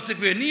பொழைச்சு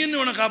சம்பாரிச்சுக்குவேன், நீ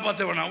இன்னும் உன்னை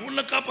காப்பாற்ற வேணாம்,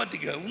 உன்னை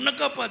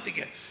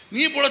காப்பாற்றிக்க,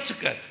 நீ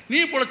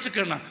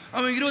பொழைச்சுக்கன்னா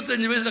அவன்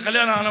 25 வயசில்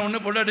கல்யாணம் ஆன உடனே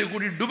பொண்டாட்டியை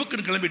கூட்டிட்டு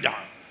டுபுக்குன்னு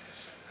கிளம்பிட்டான்.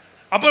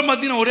 அப்புறம்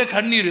பார்த்தீங்கன்னா ஒரே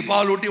கண்ணீர்,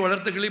 பால் ஊட்டி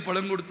வளர்த்து கிளி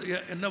பழம் கொடுத்து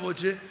என்ன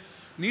போச்சு?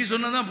 நீ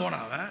சொன்னதான்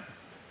போனாவன்,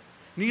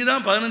 நீ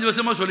தான் 15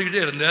 வருஷமாக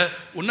சொல்லிக்கிட்டே இருந்த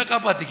உன்னை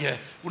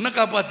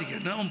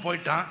காப்பாற்றிக்கன்னு அவன்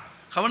போயிட்டான்.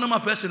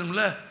 கவனமாக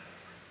பேசணும்ல,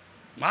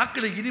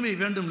 வாக்கில் இனிமை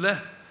வேண்டும்ல.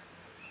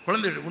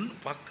 குழந்தைகள் ஒன்று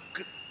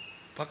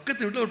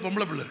பக்கத்து வீட்டில் ஒரு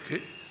பொம்பளை பிள்ளை இருக்குது,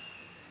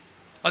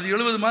 அது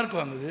 70 மார்க்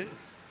வாங்குது,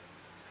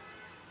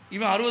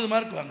 இவன் 60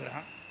 மார்க்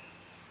வாங்குறான்.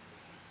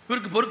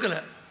 இவருக்கு பொறுக்கலை,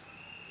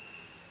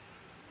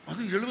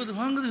 அது 70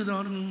 வாங்குது, இது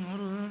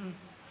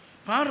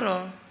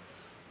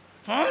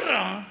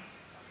பாடுறா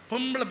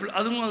பொம்பளை பிள்ளை,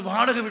 அதுவும் அது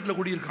வாடகை வீட்டில்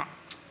குடியிருக்கான்.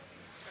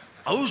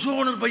 ஹவுஸ்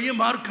ஓனர்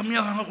பையன் மார்க்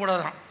கம்மியாக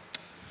வாங்கக்கூடாதான்,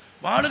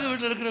 வாடகை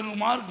வீட்டில் இருக்கிறவங்க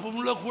மார்க்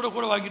பொம்பளை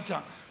கூட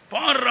வாங்கிட்டான்.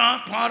 பாடுறா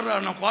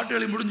நான் குவார்டர்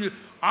வேலி முடிஞ்சு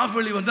ஆஃப்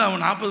வேலி வந்து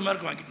அவன் 40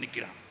 மார்க் வாங்கிட்டு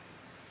நிற்கிறான்.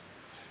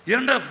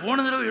 ஏன்டா போன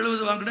தடவை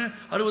 70 வாங்கினேன்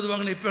 60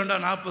 வாங்கினேன், இப்போ ஏன்டா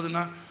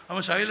 40ன்னா?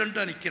 அவன்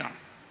சைலண்ட்டாக நிற்கிறான்.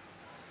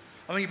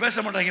 அவங்க பேச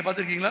மாட்டாங்க,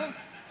 பார்த்துருக்கீங்களா?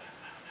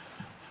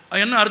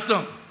 என்ன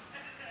அர்த்தம்?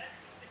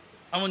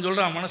 அவன்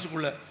சொல்கிறான்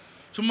மனசுக்குள்ள,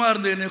 சும்மா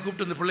இருந்து என்னை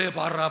கூப்பிட்டு இந்த பிள்ளைய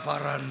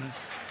பாடுறான்னு.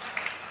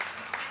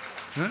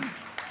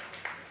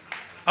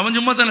 அவன்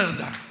சும்மா தானே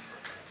இருந்தான்.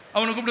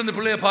 அவனை கூப்பிட்டு இந்த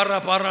பிள்ளைய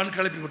பாடுறான்னு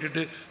கிளப்பி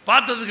விட்டுட்டு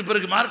பார்த்ததுக்கு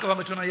பிறகு மார்க்கை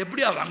வாங்க சொன்னால்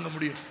எப்படியா வாங்க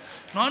முடியும்?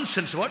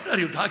 Nonsense, what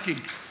are you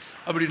talking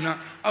அப்படின்னா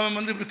அவன்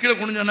வந்து கீழே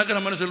குனிஞ்சானாக்கா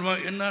நம்ம என்ன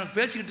சொல்லுவான், என்ன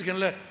பேசிக்கிட்டு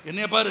இருக்கேன்ல,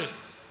 என்னைய பாரு,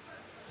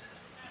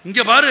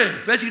 இங்கே பாரு,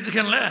 பேசிக்கிட்டு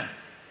இருக்கேன்ல.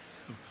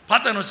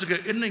 பார்த்தான்னு வச்சுக்க,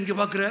 என்ன இங்கே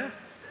பார்க்குற,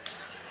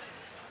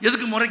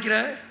 எதுக்கு முறைக்கிற?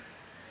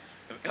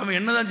 அவன்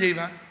என்ன தான்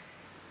செய்வான்?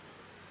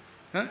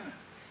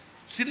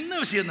 சின்ன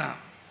விஷயந்தான்.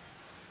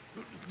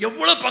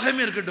 எவ்வளோ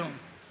பகைமை இருக்கட்டும்,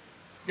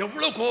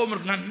 எவ்வளோ கோபம்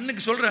இருக்கு. நான்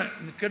இன்னைக்கு சொல்கிறேன்,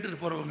 கேட்டுட்டு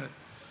போகிறவங்க,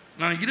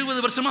 நான்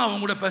 20 வருஷமாக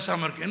அவங்க கூட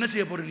பேசாமல் இருக்கேன். என்ன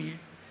செய்ய போகிற நீ?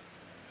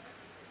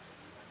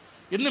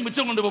 என்ன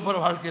மிச்சம் கொண்டு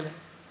போகிற வாழ்க்கையில்?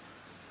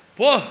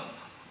 போ,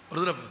 ஒரு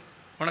தடவை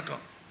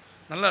வணக்கம்,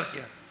 நல்லா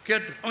இருக்கியா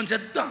கேட்டு அவன்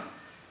செத்தான்.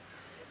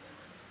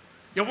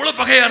 எவ்வளோ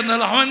பகையாக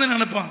இருந்தாலும் அவன் தான்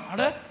நினைப்பான்,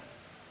 அட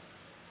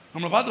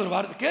நம்மளை பார்த்து ஒரு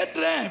வார்த்தை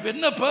கேட்டுறேன், இப்போ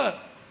என்னப்பா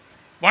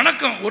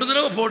வணக்கம் ஒரு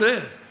தடவை போடு.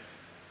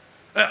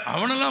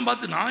 அவனெல்லாம்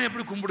பார்த்து நான்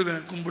எப்படி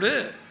கும்பிடுவேன்? கும்பிடு,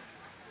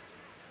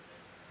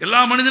 எல்லா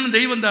மனிதனும்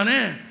தெய்வம் தானே,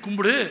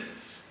 கும்பிடு.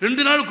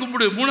 2 நாள்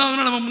கும்பிடு, 3ஆவது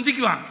நாள் அவன்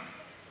முந்திக்குவான்.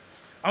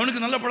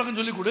 அவனுக்கு நல்ல பழக்கம்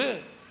சொல்லிக் கொடு.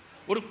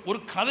 ஒரு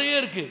கதையே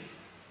இருக்கு.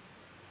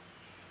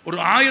 ஒரு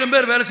 1000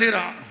 பேர் வேலை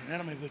செய்கிறான்,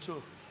 நேரமே போச்சோ,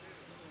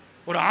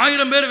 ஒரு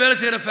 1000 பேர் வேலை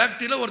செய்கிற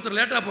ஃபேக்ட்ரியில் ஒருத்தர்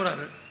லேட்டாக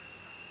போகிறாரு.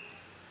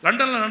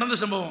 லண்டனில் நடந்த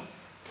சம்பவம்.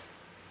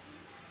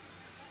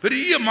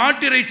 பெரிய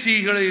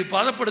மாட்டிறைச்சிகளை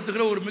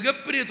பதப்படுத்துகிற ஒரு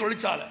மிகப்பெரிய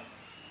தொழிற்சாலை,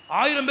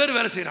 1000 பேர்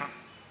வேலை செய்கிறான்.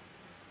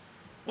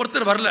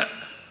 ஒருத்தர் வரல.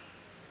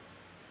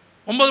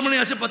 9 மணி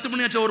ஆச்சு, 10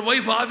 மணி ஆச்சு. ஒரு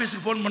ஒய்ஃப்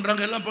ஆஃபீஸுக்கு ஃபோன்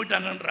பண்ணுறாங்க, எல்லாம்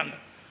போயிட்டாங்கன்றாங்க.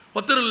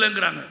 ஒருத்தர்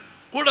இல்லைங்கிறாங்க.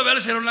 கூட வேலை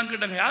செய்கிறவங்களாம்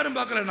கேட்டாங்க, யாரும்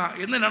பார்க்கலண்ணா.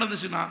 என்ன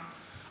நடந்துச்சுன்னா,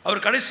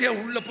 அவர் கடைசியாக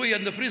உள்ளே போய்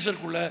அந்த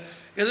ஃப்ரீசருக்குள்ளே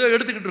ஏதோ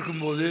எடுத்துக்கிட்டு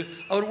இருக்கும்போது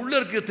அவர் உள்ளே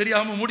இருக்க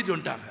தெரியாமல் மூடிட்டு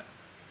வந்துட்டாங்க.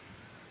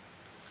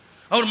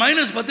 அவர்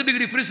 -10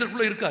 டிகிரி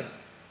ஃப்ரீசருக்குள்ளே இருக்கார்.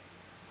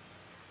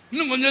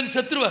 இன்னும் கொஞ்சம்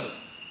செத்துருவார்.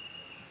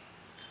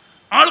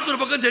 ஆளுக்கு ஒரு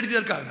பக்கம் தேடிட்டே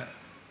இருக்காங்க.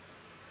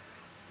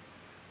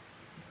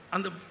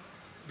 அந்த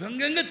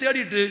எங்கெங்கே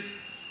தேடிட்டு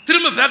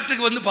திரும்ப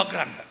ஃபேக்ட்ரிக்கு வந்து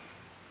பார்க்குறாங்க.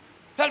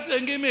 ஃபேக்ட்ரி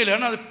எங்கேயுமே இல்லை.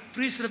 ஆனால் அது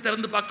ஃப்ரீசரை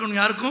திறந்து பார்க்கணும்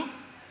யாருக்கும்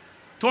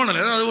தோணலை.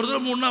 ஏன்னா அது ஒரு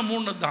தடவை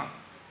மூணு தான்.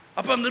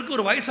 அப்போ அங்கே இருக்க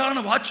ஒரு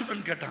வயசான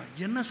வாட்ச்மேன் கேட்டான்,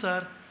 என்ன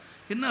சார்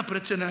என்ன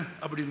பிரச்சனை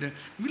அப்படின்னு.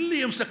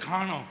 வில்லியம்ஸை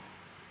காணோம்.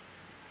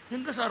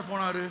 எங்கே சார்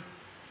போனார்?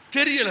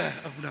 தெரியலை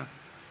அப்படின்னா.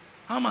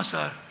 ஆமாம்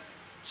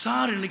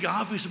சார் இன்னைக்கு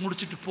ஆஃபீஸ்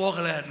முடிச்சுட்டு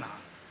போகலைன்னா.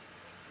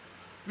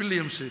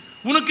 வில்லியம்ஸு,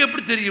 உனக்கு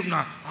எப்படி தெரியும்னா,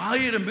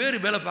 1000 பேர்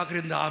வேலை பார்க்குற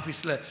இந்த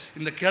ஆஃபீஸில்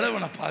இந்த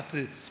கிழவனை பார்த்து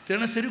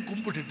தினசரி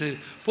கும்பிட்டுட்டு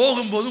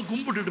போகும்போதும்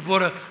கும்பிட்டுட்டு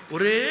போகிற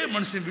ஒரே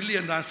மனுஷன்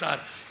வில்லியம் தான்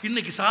சார்.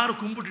 இன்றைக்கி சார்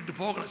கும்பிட்டுட்டு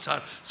போகலை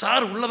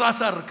சார் உள்ளதான்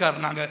சார் இருக்கார்.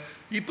 நாங்கள்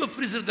இப்போ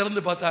ஃப்ரீசர்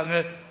திறந்து பார்த்தாங்க,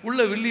 உள்ள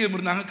வில்லியம்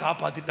இருந்தாங்க,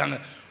 காப்பாற்றிட்டாங்க.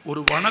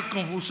 ஒரு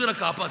வணக்கம் உசுரை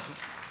காப்பாற்று.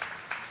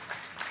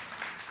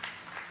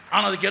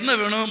 ஆனால் அதுக்கு என்ன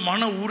வேணும்?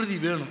 மன உறுதி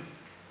வேணும்.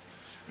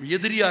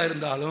 எதிரியாக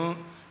இருந்தாலும்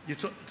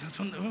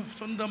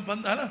சொந்தம்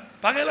பந்தாலும்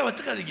பகையெல்லாம்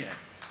வச்சுக்காதீங்க.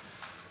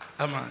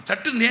 ஆமாம்,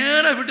 சட்டு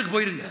நேராக வீட்டுக்கு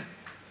போயிருங்க.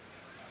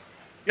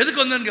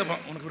 எதுக்கு வந்தேன்னு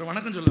கேட்பான், உனக்கு ஒரு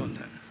வணக்கம் சொல்ல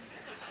வந்தேன்.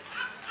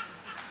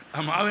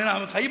 ஆமாம்,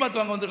 அவன் கை மாற்று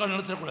வாங்க வந்திருக்கான்னு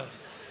நினச்சிடக்கூடாது.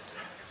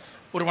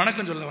 ஒரு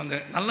வணக்கம் சொல்ல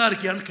வந்தேன், நல்லா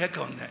இருக்கியான்னு கேட்க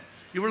வந்தேன்.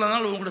 இவ்வளோ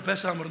நாள் உங்கள்கிட்ட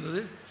பேசாமல்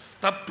இருந்தது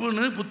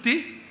தப்புன்னு புத்தி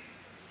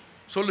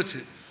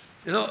சொல்லுச்சு.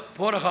 ஏதோ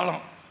போகிற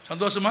காலம்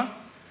சந்தோஷமாக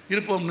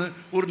இருப்போம்னு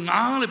ஒரு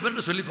 4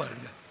 பேர்கிட்ட சொல்லி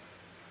பாருங்க.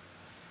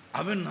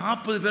 அவன்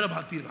 40 பேரை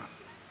மாற்றிடுவான்.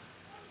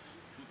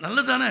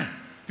 நல்லது தானே?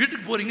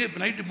 வீட்டுக்கு போகிறீங்க, இப்போ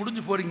நைட்டு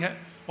முடிஞ்சு போகிறீங்க,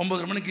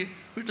 9:30 மணிக்கு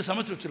வீட்டை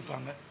சமைச்சு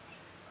வச்சுருப்பாங்க.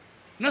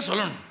 என்ன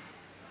சொல்லணும்?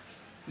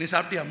 நீ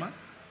சாப்பிட்டியாம்மா?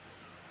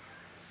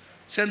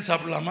 சேர்ந்து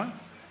சாப்பிடலாமா?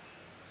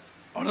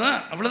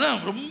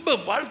 அவ்வளோதான். ரொம்ப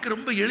வாழ்க்கை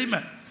ரொம்ப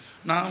எளிமை.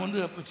 நான் வந்து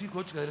அப்போ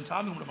கோச்சுக்காது,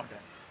 சாமி கும்பிட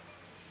மாட்டேன்.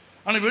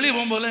 ஆனால் வெளியே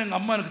போகும்போதெல்லாம் எங்கள்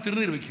அம்மா எனக்கு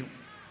திருநீர் வைக்கும்.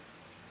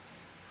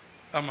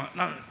 ஆமாம்,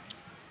 நான்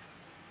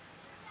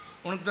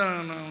உனக்கு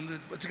தான் நான் வந்து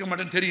வச்சுக்க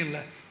மாட்டேன்னு தெரியும்ல,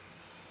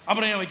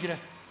 அப்புறம் ஏன் வைக்கிற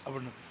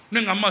அப்படின்னு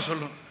இன்னும் எங்கள் அம்மா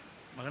சொல்லும்,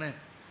 மகனே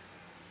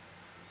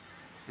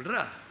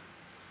விடுறா,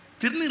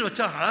 திருநீர்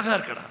வச்சா அழகாக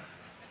இருக்கடா,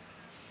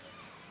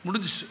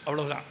 முடிஞ்சிச்சு,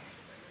 அவ்வளோதான்.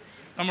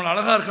 நம்மளை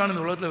அழகாக இருக்கான்னு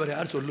இந்த உலகத்தில் வேறு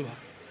யார் சொல்லுவா?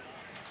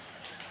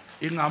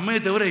 எங்கள் அம்மையை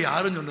தவிர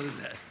யாரும்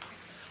சொன்னதில்லை.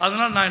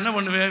 அதனால் நான் என்ன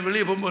பண்ணுவேன்,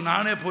 வெளியே போகும்போது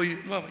நானே போய்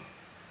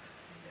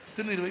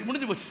திருநீர் வை,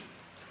 முடிஞ்சு போச்சு.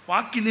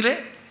 வாக்கினிலே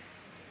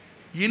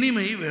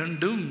இனிமை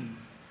வேண்டும்,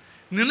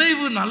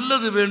 நினைவு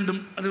நல்லது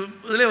வேண்டும். அது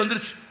இதிலே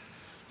வந்துருச்சு.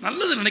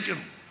 நல்லது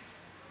நினைக்கணும்.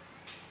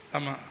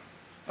 ஆமாம்,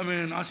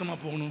 அவன் நாசமாக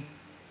போகணும்,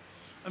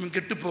 அவன்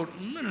கெட்டு போகணும்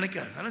இன்னும்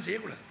நினைக்காது. அதெல்லாம்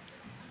செய்யக்கூடாது.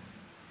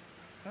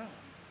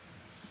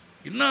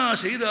 என்ன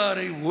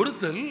செய்தாரை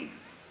ஒருத்தல்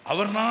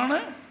அவர் நான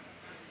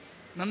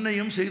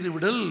நன்மையும் செய்து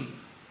விடல்.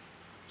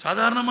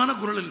 சாதாரணமான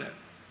குரல் இல்லை.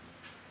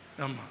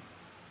 ஆமாம்,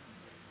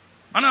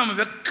 ஆனால் அவன்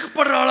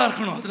வெக்கப்படுற ஆளாக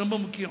இருக்கணும். அது ரொம்ப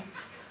முக்கியம்.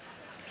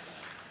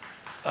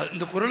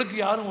 இந்த குரலுக்கு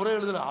யாரும் உரை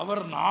எழுதலை.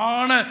 அவர்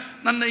நான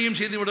நன்மையும்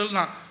செய்து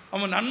விடல்னா,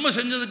 அவன் நன்மை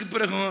செஞ்சதுக்கு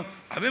பிறகும்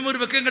அவன் ஒரு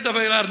வெக்கம் கெட்ட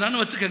பயிலாக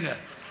இருந்தான்னு வச்சுக்கோங்க.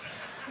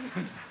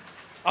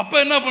 அப்போ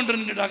என்ன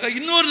பண்ணுறேன்னு கேட்டாக்கா,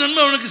 இன்னொரு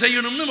நன்மை அவனுக்கு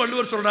செய்யணும்னு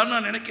வள்ளுவர் சொல்கிறான்னு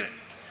நான் நினைக்கிறேன்.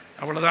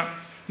 அவ்வளோதான்.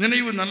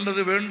 நினைவு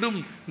நல்லது வேண்டும்,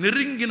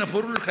 நெருங்கின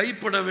பொருள்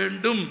கைப்பட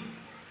வேண்டும்,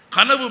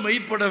 கனவு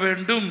மெய்ப்பட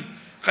வேண்டும்,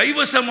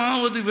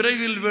 கைவசமாவது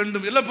விரைவில்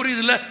வேண்டும். எல்லாம்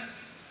புரியுது இல்லை?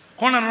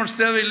 கோனர் நோட்ஸ்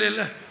தேவையில்லை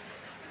இல்லை?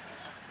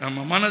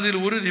 நம்ம மனதில்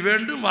உறுதி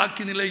வேண்டும்,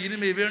 வாக்கினிலை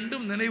இனிமை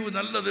வேண்டும், நினைவு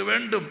நல்லது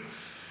வேண்டும்,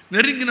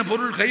 நெருங்கின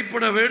பொருள்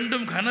கைப்பட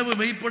வேண்டும், கனவு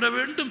மெய்ப்பட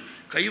வேண்டும்,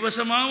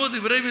 கைவசமாவது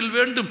விரைவில்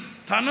வேண்டும்,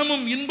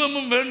 தனமும்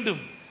இன்பமும்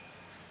வேண்டும்.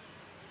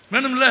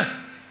 வேணும்ல?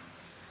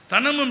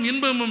 தனமும்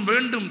இன்பமும்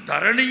வேண்டும்,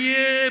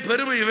 தரணியே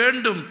பெருமை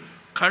வேண்டும்,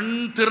 கண்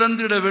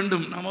திறந்திட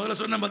வேண்டும். நான் முதல்ல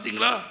சொன்னேன்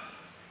பார்த்தீங்களா,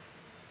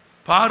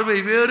 பார்வை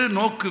வேறு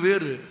நோக்கு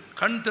வேறு.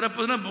 கண்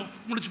திறப்பதுன்னா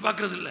முடிச்சு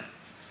பார்க்கறது இல்லை.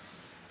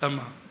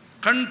 ஆமாம்,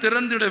 கண்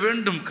திறந்திட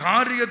வேண்டும்,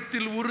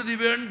 காரியத்தில் உறுதி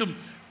வேண்டும்,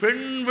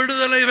 பெண்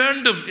விடுதலை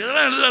வேண்டும்.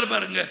 இதெல்லாம் எழுதாரு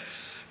பாருங்க.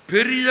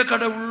 பெரிய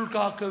கடவுள்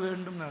காக்க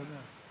வேண்டும்.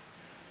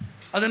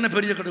 அது என்ன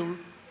பெரிய கடவுள்?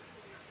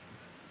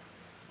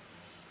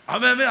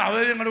 அவே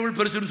கடவுள்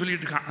பெருசுன்னு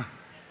சொல்லிட்டு இருக்கான்.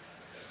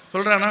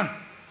 சொல்றானா?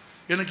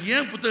 எனக்கு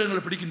ஏன்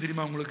புத்தகங்களை பிடிக்கும்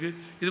தெரியுமா உங்களுக்கு?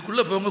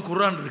 இதுக்குள்ளே போங்க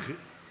குர்ஆன் இருக்கு,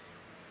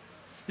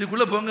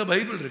 இதுக்குள்ளே போங்க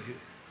பைபிள் இருக்கு,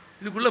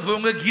 இதுக்குள்ளே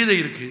போங்க கீதை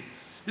இருக்கு,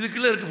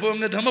 இதுக்குள்ளே இருக்கு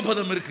போங்க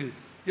தமபதம் இருக்கு,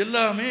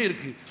 எல்லாமே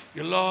இருக்கு.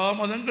 எல்லா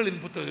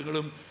மதங்களின்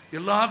புத்தகங்களும்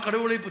எல்லா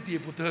கடவுளை பற்றிய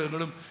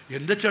புத்தகங்களும்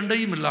எந்த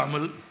சண்டையும்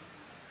இல்லாமல்,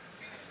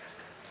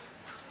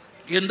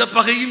 எந்த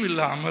பகையும்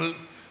இல்லாமல்,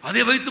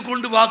 அதை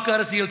வைத்துக்கொண்டு வாக்கு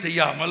அரசியல்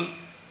செய்யாமல்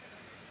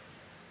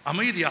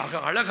அமைதியாக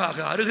அழகாக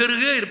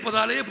அருகருகே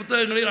இருப்பதாலே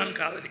புத்தகங்களை நான்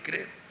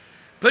காதலிக்கிறேன்.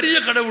 பெரிய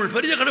கடவுள்,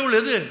 பெரிய கடவுள்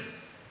எது?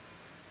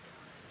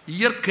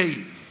 இயற்கை.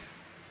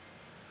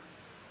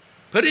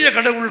 பெரிய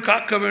கடவுள்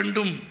காக்க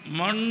வேண்டும்,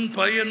 மண்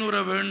பயனுற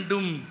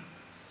வேண்டும்,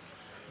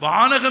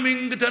 வானகம்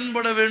இங்கு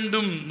தென்பட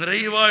வேண்டும்.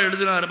 நிறைவா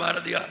எழுதினார்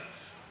பாரதியார்,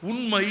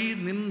 உண்மை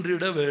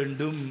நின்றிட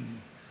வேண்டும்.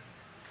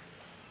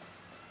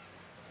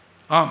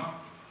 ஆம்,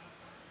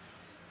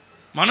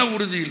 மன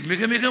உறுதியில்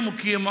மிக மிக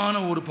முக்கியமான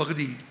ஒரு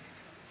பகுதி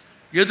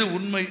எது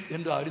உண்மை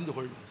என்று அறிந்து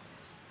கொள்வது,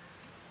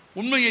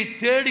 உண்மையை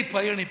தேடி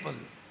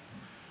பயணிப்பது.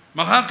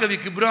 மகாகவி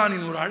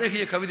கிப்ரானின் ஒரு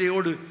அழகிய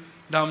கவிதையோடு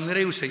நாம்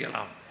நிறைவு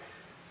செய்யலாம்.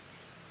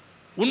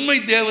 உண்மை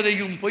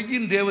தேவதையும்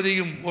பொய்யின்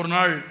தேவதையும் ஒரு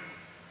நாள்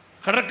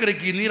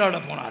கடற்கரைக்கு நீராட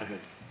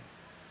போனார்கள்.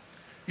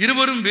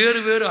 இருவரும் வேறு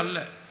வேறு அல்ல.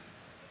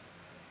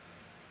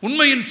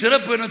 உண்மையின்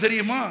சிறப்பு என்ன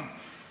தெரியுமா?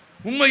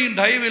 உண்மையின்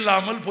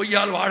தயவில்லாமல்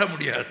பொய்யால் வாழ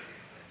முடியாது.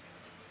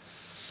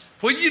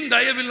 பொய்யின்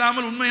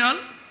தயவில்லாமல்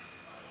உண்மையால்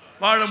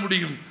வாழ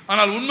முடியும்,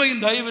 ஆனால்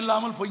உண்மையின்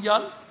தயவில்லாமல்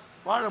பொய்யால்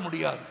வாழ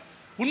முடியாது.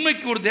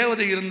 உண்மைக்கு ஒரு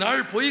தேவதை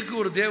இருந்தால், பொய்க்கு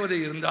ஒரு தேவதை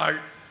இருந்தால்.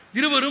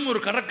 இருவரும் ஒரு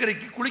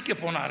கடற்கரைக்கு குளிக்க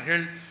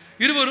போனார்கள்.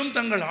 இருவரும்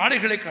தங்கள்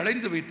ஆடைகளை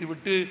களைந்து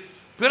வைத்துவிட்டு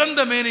பிறந்த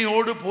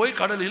மேனியோடு போய்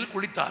கடலில்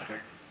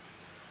குளித்தார்கள்.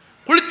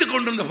 குளித்து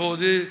கொண்டிருந்த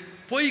போது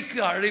பொய்க்கு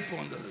அழைப்பு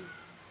வந்தது.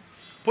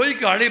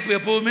 பொய்க்கு அழைப்பு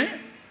எப்பவுமே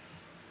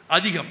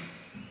அதிகம்.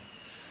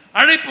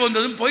 அழைப்பு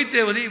வந்ததும் பொய்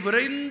தேவதை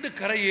விரைந்து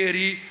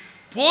கரையேறி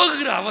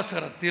போகிற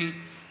அவசரத்தில்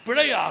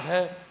பிழையாக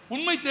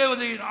உண்மை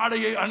தேவதையின்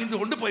ஆடையை அணிந்து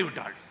கொண்டு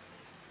போய்விட்டாள்.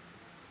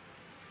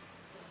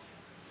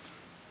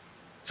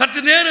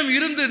 சற்று நேரம்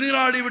இருந்து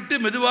நீராடிவிட்டு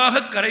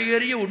மெதுவாக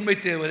கரையேறிய உண்மை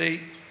தேவதை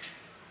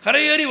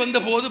கரையேறி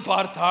வந்தபோது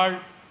பார்த்தாள்.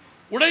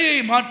 உடையை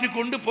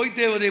மாற்றிக்கொண்டு பொய்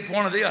தேவதை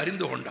போனதை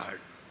அறிந்து கொண்டாள்.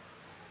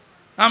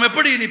 நாம்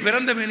எப்படி இனி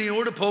பிறந்த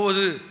மேனியோடு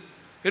போவது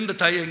என்று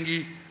தயங்கி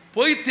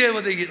பொய்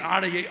தேவதையின்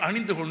ஆடையை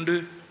அணிந்து கொண்டு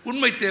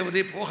உண்மை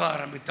தேவதை போக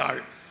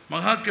ஆரம்பித்தாள்.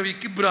 மகாகவி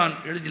கிப்ரான்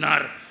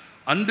எழுதினார்,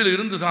 அன்றில்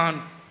இருந்துதான்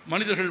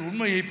மனிதர்கள்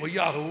உண்மையை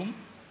பொய்யாகவும்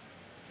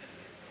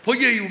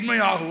பொய்யை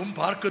உண்மையாகவும்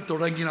பார்க்க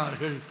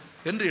தொடங்கினார்கள்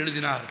என்று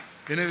எழுதினார்.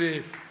 எனவே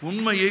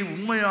உண்மையை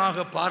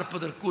உண்மையாக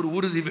பார்ப்பதற்கு ஒரு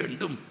உறுதி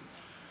வேண்டும்.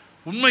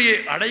 உண்மையை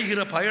அடைகிற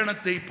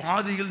பயணத்தை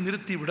பாதியில்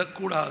நிறுத்தி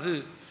விடக்கூடாது.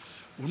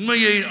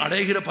 உண்மையை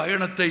அடைகிற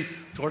பயணத்தை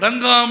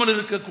தொடங்காமல்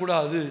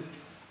இருக்கக்கூடாது.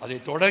 அதை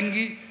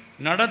தொடங்கி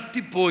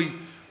நடத்தி போய்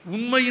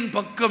உண்மையின்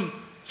பக்கம்,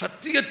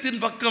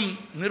 சத்தியத்தின் பக்கம்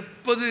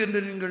நிற்பது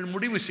என்று நீங்கள்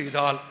முடிவு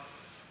செய்தால்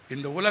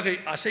இந்த உலகை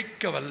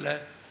அசைக்க வல்ல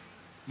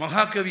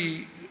மகாகவி,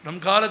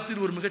 நம்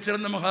காலத்தில் ஒரு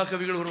மிகச்சிறந்த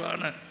மகாகவிகள்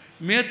ஒருவரான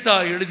மேத்தா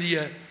எழுதிய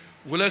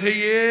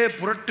உலகையே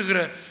புரட்டுகிற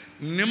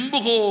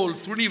நெம்புகோல்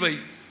துணிவை,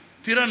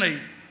 திறனை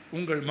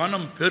உங்கள்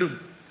மனம் பெறும்.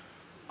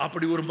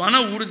 அப்படி ஒரு மன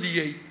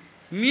உறுதியை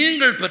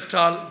நீங்கள்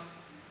பெற்றால்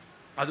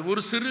அது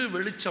ஒரு சிறு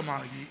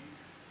வெளிச்சமாகி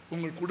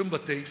உங்கள்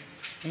குடும்பத்தை,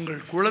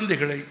 உங்கள்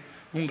குழந்தைகளை,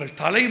 உங்கள்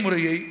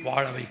தலைமுறையை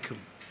வாழ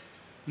வைக்கும்.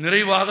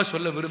 நிறைவாக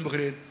சொல்ல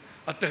விரும்புகிறேன்,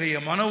 அத்தகைய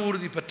மன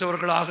உறுதி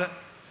பெற்றவர்களாக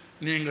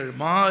நீங்கள்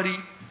மாறி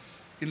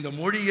இந்த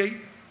மொழியை,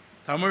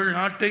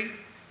 தமிழ்நாட்டை,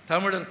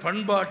 தமிழர்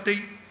பண்பாட்டை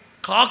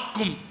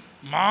காக்கும்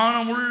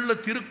மானமுள்ள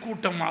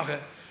திருக்கூட்டமாக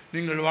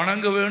நீங்கள்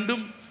வணங்க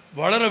வேண்டும்,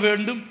 வளர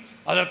வேண்டும்,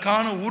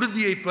 அதற்கான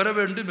உறுதியை பெற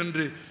வேண்டும்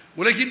என்று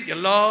உலகின்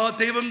எல்லா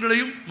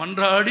தெய்வங்களையும்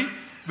மன்றாடி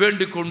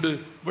வேண்டிக் கொண்டு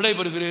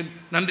விடைபெறுகிறேன்.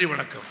 நன்றி,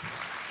 வணக்கம்.